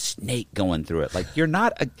with a snake going through it. Like you're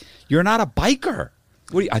not a biker.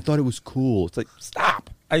 I thought it was cool. It's like, stop.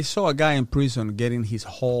 I saw a guy in prison getting his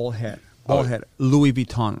whole head Louis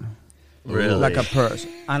Vuitton, Really? like a purse.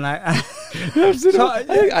 And I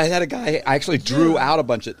had a guy. I actually drew out a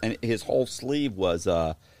bunch of, and his whole sleeve was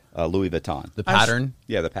Louis Vuitton. The pattern?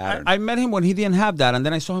 Yeah, the pattern. I met him when he didn't have that, and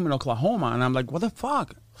then I saw him in Oklahoma, and I'm like, what the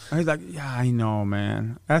fuck? And he's like, yeah, I know,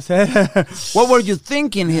 man. I said, what were you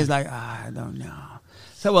thinking? He's like, I don't know.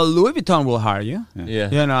 So, well, Louis Vuitton will hire you. Yeah.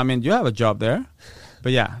 You know, I mean, you have a job there.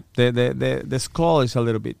 But yeah, the skull is a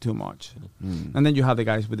little bit too much. And then you have the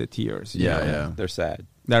guys with the tears. Yeah. They're sad.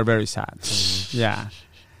 They're very sad. Yeah.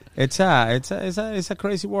 It's a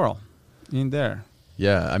crazy world in there.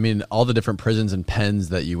 Yeah, I mean, all the different prisons and pens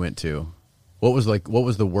that you went to. What was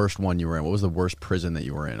the worst one you were in? What was the worst prison that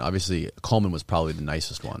you were in? Obviously, Coleman was probably the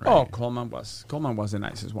nicest one, right? Oh, Coleman was the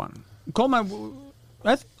nicest one. Coleman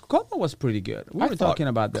was pretty good. We were talking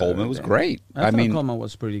about that. Coleman was great. I mean, Coleman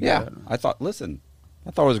was pretty good. Yeah, I thought it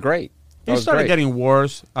was great. It started getting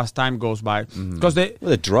worse as time goes by because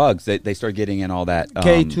the drugs they started getting in all that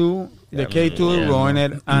K2, the K2 ruined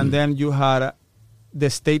it, and then you had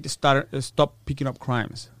the state stopped picking up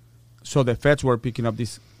crimes, so the feds were picking up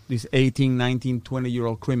these 18, 19,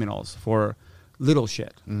 20-year-old criminals for little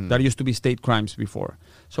shit that used to be state crimes before.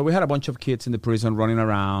 So we had a bunch of kids in the prison running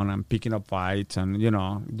around and picking up fights and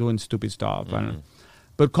doing stupid stuff.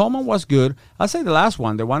 But Coleman was good. I'll say the last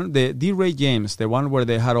one, the D. Ray James, the one where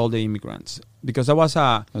they had all the immigrants, because I was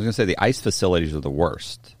going to say the ICE facilities are the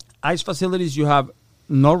worst. ICE facilities, you have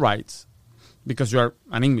no rights because you're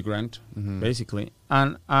an immigrant, basically,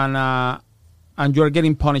 and you're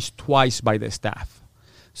getting punished twice by the staff.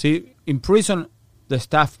 See, in prison, the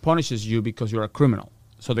staff punishes you because you're a criminal.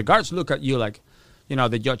 So the guards look at you like,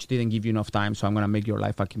 the judge didn't give you enough time, so I'm going to make your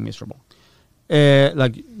life fucking miserable. We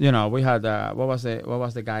had what was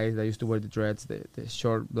the guy that used to wear the dreads, the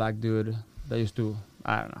short black dude that used to,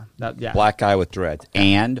 I don't know. Black guy with dreads.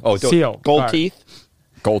 And Seal, gold teeth.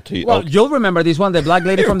 Gold teeth. Well, you'll remember this one, the black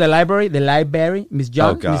lady from the library, Miss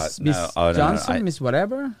Johnson, Johnson, Miss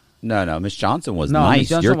whatever. No, Miss Johnson was nice. Miss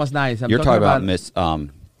Johnson was nice. You're talking about Miss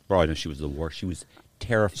Bro, I know she was the worst. She was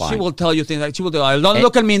terrifying. She will tell you things like, don't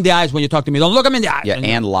look at me in the eyes when you talk to me. Don't look at me in the eyes. Yeah,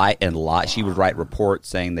 and lie. She would write reports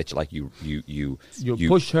saying that you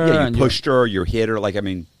pushed her. Yeah, you pushed her, you hit her. Like, I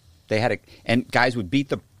mean, they had and guys would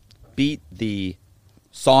beat the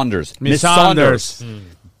Saunders. Miss Saunders.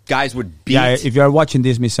 Guys would beat. Yeah, if you're watching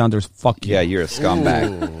this, Miss Saunders, fuck you. Yeah, you're a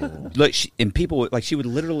scumbag. Look, people like she would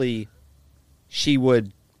literally, she was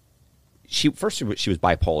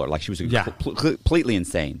bipolar, like she was completely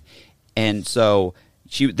insane, and so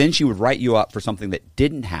she would write you up for something that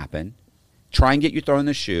didn't happen, try and get you thrown in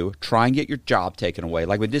the shoe, try and get your job taken away.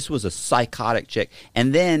 Like, when this was a psychotic chick,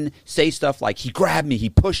 and then say stuff like, he grabbed me, he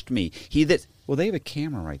pushed me, well, they have a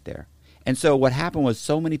camera right there. And so what happened was,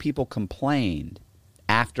 so many people complained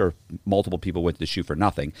after multiple people went to the shoe for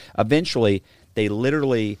nothing. Eventually,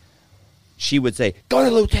 she would say, go to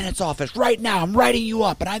the lieutenant's office right now. I'm writing you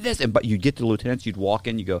up. But you'd get to the lieutenant's, you'd walk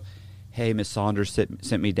in, you go, hey, Miss Saunders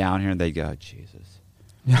sent me down here. And they'd go, Jesus.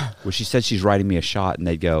 Well, she said she's writing me a shot. And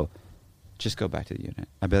they'd go, just go back to the unit.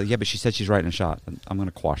 I'd be like, yeah, but she said she's writing a shot. I'm going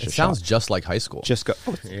to quash the shot. It sounds just like high school. Just go.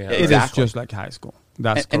 Yeah. It is just like high school.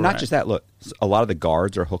 That's and not just that. Look, a lot of the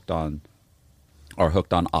guards are hooked on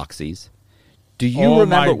oxys. Do you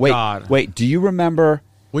remember? Wait. Do you remember?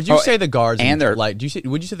 Would you say the guards would you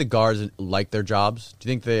say the guards like their jobs? Do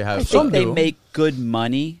you think they have? They make good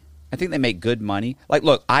money. I think they make good money. Like,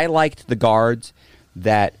 look, I liked the guards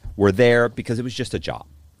that were there because it was just a job.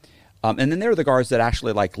 And then there are the guards that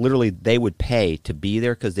actually, like, literally they would pay to be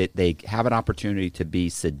there because they have an opportunity to be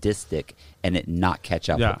sadistic and it not catch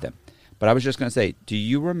up with them. But I was just going to say, do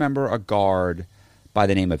you remember a guard by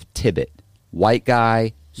the name of Tibbet? White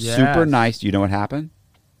guy, super nice. Do you know what happened?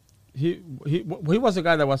 He was the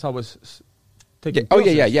guy that was always taking Oh, pills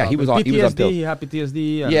and yeah. stuff. He was on PTSD, pills. he had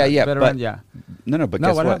PTSD. And Yeah. veteran, But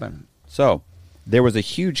guess what what? happened? So there was a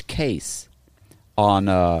huge case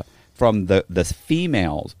on from the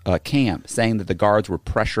females camp saying that the guards were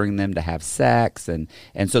pressuring them to have sex, and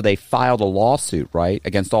so they filed a lawsuit, right,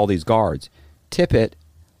 against all these guards. Tippett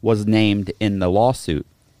was named in the lawsuit.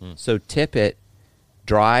 So Tippett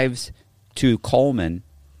drives to Coleman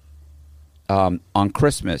on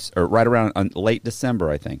Christmas, or right around late December,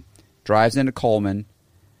 I think. Drives into Coleman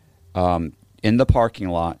in the parking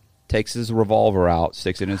lot, takes his revolver out,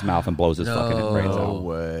 sticks it in his mouth, and blows his fucking brains No out.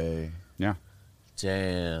 way. Yeah.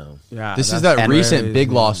 Damn. Yeah, This is that's that recent crazy.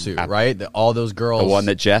 big lawsuit, right? That all those girls. The one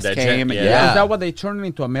that Jess That came. Jess- yeah. yeah. Is that what they turned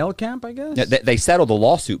into a male camp, I guess? Yeah, they settled the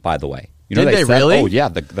lawsuit, by the way. You know Did they settled- really? Oh yeah,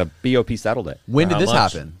 the BOP settled it. When How did this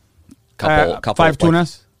much? happen? Couple 5 like,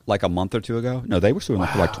 tunas? like a month or two ago. No, they were suing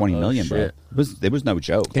for like 20 million, bro. shit. It was no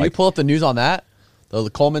joke. Can you Like, pull up the news on that? The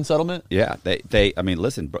Coleman settlement? yeah, they. I mean,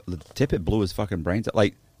 listen, Tippett blew his fucking brains out.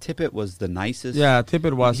 Like Tippett was the nicest. Yeah,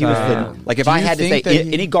 Tippett was. He was like, if Do I you had to say think that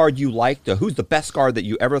he- any guard you liked, who's the best guard that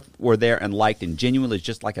you ever were there and liked and genuinely is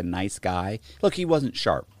just like a nice guy. Look, he wasn't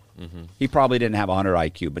sharp. He probably didn't have 100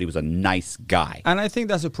 IQ, but he was a nice guy. And I think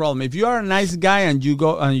that's the problem. If you are a nice guy and you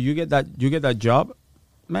go and you get that job,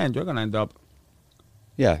 man, you're gonna end up.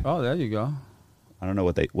 Yeah, Oh, there you go. I don't know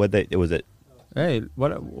what they it was it. Hey,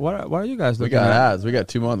 what are you guys We looking got at? ads. We got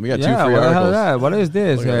 2 months. We got Yeah, two free what the hell articles. is that? What is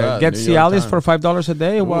this? Look at that, Get New York Cialis Times. for $5 a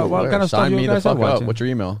day? What Ooh, kind of stuff sign you me the guys are fuck up. watching? What's your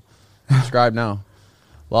email? Subscribe now.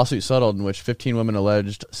 Lawsuit settled in which 15 women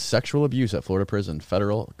alleged sexual abuse at Florida prison,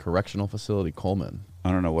 federal correctional facility, Coleman.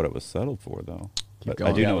 I don't know what it was settled for though. But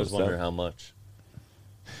going. I do Yeah, know I it was was wondering settled. how much.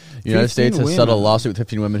 United 15 States has women. settled a lawsuit with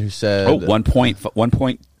 15 women who said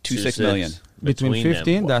 1.26 million. Between Between them.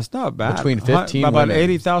 15, that's not bad. Between 15 about women.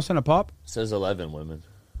 80,000 a pop. It says 11 women.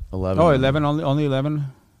 11. Oh, 11, only 11.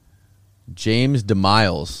 James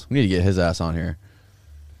DeMiles. We need to get his ass on here.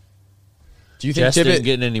 Do you think Jess didn't Tippett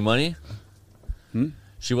get any money?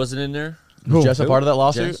 She wasn't in there? was just a part of that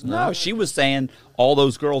lawsuit? Jess? No, she was saying all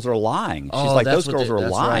those girls are lying. She's Oh, like, that's those what girls they- are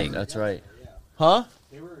that's lying. Right, that's right. Huh?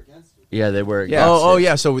 Yeah, they were. Yeah. Oh,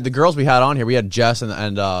 yeah. So the girls we had on here, we had Jess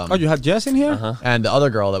and Oh, you had Jess in here? Uh-huh. and the other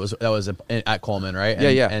girl that was at Coleman, right?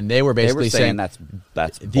 And, Yeah. And they were basically saying saying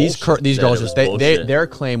that's these bullshit. these That girls it was just bullshit. their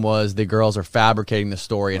claim was the girls are fabricating the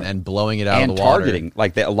story and blowing it out and of the water. targeting.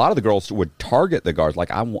 Like a lot of the girls would target the guards.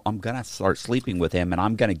 Like I'm gonna start sleeping with him, and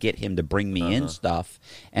I'm gonna get him to bring me in stuff.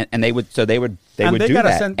 And they would and do got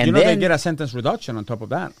that. a and they then get a sentence reduction on top of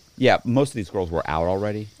that. yeah, most of these girls were out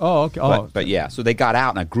already. Oh, okay. But yeah, so they got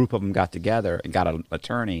out, and a group of them got together and got an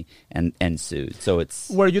attorney and sued. So it's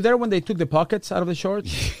Were you there when they took the pockets out of the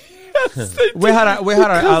shorts? We had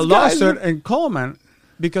a lawsuit in Coleman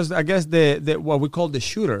because I guess the what we call the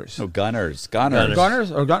shooters, gunners.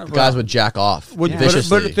 gunners or Guys would jack off Would-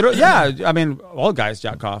 viciously. yeah, I mean, all guys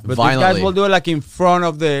jack off, but these Violently. guys will do it like in front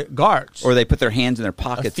of the guards. Or they put their hands in their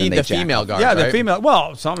pockets and they the jack female off. guard, yeah, the right? female.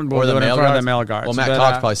 Well, some will or do the it in male front of guards. the male guards. Well, Matt but,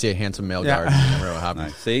 Cox probably see a handsome male yeah. guard. Remember what happened.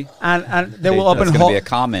 Nice. See, and they will open That's going to hole. be a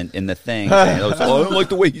comment in the thing. saying, oh, I don't like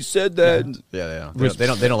the way you said that. Yeah,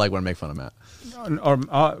 they don't like when I make fun of Matt. Or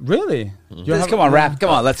really? You have- Come on, rap. Come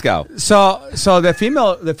on, let's go. So the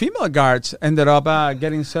female guards ended up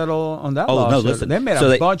getting settled on that Oh, no, lawsuit. listen. They made So a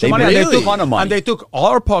they- bunch they of money. made And a they took ton of money. And they took all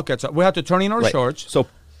our pockets. We had to turn in our Right. shorts. So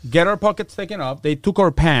get our pockets taken off. They took our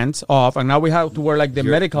pants off, and now we have to wear like the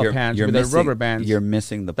medical pants with the rubber bands. You're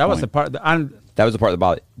missing the that point. was the part. And That was the part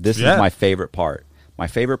about it. This Yeah. is my favorite part. My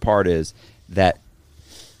favorite part is that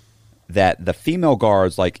the female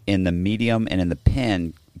guards, like in the medium and in the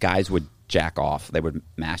pen, guys would jack off. They would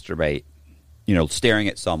masturbate, staring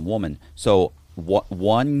at some woman. So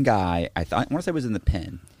one guy, I want to say it was in the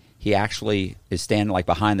pen. He actually is standing like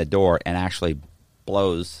behind the door and actually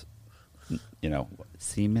blows,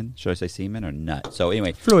 semen. Should I say semen or nut? So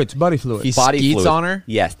anyway, fluids, body fluids. He body skeets fluid. on her?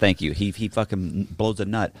 Yes, thank you. He fucking blows a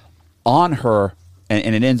nut on her,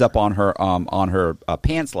 and it ends up on her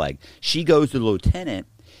pants leg. She goes to the lieutenant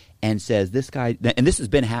and says, "This guy," and this has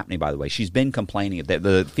been happening, by the way. She's been complaining.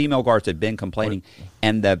 The female guards have been complaining,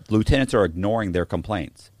 and the lieutenants are ignoring their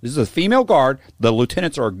complaints. This is a female guard. The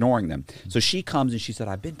lieutenants are ignoring them. So she comes and she said,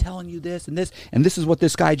 "I've been telling you this and this, and this is what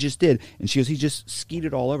this guy just did." And she goes, "He just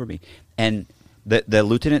skeeted all over me." And the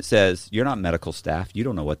lieutenant says, "You're not medical staff. You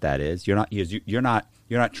don't know what that is. You're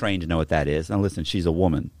You're not trained to know what that is. Now, listen, she's a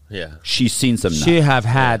woman. Yeah. She's seen some nuts. She have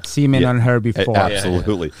had semen Yeah. on her before.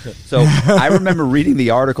 Absolutely. So I remember reading the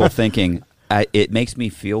article thinking, it makes me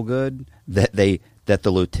feel good that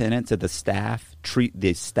the lieutenants and the staff treat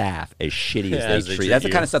the staff as shitty as they treat. That's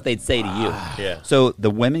the kind of stuff they'd say to you. Yeah. So the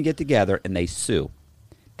women get together and they sue.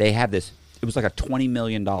 They have this, it was like a $20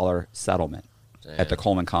 million settlement at the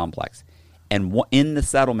Coleman Complex. And in the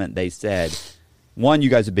settlement, they said, one, you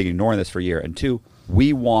guys have been ignoring this for a year. And two,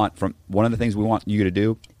 one of the things we want you to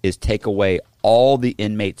do is take away all the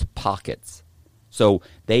inmates' pockets. So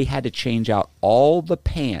they had to change out all the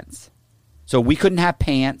pants. So we couldn't have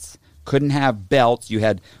pants, couldn't have belts. You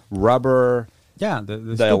had rubber, Yeah,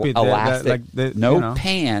 the stupid elastic, no you know.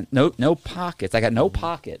 pants, no pockets. I got no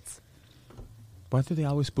pockets. Why do they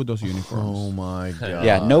always put those uniforms? Oh my god.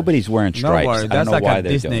 Yeah, nobody's wearing stripes. No I worry, don't that's know like why a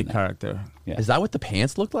they're Disney doing that. character. Yeah. Is that what the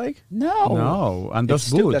pants look like? No, and those It's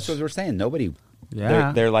stupid. boots. That's what we're saying. Nobody.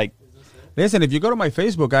 Yeah. They're like. Listen, if you go to my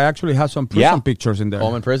Facebook, I actually have some prison pictures in there.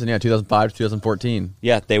 Coleman Prison, yeah, 2005 to 2014.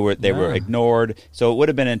 Yeah, they were Yeah. ignored. So it would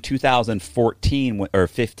have been in 2014 or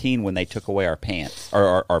 15 when they took away our pants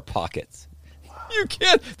or our pockets. You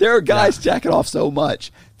can't. There are guys jacking off so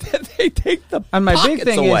much that they take the And my pockets big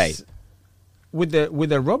thing away. is with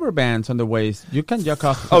the rubber bands on the waist, you can jack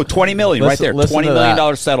off. Oh, $20 million right there. Listen $20 to million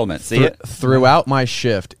that. settlement. See it? Throughout my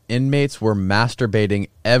shift, inmates were masturbating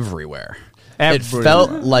everywhere. It Everywhere.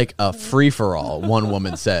 felt like a free-for-all, one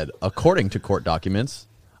woman said. According to court documents,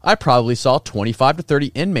 I probably saw 25 to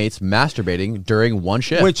 30 inmates masturbating during one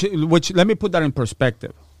shift. Which let me put that in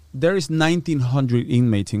perspective. There is 1,900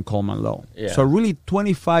 inmates in Coleman Low. Yeah. So really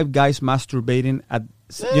 25 guys masturbating at,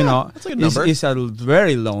 that's a good number. is a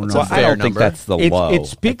very low number. Well, I don't think number. that's the low. It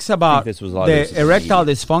speaks I about think this was a lot of this the is erectile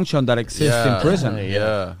medium. dysfunction that exists in prison.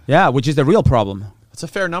 Yeah. Yeah, which is the real problem. That's a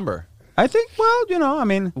fair number. I think, well, I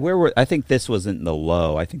mean, I think this wasn't the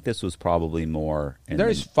low. I think this was probably more. In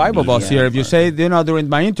there's the 5 of us medium here. If you or- say, during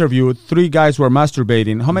my interview, 3 guys were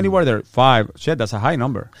masturbating. How many were there? 5. Shit, that's a high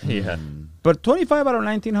number. Yeah. But 25 out of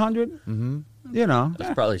 1,900,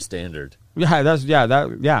 That's probably standard. Yeah, that's Yeah,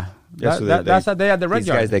 so that's a day at the these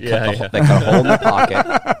regular. guys, they Yeah, cut they cut a hole in the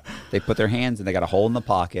pocket. They put their hands and they got a hole in the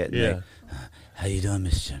pocket. And Yeah. they, how you doing,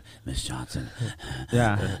 Miss Johnson?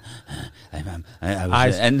 Yeah, I was,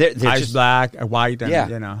 eyes and they're eyes just, black, white, and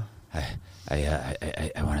Yeah.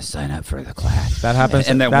 I want to sign up for the class. that happens.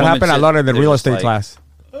 And that woman happened a said- lot in the they're real just estate like, class.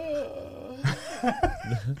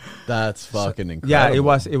 That's fucking incredible. Yeah,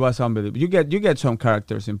 it was unbelievable. You get some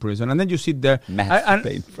characters in prison, and then you sit there.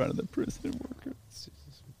 Masturbate in front of the prison workers. It's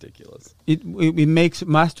ridiculous. It makes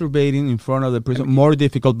masturbating in front of the prison more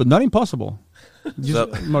difficult, but not impossible.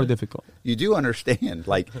 Just more difficult. You do understand,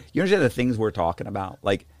 like, you understand the things we're talking about?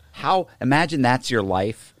 Like, how, imagine that's your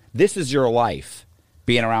life. This is your life,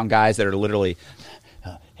 being around guys that are literally,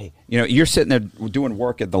 hey, you're sitting there doing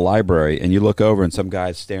work at the library, and you look over, and some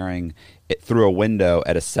guy's staring through a window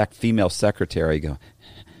at a female secretary, go,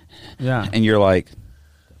 Yeah, and you're like,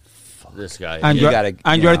 This guy. and you you're gotta,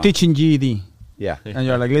 and you you're know. teaching GED. Yeah. And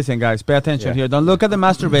you're like, listen, guys, pay attention Yeah. here. Don't look at the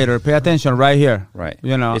masturbator. Pay attention right here. Right.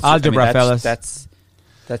 Algebra, fellas.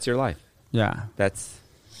 That's your life. Yeah. That's,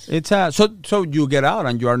 It's so you get out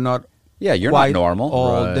and you are not. yeah, you're quite not normal.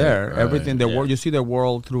 All Right, there. right. Everything. The Yeah. world. You see the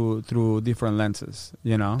world through different lenses.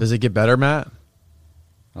 Does it get better, Matt?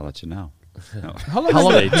 I'll let you know. How long? How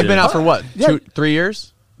long Stay have you been tuned. out for? What? Yeah. 3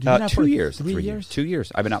 years? You've been out 2 for years. 3 3 years? 2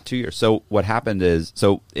 years. I've been out 2 years. So what happened is,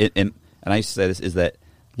 and I used to say this, is that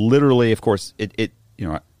literally, of course,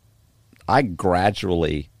 I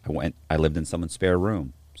gradually, I lived in someone's spare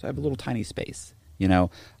room. So I have a little tiny space,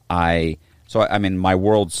 I mean, my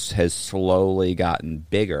world has slowly gotten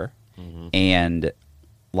bigger, and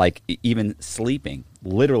like even sleeping,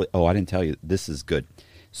 literally, I didn't tell you, this is good.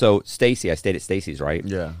 So Stacy, I stayed at Stacy's, right?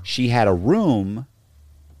 Yeah. She had a room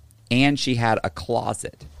and she had a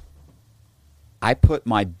closet. I put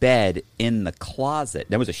my bed in the closet.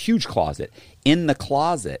 There was a huge closet in the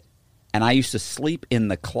closet, and I used to sleep in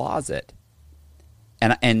the closet.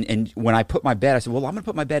 And when I put my bed, I said, "Well, I'm going to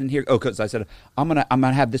put my bed in here." Oh, because I said, "I'm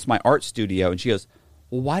gonna have this my art studio." And she goes,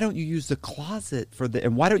 "Well, why don't you use the closet for the?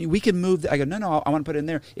 And why don't you? We can move." I go, "No, I want to put it in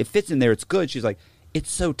there. It fits in there. It's good." She's like, "It's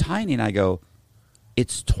so tiny," and I go,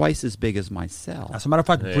 "It's twice as big as my cell." As a matter of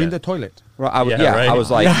fact, Yeah. bring the toilet. Well, I was, Yeah, right. I was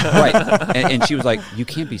like, right. And she was like, "You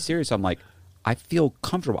can't be serious." I'm like, I feel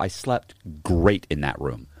comfortable. I slept great in that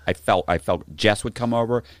room. I felt Jess would come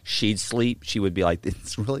over. She'd sleep. She would be like,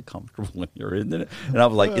 "It's really comfortable when you're in it." And I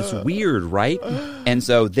was like, "It's weird, right?" And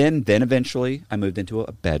so then eventually I moved into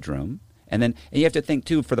a bedroom. And you have to think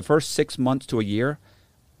too, for the first 6 months to a year,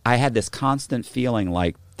 I had this constant feeling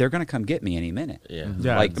like they're going to come get me any minute. Yeah.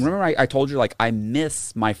 Yeah. Like, remember I told you, like, I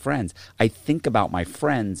miss my friends. I think about my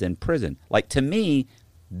friends in prison. Like, to me,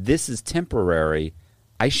 this is temporary.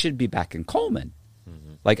 I should be back in Coleman.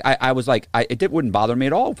 Like, I was like, wouldn't bother me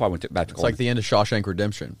at all if I went back to It's Coleman. like the end of Shawshank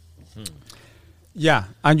Redemption. Yeah,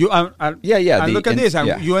 and you Yeah. And look at this, and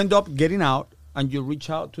yeah. you end up getting out, and you reach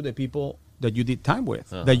out to the people that you did time with,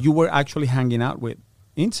 that you were actually hanging out with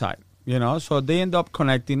inside. You know, so they end up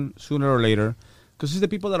connecting sooner or later, because it's the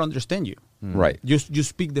people that understand you. Right. You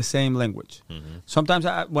speak the same language. Sometimes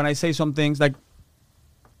when I say some things, like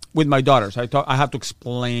with my daughters, I have to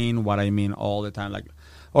explain what I mean all the time. Like,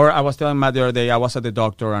 or I was telling Matt the other day, I was at the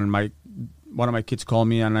doctor, and one of my kids called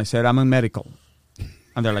me, and I said, I'm in medical.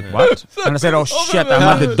 And they're like, what? And I said, oh, shit, I'm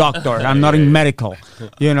at the doctor. I'm not in medical,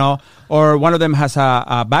 you know. Or one of them has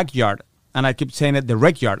a backyard, and I keep saying it, the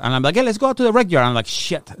rec yard. And I'm like, hey, let's go out to the rec yard. I'm like,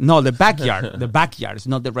 shit. No, the backyard. The backyard is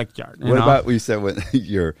not the rec yard. What about what you said with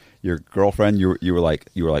your girlfriend? You were like,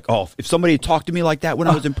 oh, if somebody talked to me like that when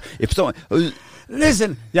I was in, if someone.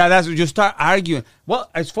 Listen, yeah, that's you start arguing. Well,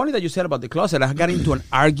 it's funny that you said about the closet. I got into an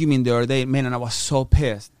argument the other day, man, and I was so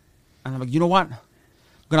pissed. And I'm like, you know what? I'm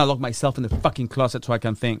going to lock myself in the fucking closet so I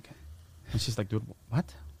can think. And she's like, dude,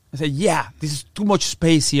 what? I said, yeah, this is too much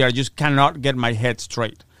space here. I just cannot get my head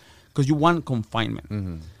straight. Because you want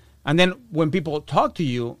confinement. And then when people talk to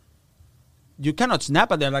you, you cannot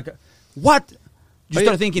snap at them like, what? You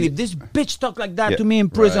start thinking, if this bitch talked like that to me in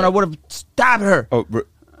prison, right. I would have stabbed her. Oh,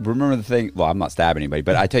 remember the thing? Well, I'm not stabbing anybody,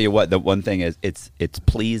 but I tell you what, the one thing is, it's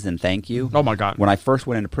please and thank you. Oh, my God. When I first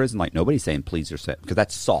went into prison, like, nobody's saying please or say, because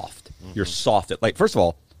that's soft. You're soft. Like, first of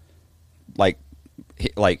all, like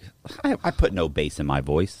I put no bass in my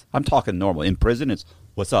voice. I'm talking normal. In prison, it's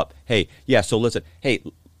what's up? Hey, yeah. So listen. Hey,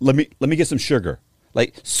 let me get some sugar.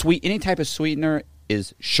 Like any type of sweetener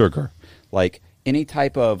is sugar. Like any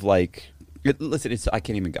type of listen. I'm not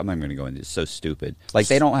even going to go into. It's so stupid. Like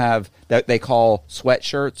they don't have that. They call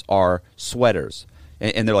sweatshirts are sweaters,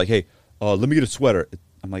 and they're like, hey, let me get a sweater.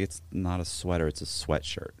 I'm like, it's not a sweater. It's a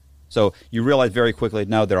sweatshirt. So you realize very quickly,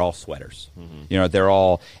 no, they're all sweaters. You know, they're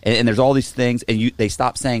all, and there's all these things, and they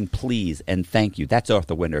stop saying please and thank you. That's off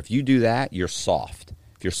the window. If you do that, you're soft.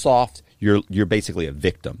 If you're soft, you're basically a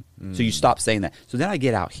victim. So you stop saying that. So then I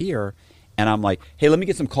get out here, and I'm like, hey, let me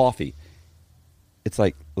get some coffee. It's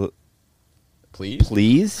like,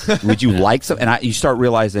 please, would you like some? And you start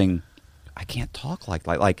realizing, I can't talk like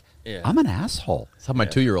I'm an asshole. That's how my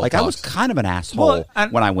 2-year-old Like talks. I was kind of an asshole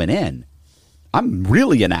when I went in. I'm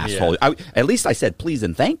really an asshole. Yeah. At least I said please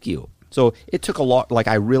and thank you. So it took a lot. Like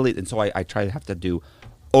I try to have to do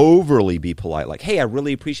overly be polite. Like, hey, I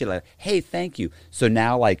really appreciate it. Like, hey, thank you. So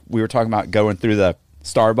now, like we were talking about going through the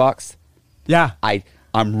Starbucks. Yeah.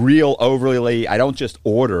 I'm real overly. I don't just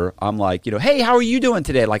order. I'm like, hey, how are you doing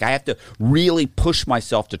today? Like I have to really push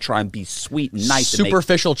myself to try and be sweet and nice.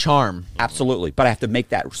 Superficial charm. Absolutely, but I have to make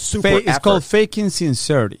that super. It's effort. called faking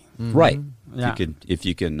sincerity. Right. Yeah. If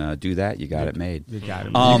you can do that, you got it made. You got it.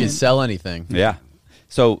 You can sell anything. Yeah.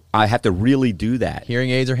 So I have to really do that. Hearing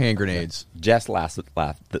aids or hand grenades. Jess laughs.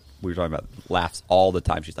 We were talking about laughs all the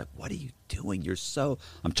time. She's like, "What are you doing?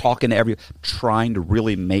 I'm talking to trying to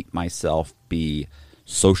really make myself be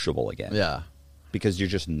sociable again." Yeah. Because you're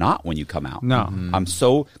just not when you come out. No. I'm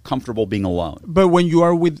so comfortable being alone. But when you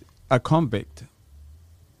are with a convict,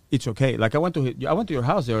 it's okay. Like I went to your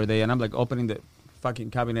house the other day, and I'm like opening the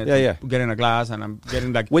fucking cabinet, getting a glass, and I'm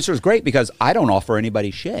getting like, which was great because I don't offer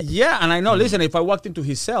anybody shit. Yeah, and I know. Listen, if I walked into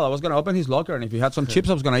his cell, I was gonna open his locker, and if he had some chips,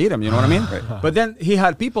 I was gonna eat them. You know what I mean? Right. But then he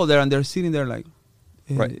had people there, and they're sitting there like,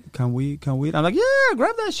 Right. Can we? I'm like, yeah,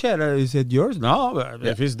 grab that shit. Is it yours? No, but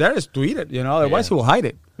if it's there, it's to eat it. Otherwise he will hide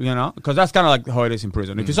it. Because that's kind of like how it is in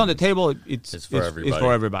prison. If it's on the table, it's for everybody. It's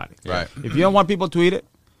for everybody. Right. If you don't want people to eat it,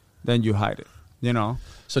 then you hide it.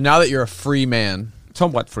 So now that you're a free man,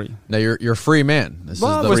 somewhat free. now you're a free man. This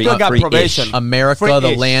Well, is we the still got free-ish. probation. America, the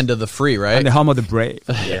Free-ish. land of the free, right? And the home of the brave.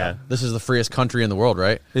 Yeah. This is the freest country in the world,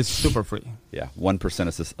 right? It's super free. Yeah,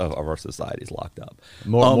 1% of our society is locked up.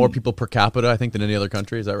 More people per capita, I think, than any other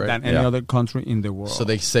country. Is that right? Than any other country in the world. So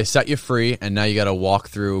they set you free, and now you got to walk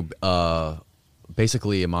through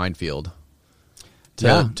basically a minefield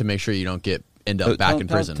to make sure you don't end up back in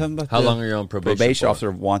prison. How long are you on probation? Probation for?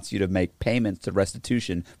 officer wants you to make payments to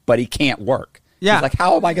restitution, but he can't work. Yeah. He's like,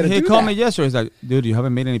 how am I going to do that? He called me yesterday. He's like, dude, you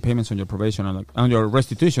haven't made any payments on your probation. I'm like, on your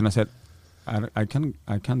restitution. I said, I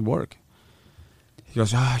can't work. He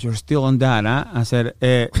goes, you're still on that, huh? I said,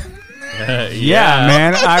 yeah,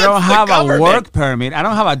 man. I don't have a work permit. I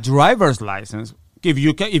don't have a driver's license. If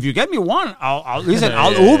you get me one, I'll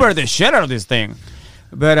Uber the shit out of this thing.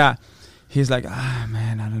 But he's like,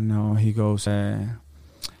 man, I don't know. He goes,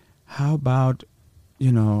 how about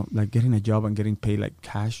like getting a job and getting paid like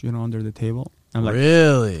cash, under the table. I'm like,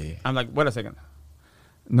 really? I'm like, wait a second.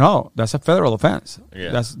 No, that's a federal offense.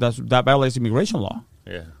 Yeah. That violates immigration law.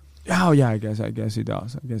 Yeah. Oh yeah, I guess it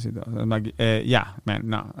does. I'm like, yeah, man,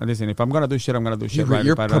 no. Listen, if I'm gonna do shit, I'm gonna do shit. Right?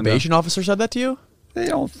 Your If I don't know- probation officer said that to you? They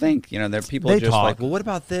don't think, there people They are just talk. like, well, what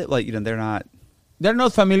about this? Like, they're not. They're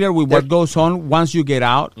not familiar with what goes on once you get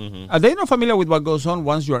out. Mm-hmm. They're not familiar with what goes on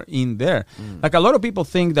once you're in there. Like a lot of people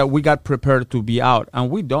think that we got prepared to be out,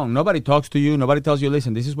 and we don't. Nobody talks to you. Nobody tells you,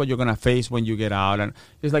 listen, this is what you're going to face when you get out. And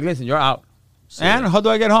it's like, listen, you're out. And how do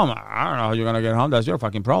I get home? I don't know how you're going to get home. That's your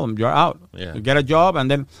fucking problem. You're out. Yeah. You get a job, and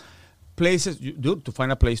then places, to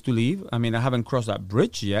find a place to live. I mean, I haven't crossed that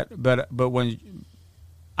bridge yet, but when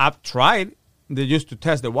I've tried, they used to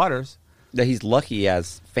test the waters. That he's lucky he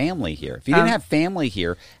has family here. If he didn't have family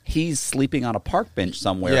here, he's sleeping on a park bench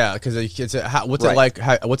somewhere. Yeah, because what's Right. it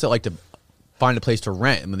like? What's it like to find a place to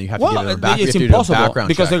rent? I mean, you have to give it a it's you have to do a impossible background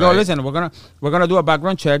because check, they go, right? listen, we're gonna do a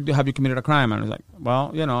background check. Have you committed a crime? And it's like,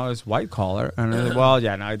 well, it's white collar, and it's like, well,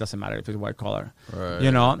 yeah, no, it doesn't matter if it's white collar. Right.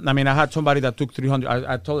 I mean, I had somebody that took 300.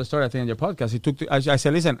 I told the story I think in your podcast. He took. I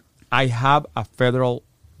said, listen, I have a federal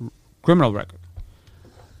criminal record.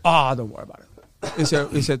 Oh, don't worry about it. Is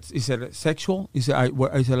it sexual? Is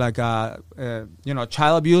it like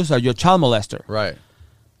child abuse? Are you a child molester? Right.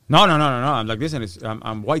 No. I'm like, listen,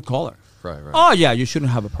 I'm white collar. Right. Oh yeah, you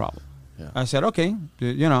shouldn't have a problem. Yeah. I said, okay,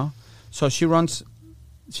 So she runs.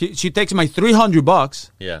 She takes my $300,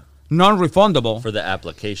 Yeah. non-refundable. For the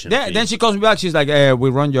application. Yeah, fee. then she calls me back. She's like, we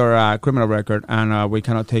run your criminal record, and we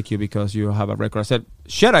cannot take you because you have a record. I said,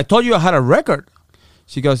 shit, I told you I had a record.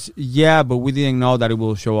 She goes, yeah, but we didn't know that it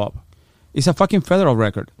will show up. It's a fucking federal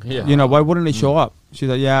record. Yeah. Why wouldn't it show up? She's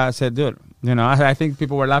like, yeah. I said, dude, I think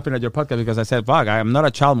people were laughing at your podcast because I said, fuck, I'm not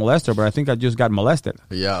a child molester, but I think I just got molested.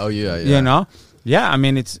 Yeah. Oh yeah. Yeah. I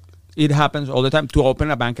mean, it happens all the time. To open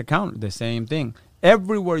a bank account, the same thing.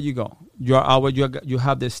 Everywhere you go, you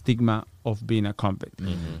have the stigma of being a convict.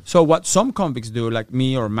 Mm-hmm. So what some convicts do, like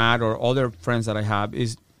me or Matt or other friends that I have,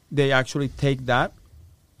 is they actually take that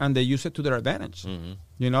and they use it to their advantage. Mm-hmm.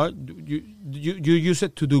 You use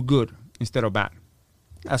it to do good instead of bad.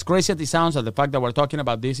 As crazy as it sounds, and the fact that we're talking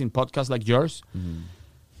about this in podcasts like yours,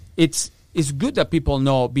 it's good that people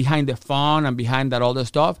know behind the fun and behind that all the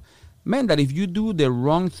stuff, man, that if you do the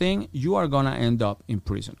wrong thing, you are going to end up in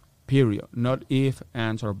prison, period. Not if,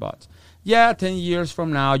 ands, or buts. Yeah, 10 years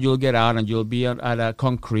from now, you'll get out and you'll be at a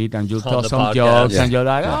concrete and you'll On tell the some podcast. jokes Yeah. and you're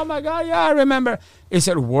like, oh my God, yeah, I remember. Is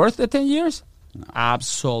it worth the 10 years? No.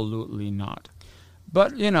 Absolutely not.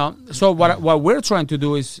 But, so what we're trying to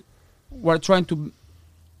do is we're trying to,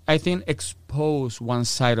 I think, expose one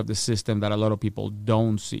side of the system that a lot of people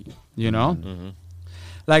don't see, Mm-hmm.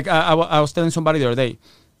 Like I was telling somebody the other day,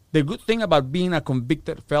 the good thing about being a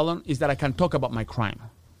convicted felon is that I can talk about my crime.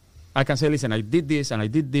 I can say, listen, I did this, and I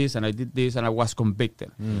did this, and I did this, and I was convicted.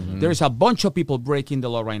 Mm-hmm. There's a bunch of people breaking the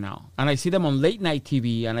law right now. And I see them on late night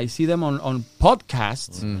TV, and I see them on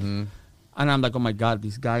podcasts. Mm-hmm. And I'm like, oh, my God,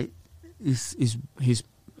 this guy he's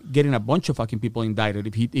getting a bunch of fucking people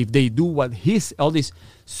indicted if they do what all this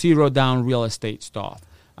zero down real estate stuff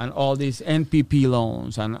and all these NPP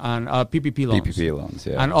loans and PPP loans. PPP loans,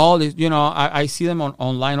 yeah. And all this, I see them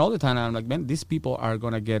online all the time, and I'm like, man, these people are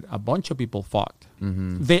going to get a bunch of people fucked.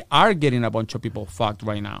 Mm-hmm. They are getting a bunch of people fucked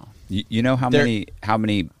right now. You know how many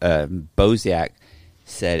Bozyak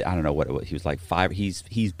said, I don't know what it was, he was like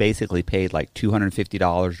he's basically paid like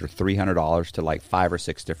 $250 or $300 to like 5 or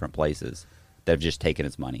 6 different places that have just taken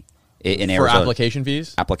his money in For Arizona. application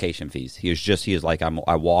fees? Application fees. He was like,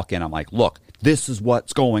 I walk in, I'm like, look, this is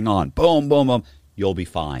what's going on. Boom, boom, boom. You'll be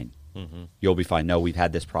fine. Mm-hmm. You'll be fine. No, we've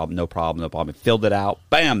had this problem. No problem. No problem. Filled it out.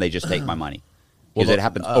 Bam, they just take my money. Well, Because it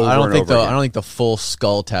happens over I don't and think over again. I don't think the full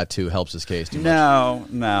skull tattoo helps his case too much.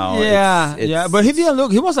 No. Yeah, but he didn't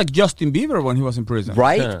look. He was like Justin Bieber when he was in prison.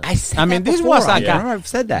 Right? Yeah. I said I mean, that this before. was like I remember I've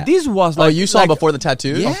said that. This was Oh, like you saw like, before the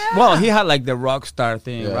tattoo? Yeah. Well, he had like the rock star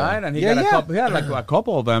thing, Yeah. right? And he Yeah, got a yeah. couple. He had like a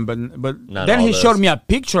couple of them, but Not then all he those. showed me a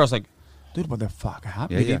picture. I was like, dude, what the fuck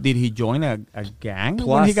happened? Yeah, yeah. Did he join a gang when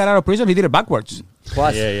Plus- he got out of prison? He did it backwards.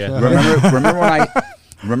 Plus, Yeah.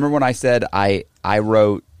 remember when I said I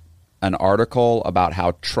wrote an article about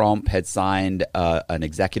how Trump had signed an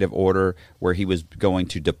executive order where he was going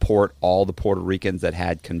to deport all the Puerto Ricans that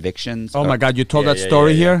had convictions. Oh my God, you told Yeah, that yeah,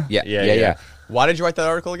 story yeah, here? Yeah. Why did you write that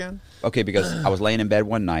article again? Okay, because I was laying in bed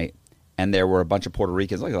one night and there were a bunch of Puerto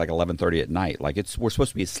Ricans, like 11:30 at night. Like we're supposed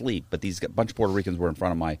to be asleep, but these bunch of Puerto Ricans were in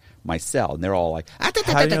front of my cell, and they're all like, How do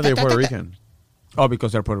you know they're Puerto Rican? Oh,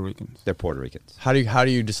 because they're Puerto Ricans. They're Puerto Ricans. How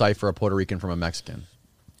do you decipher a Puerto Rican from a Mexican?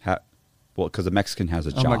 Well, because a Mexican has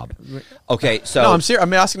a Oh my job. God. Okay, so No, I'm serious.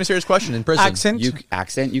 I'm asking a serious question. In prison,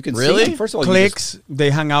 Accent. You can Really? see. First of all, clicks. They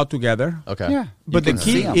hang out together. Okay. Yeah, But the you can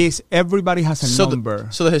see key 'em. is everybody has a So number.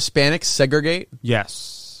 so the Hispanics segregate.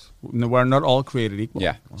 Yes. No, we're not all created equal.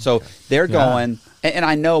 Yeah. So they're going, and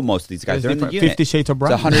I know most of these guys. There's They're in the different- unit. 50 Shades of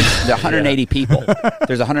Brown. It's 180 people.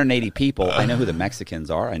 There's 180 people. I know who the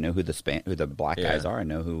Mexicans are. I know who the black guys are. I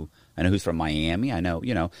know who's from Miami. I know,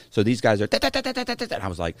 So these guys are. And I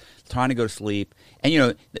was like trying to go to sleep,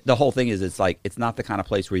 and the whole thing is, it's like it's not the kind of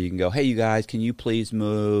place where you can go, hey, you guys, can you please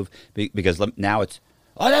move? Because now it's.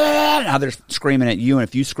 Now they're screaming at you, and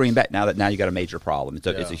if you scream back, now you got a major problem. It's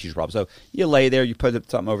a huge problem. So you lay there, you put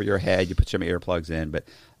something over your head, you put some earplugs in. But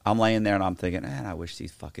I'm laying there and I'm thinking, man, I wish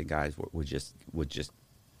these fucking guys would just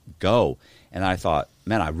go. And I thought,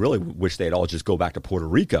 man, I really wish they'd all just go back to Puerto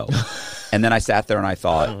Rico. And then I sat there and I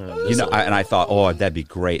thought, I thought, oh, that'd be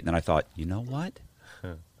great. And then I thought, you know what?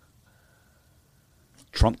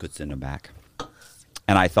 Trump could send them back.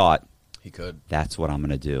 And I thought, He could. that's what I'm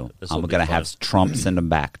going to do. This'll I'm be going to fun. have Trump send them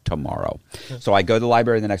back tomorrow. So I go to the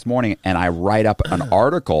library the next morning and I write up an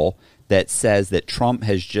article that says that Trump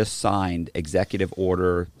has just signed Executive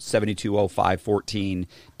Order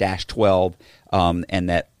 720514-12, and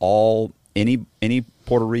that any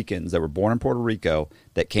Puerto Ricans that were born in Puerto Rico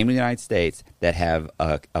that came to the United States that have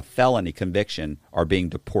a felony conviction are being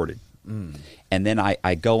deported. And then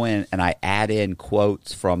I go in and I add in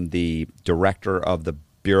quotes from the director of the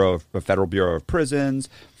Federal Bureau of Prisons,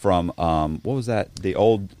 from what was that? The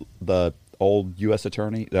old U.S.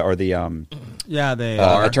 attorney or the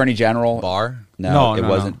Attorney General. Barr? No, it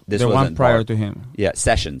wasn't. No. This the wasn't one prior Barr. to him. Yeah,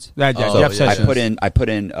 Sessions. Yeah, Oh, Jeff yeah. Sessions. I put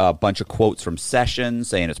in a bunch of quotes from Sessions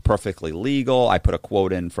saying it's perfectly legal. I put a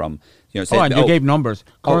quote in from saying, and you gave numbers.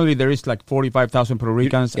 Currently, there is like 45,000 Puerto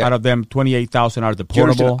Ricans. Yeah. Out of them, 28,000 are Do you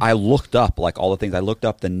understand? deportable. I looked up like all the things. I looked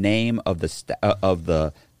up the name of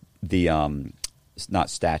the not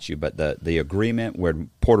statute, but the agreement where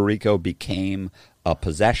Puerto Rico became a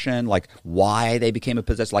possession, like why they became a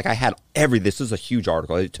possession. Like I had this is a huge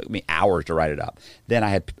article. It took me hours to write it up. Then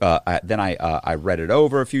I read it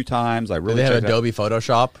over a few times. I Do really they have checked it out. Adobe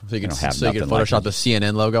Photoshop so you can don't have Photoshop nothing like the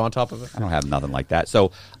CNN logo on top of it? I don't have nothing like that.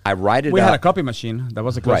 So I write it we up. had a copy machine. That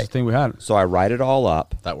was the closest Right. thing we had. So I write it all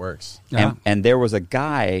up. That works. Yeah. And there was a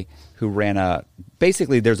guy who ran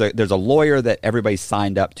basically there's a lawyer that everybody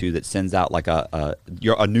signed up to that sends out like a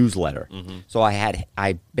newsletter. So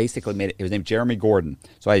I basically made it. It was named Jeremy Gordon.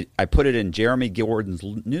 So I put it in Jeremy Gordon's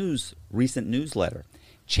recent newsletter,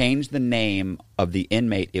 changed the name of the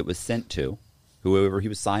inmate it was sent to, whoever he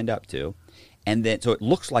was signed up to, and then so it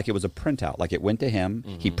looks like it was a printout, like it went to him.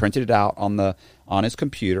 He printed it out on his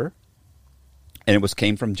computer, and it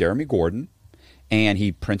came from Jeremy Gordon, and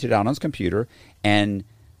he printed it out on his computer, and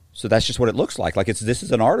so that's just what it looks like. Like this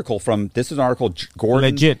is an article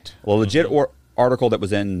Gordon, Legit. well, legit article that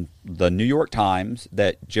was in the New York Times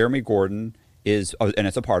that Jeremy Gordon is, and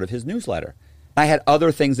it's a part of his newsletter. I had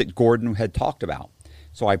other things that Gordon had talked about,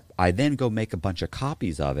 so I then go make a bunch of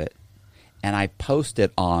copies of it, and I post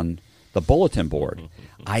it on the bulletin board.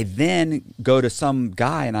 I then go to some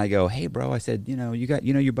guy and I go, "Hey, bro," I said, you got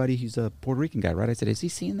your buddy, he's a Puerto Rican guy, right? I said, "Has he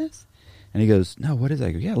seen this?" And he goes, "No, what is that?"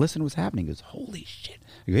 I go, "Yeah, listen to what's happening." He goes, "Holy shit."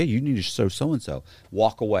 I go, "Hey, you need to show so-and-so."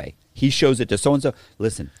 Walk away. He shows it to so-and-so.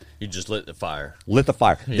 Listen. You just lit the fire. Lit the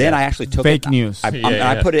fire. Then I actually took Fake it. news.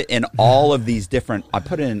 I put it in all of these different, I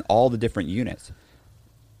put it in all the different units.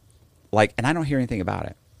 And I don't hear anything about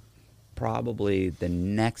it. Probably the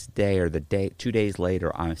next day or 2 days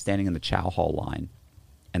later, I'm standing in the chow hall line.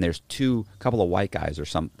 And there's couple of white guys or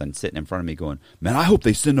something sitting in front of me going, "Man, I hope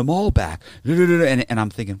they send them all back." And I'm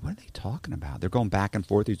thinking, what are they talking about? They're going back and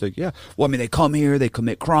forth. He's like, "Yeah, well, I mean, they come here, they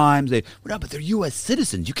commit crimes. No, but they're U.S.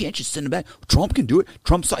 citizens. You can't just send them back. Trump can do it.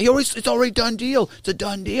 It's already done deal. It's a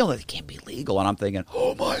done deal. It can't be legal." And I'm thinking,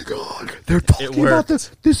 oh my God, they're talking about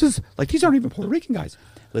this. This is like, these aren't even Puerto Rican guys.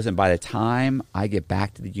 Listen, by the time I get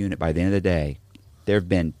back to the unit, by the end of the day,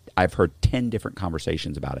 I've heard 10 different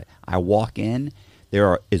conversations about it. I walk in.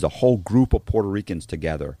 There is a whole group of Puerto Ricans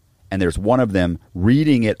together, and there's one of them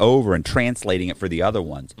reading it over and translating it for the other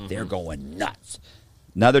ones. They're going nuts.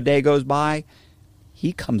 Another day goes by.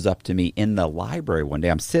 He comes up to me in the library one day.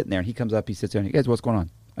 I'm sitting there, and he comes up. He sits there, and he goes, "What's going on?"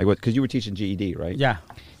 I go, "Because you were teaching GED, right?" Yeah.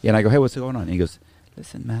 And I go, "Hey, what's going on?" And he goes,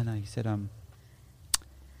 "Listen, man," he said,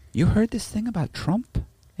 "You heard this thing about Trump?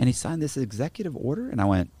 And he signed this executive order?" And I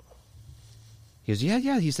went, he goes,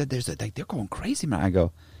 yeah. He said, they're going crazy, man. I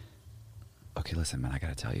go, "Okay, listen, man, I got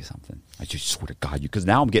to tell you something. I just swear to God, because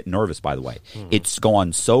now I'm getting nervous, by the way. It's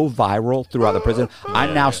gone so viral throughout the prison.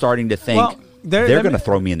 I'm now starting to think they're going to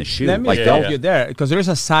throw me in the shoe. Let me like, stop you there, because there is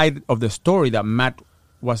a side of the story that Matt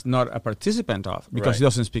was not a participant of because Right. he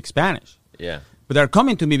doesn't speak Spanish. Yeah. But they're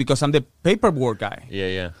coming to me because I'm the paperwork guy. Yeah,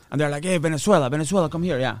 yeah. And they're like, hey, Venezuela, come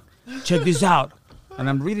here, yeah. Check this out. And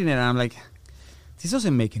I'm reading it, and I'm like, this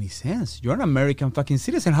doesn't make any sense. You're an American fucking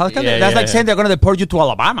citizen. How can Yeah, that's yeah, like yeah. saying they're going to deport you to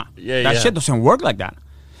Alabama. Yeah, that yeah. shit doesn't work like that.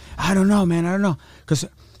 I don't know, man. I don't know. Because,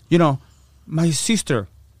 you know, my sister,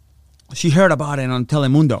 she heard about it on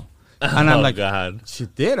Telemundo. And I'm Oh, like, God. she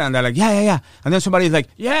did? And they're like, yeah. And then somebody's like,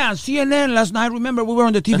 yeah, CNN last night. Remember, we were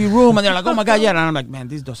in the TV room. And they're like, oh, my God, yeah. And I'm like, man,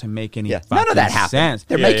 this doesn't make any Yeah. fucking None of that happened. sense.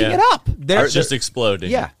 They're Yeah, making yeah. it up. They're It's just exploding.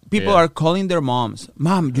 Yeah. People Yeah. are calling their moms.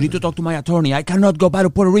 Mom, you need to talk to my attorney. I cannot go back to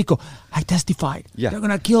Puerto Rico. I testified. Yeah. They're going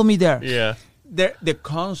to kill me there. Yeah. The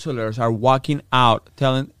counselors are walking out,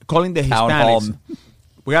 calling the Town hall. Hispanics.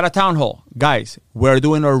 We got a town hall. Guys, we're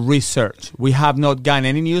doing our research. We have not gotten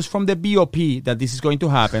any news from the BOP that this is going to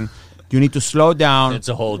happen. You need to slow down. It's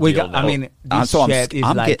a whole We deal got, I now. mean, this So shit is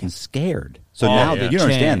I'm like... getting scared. So Oh, now yeah. that you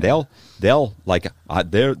understand, Damn.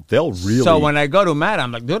 they'll really. So when I go to Matt,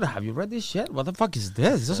 I'm like, dude, have you read this shit? What the fuck is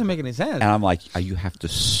this? This doesn't make any sense. and I'm like, you have to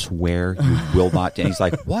swear you will not. And he's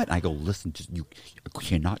like, what? And I go, listen, just you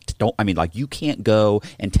cannot. Don't. I mean, like, you can't go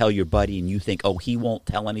and tell your buddy, and you think, oh, he won't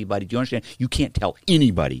tell anybody. Do you understand? You can't tell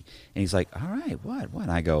anybody. And he's like, all right, what?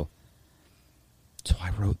 And I go, so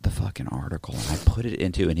I wrote the fucking article and I put it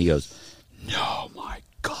into, and he goes, no, my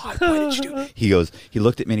God, what did you do? He goes, he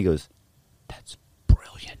looked at me and he goes, that's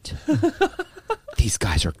brilliant. These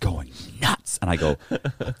guys are going nuts. And I go,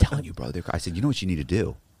 I'm telling you, brother. I said, you know what you need to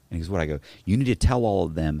do? And he goes, what? I go, you need to tell all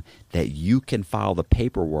of them that you can file the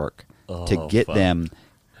paperwork to get fuck. them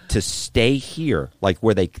to stay here, like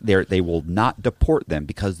where they will not deport them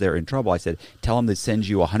because they're in trouble. I said, tell them to send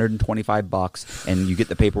you $125 and you get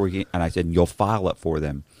the paperwork. And I said, and you'll file it for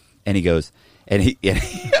them. And he goes, and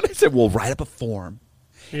I said, we'll write up a form.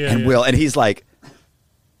 Yeah, and yeah. we'll, and he's like,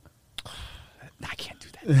 I can't do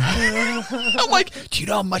that. I'm like, do you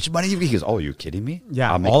know how much money you? He goes, oh, are you kidding me?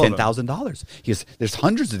 Yeah, I'll make all of them. $10,000. He goes, there's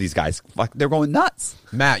hundreds of these guys. Fuck, they're going nuts.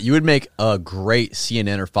 Matt, you would make a great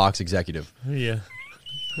CNN or Fox executive. Yeah.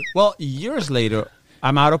 Well, years later,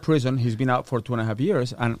 I'm out of prison. He's been out for 2.5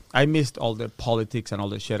 years, and I missed all the politics and all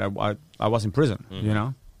the shit. I was in prison, you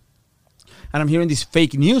know? And I'm hearing this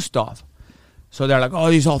fake news stuff. So they're like, oh,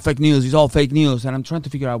 this is all fake news. It's all fake news. And I'm trying to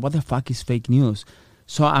figure out what the fuck is fake news.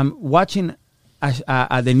 So I'm watching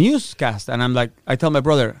the newscast, and I'm like, I tell my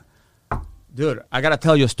brother, dude, I got to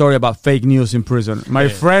tell you a story about fake news in prison. My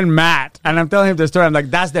friend Matt, and I'm telling him the story. I'm like,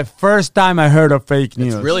 that's the first time I heard of fake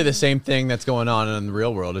news. It's really the same thing that's going on in the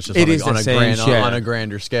real world. It's just It is on the a same grand, shit. on a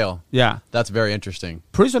grander scale. Yeah. That's very interesting.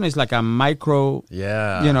 Prison is like a micro,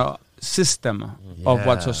 Yeah. system of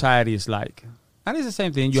what Yeah. society is like. And it's the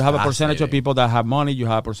same thing. You have a percentage of fascinating. people that have money. You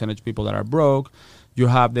have a percentage of people that are broke. You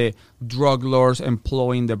have the drug lords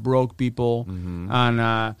employing the broke people.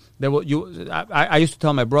 And they will. I used to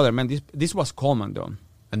tell my brother, man, this was common though.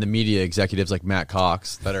 And the media executives like Matt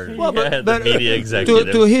Cox that are. Well, Yeah, the media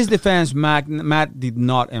executive. To his defense, Matt did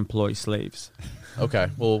not employ slaves. Okay,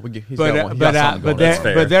 well, he's But got one. He's got something going That's on.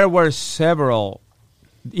 fair. but there were several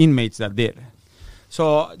inmates that did.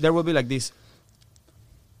 So there will be like these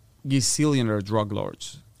gazillionaire drug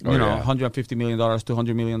lords. Oh, You know, yeah. $150 million,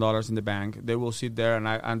 $200 million in the bank. They will sit there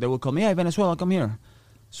and they will call me, hey, Venezuela, come here.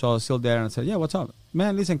 So I'll sit there and I say, yeah, what's up?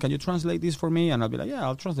 Man, listen, can you translate this for me? And I'll be like, yeah,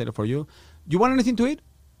 I'll translate it for you. You want anything to eat?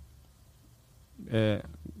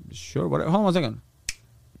 Sure. Hold on one second.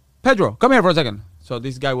 Pedro, come here for a second. So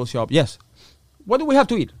this guy will show up. Yes. What do we have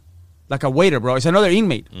to eat? Like a waiter, bro. It's another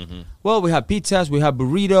inmate. Well, we have pizzas. We have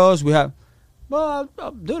burritos. We have... Well,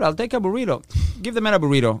 dude, I'll take a burrito. Give the man a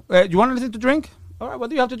burrito. You want anything to drink? All right, what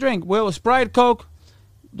do you have to drink? Well, Sprite, Coke.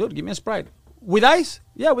 Dude, give me a Sprite. With ice?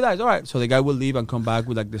 Yeah, with ice. All right. So the guy will leave and come back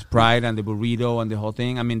with like the Sprite and the burrito and the whole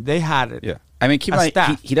thing. I mean, they had it. Yeah. I mean, keep in A mind,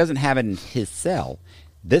 staff. he doesn't have it in his cell.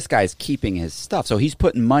 This guy's keeping his stuff. So he's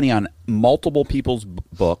putting money on multiple people's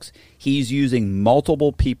books. He's using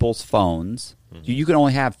multiple people's phones. You can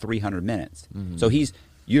only have 300 minutes. So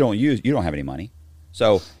you don't have any money.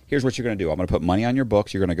 So here's what you're going to do. I'm going to put money on your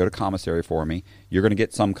books. You're going to go to commissary for me. You're going to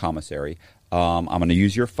get some commissary. I'm going to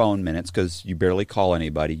use your phone minutes because you barely call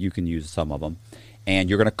anybody. You can use some of them. And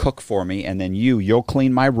you're going to cook for me, and then you'll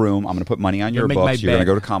clean my room. I'm going to put money on You'll your make my books. You're going to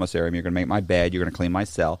bed. go to commissary. You're going to make my bed. You're going to clean my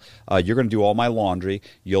cell. You're going to do all my laundry.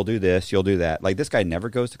 You'll do this. You'll do that. Like, this guy never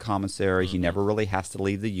goes to commissary. He never really has to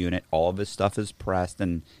leave the unit. All of his stuff is pressed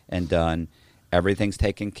and done. Everything's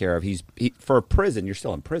taken care of. For a prison, you're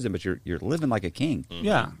still in prison, but you're living like a king.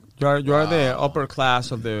 Yeah. You are the upper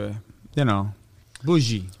class of the,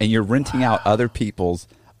 bougie. And you're renting out other people's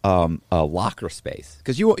a locker space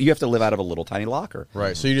because you have to live out of a little tiny locker.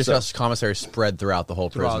 Right. So you just have commissary spread throughout the whole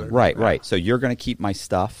prison. Right. So you're going to keep my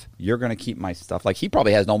stuff. You're going to keep my stuff. Like he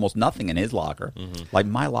probably has almost nothing in his locker. Like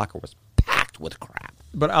my locker was packed with crap.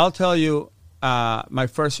 But I'll tell you my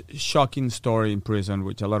first shocking story in prison,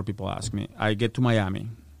 which a lot of people ask me. I get to Miami.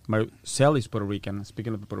 My cell is Puerto Rican.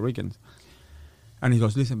 Speaking of Puerto Ricans, and he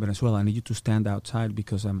goes, "Listen, Venezuela, I need you to stand outside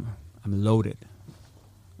because I'm loaded."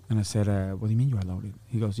 And I said, "What do you mean you are loaded?"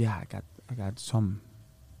 He goes, "Yeah, I got some."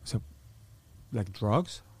 I said, "Like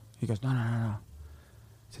drugs?" He goes, No. I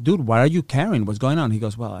said, "Dude, what are you carrying? What's going on?" He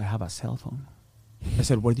goes, "Well, I have a cell phone." I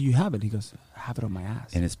said, "Where do you have it?" He goes, "I have it on my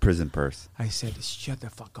ass." In his prison purse. I said, "Shut the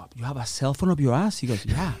fuck up. You have a cell phone up your ass?" He goes,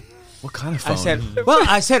 "Yeah." What kind of phone?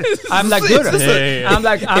 I said, I'm like, dude. I'm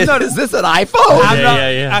like, I'm not. Is this an iPhone?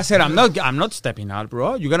 Yeah. I said, I'm not stepping out,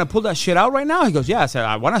 bro. You're gonna pull that shit out right now? He goes, "Yeah." I said,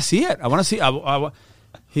 "I want to see it. I want to see."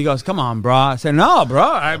 He goes, "Come on, bro." I said, "No, bro.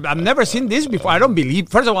 I've never seen this before. I don't believe.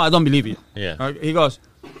 First of all, I don't believe you." Yeah. He goes,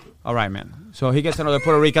 "All right, man." So he gets another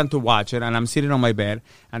Puerto Rican to watch it, and I'm sitting on my bed,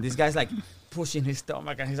 and this guy's like pushing his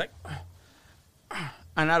stomach, and he's like,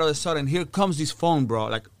 and out of a sudden, here comes this phone, bro,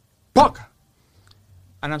 like, fuck.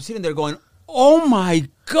 And I'm sitting there going, "Oh my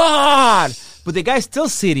God." But the guy's still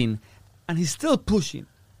sitting and he's still pushing.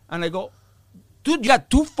 And I go, "Dude, you got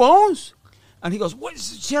two phones?" And he goes, "What?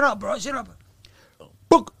 Shut up, bro. Shut up."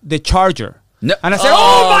 Book the charger. No. And I said,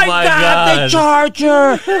 "Oh my God, the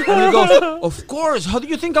charger." And he goes, "Of course. How do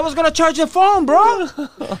you think I was going to charge the phone, bro?"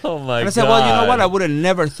 Oh my God. And I said, "Well, you know what? I would have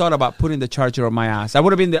never thought about putting the charger on my ass. I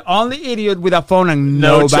would have been the only idiot with a phone and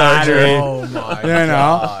no charger. battery." Oh my You know?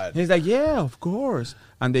 God. He's like, "Yeah, of course."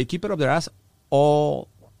 And they keep it up their ass all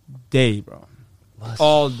day, bro.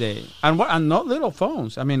 All day. And not little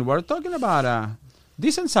phones. I mean, we're talking about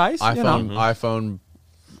decent size. iPhone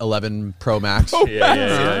 11 Pro Max.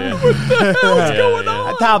 Yeah.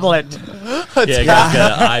 A tablet. Yeah, you guys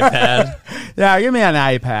got an iPad. Yeah, give me an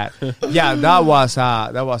iPad. Yeah, that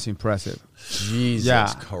was impressive. Jesus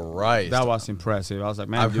Yeah. Christ. That was impressive. I was like,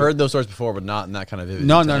 man, I've heard those stories before, but not in that kind of vivid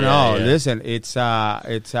No. detail. Yeah. Listen, it's so I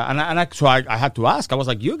had to ask. I was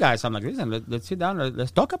like, you guys. I'm like, listen, let's sit down.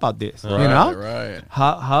 Let's talk about this. Right, you know, right.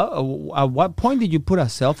 How at what point did you put a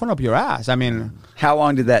cell phone up your ass? I mean, How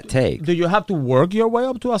long did that take? do you have to work your way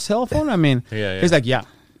up to a cell phone? I mean, Yeah. He's like, yeah.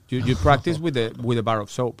 You practice with a bar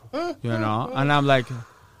of soap, you know, and I'm like,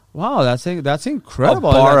 wow, that's incredible.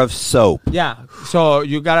 A bar Like, of soap. yeah. So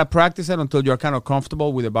you gotta practice it until you're kind of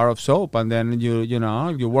comfortable with a bar of soap, and then you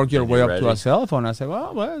work your And way you're up to ready. a cell phone. I said,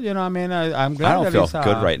 well, you know, I mean, I'm glad. I don't that feel it's,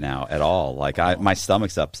 good right now at all. Like my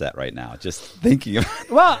stomach's upset right now just thinking of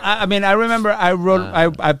it. Well, I mean, I remember I wrote,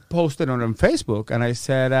 I posted on Facebook, and I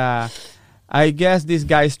said, I guess these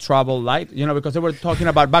guys travel light, you know, because they were talking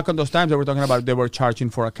about, back on those times, they were charging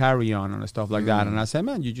for a carry-on and stuff like that. And I said,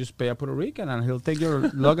 man, you just pay a Puerto Rican and he'll take your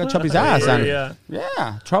luggage up his ass. And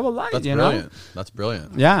Yeah. travel light, That's you brilliant. know? That's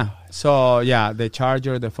brilliant. Yeah. So, yeah, the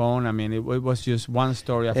charger, the phone, I mean, it was just one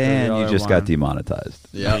story after the And other. you just got demonetized.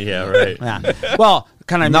 Yeah. Yeah, right. Yeah. Well,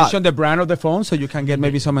 can I Not- mention the brand of the phone so you can get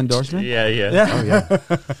maybe some endorsement? Yeah.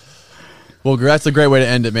 Well, that's a great way to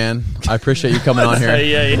end it, man. I appreciate you coming on here.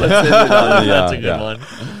 Yeah. That's a good one.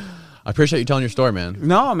 I appreciate you telling your story, man.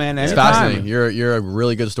 No, man. It's Anytime. fascinating. You're a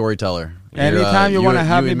really good storyteller. Anytime you want to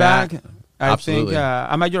have me and back, Matt, I absolutely. think.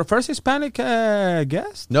 Am I your first Hispanic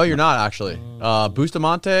guest? No, you're not actually.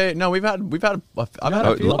 Bustamante. No, I've had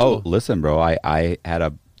a few. Listen, bro. I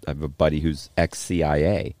have a buddy who's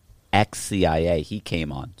ex-CIA. He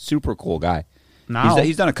came on. Super cool guy. Now?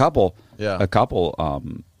 He's done a couple. Yeah.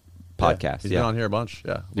 Podcasts. He's Yeah. been on here a bunch.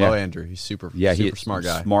 Yeah. Yeah. Hello, Andrew. He's super smart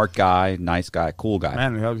guy. Smart guy, nice guy, cool guy.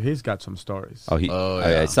 Man, he's got some stories. Oh,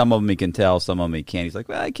 yeah. Some of them he can tell, some of them he can't. He's like,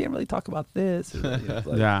 well, I can't really talk about this. Or,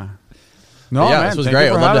 like, Yeah. No, Yeah, man, this was thank great.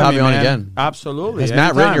 you for I'd love to having have you on man. again. Absolutely. Has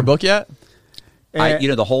Matt written your book yet?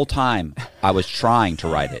 the whole time I was trying to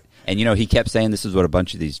write it, and he kept saying, "This is what a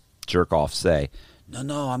bunch of these jerk offs say."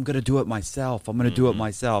 No, I'm going to do it myself. I'm going to do it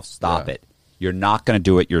myself. Stop Yeah. it. You're not going to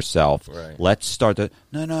do it yourself. Right. Let's start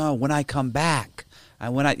No, when I come back.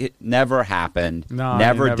 It never happened. No,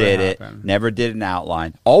 never it never did happened. it. Never did an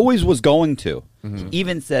outline. Always was going to. Mm-hmm.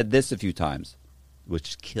 Even said this a few times,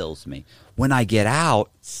 which kills me. When I get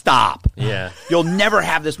out, stop. Yeah. You'll never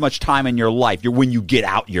have this much time in your life. When you get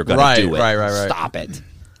out, you're going Right, to do it. right. Stop it.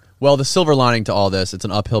 Well, the silver lining to all this, it's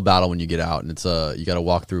an uphill battle when you get out, and it's you got to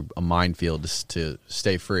walk through a minefield to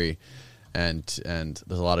stay free, and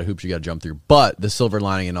there's a lot of hoops you got to jump through. But the silver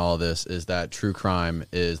lining in all of this is that true crime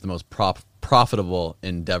is the most profitable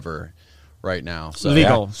endeavor right now. So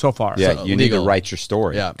Legal so far. Yeah, So you need to legal. write your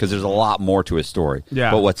story. Yeah. because there's a lot more to a story.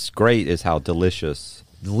 Yeah. But what's great is how delicious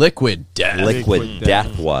Liquid death. Liquid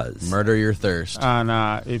death was. Murder your thirst. And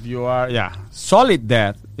if you are, solid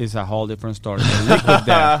death is a whole different story. But liquid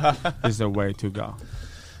death is the way to go.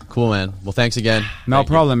 Cool, man. Well, thanks again. No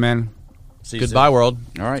problem, man. See you soon. Goodbye, world.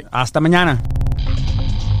 All right. Hasta mañana.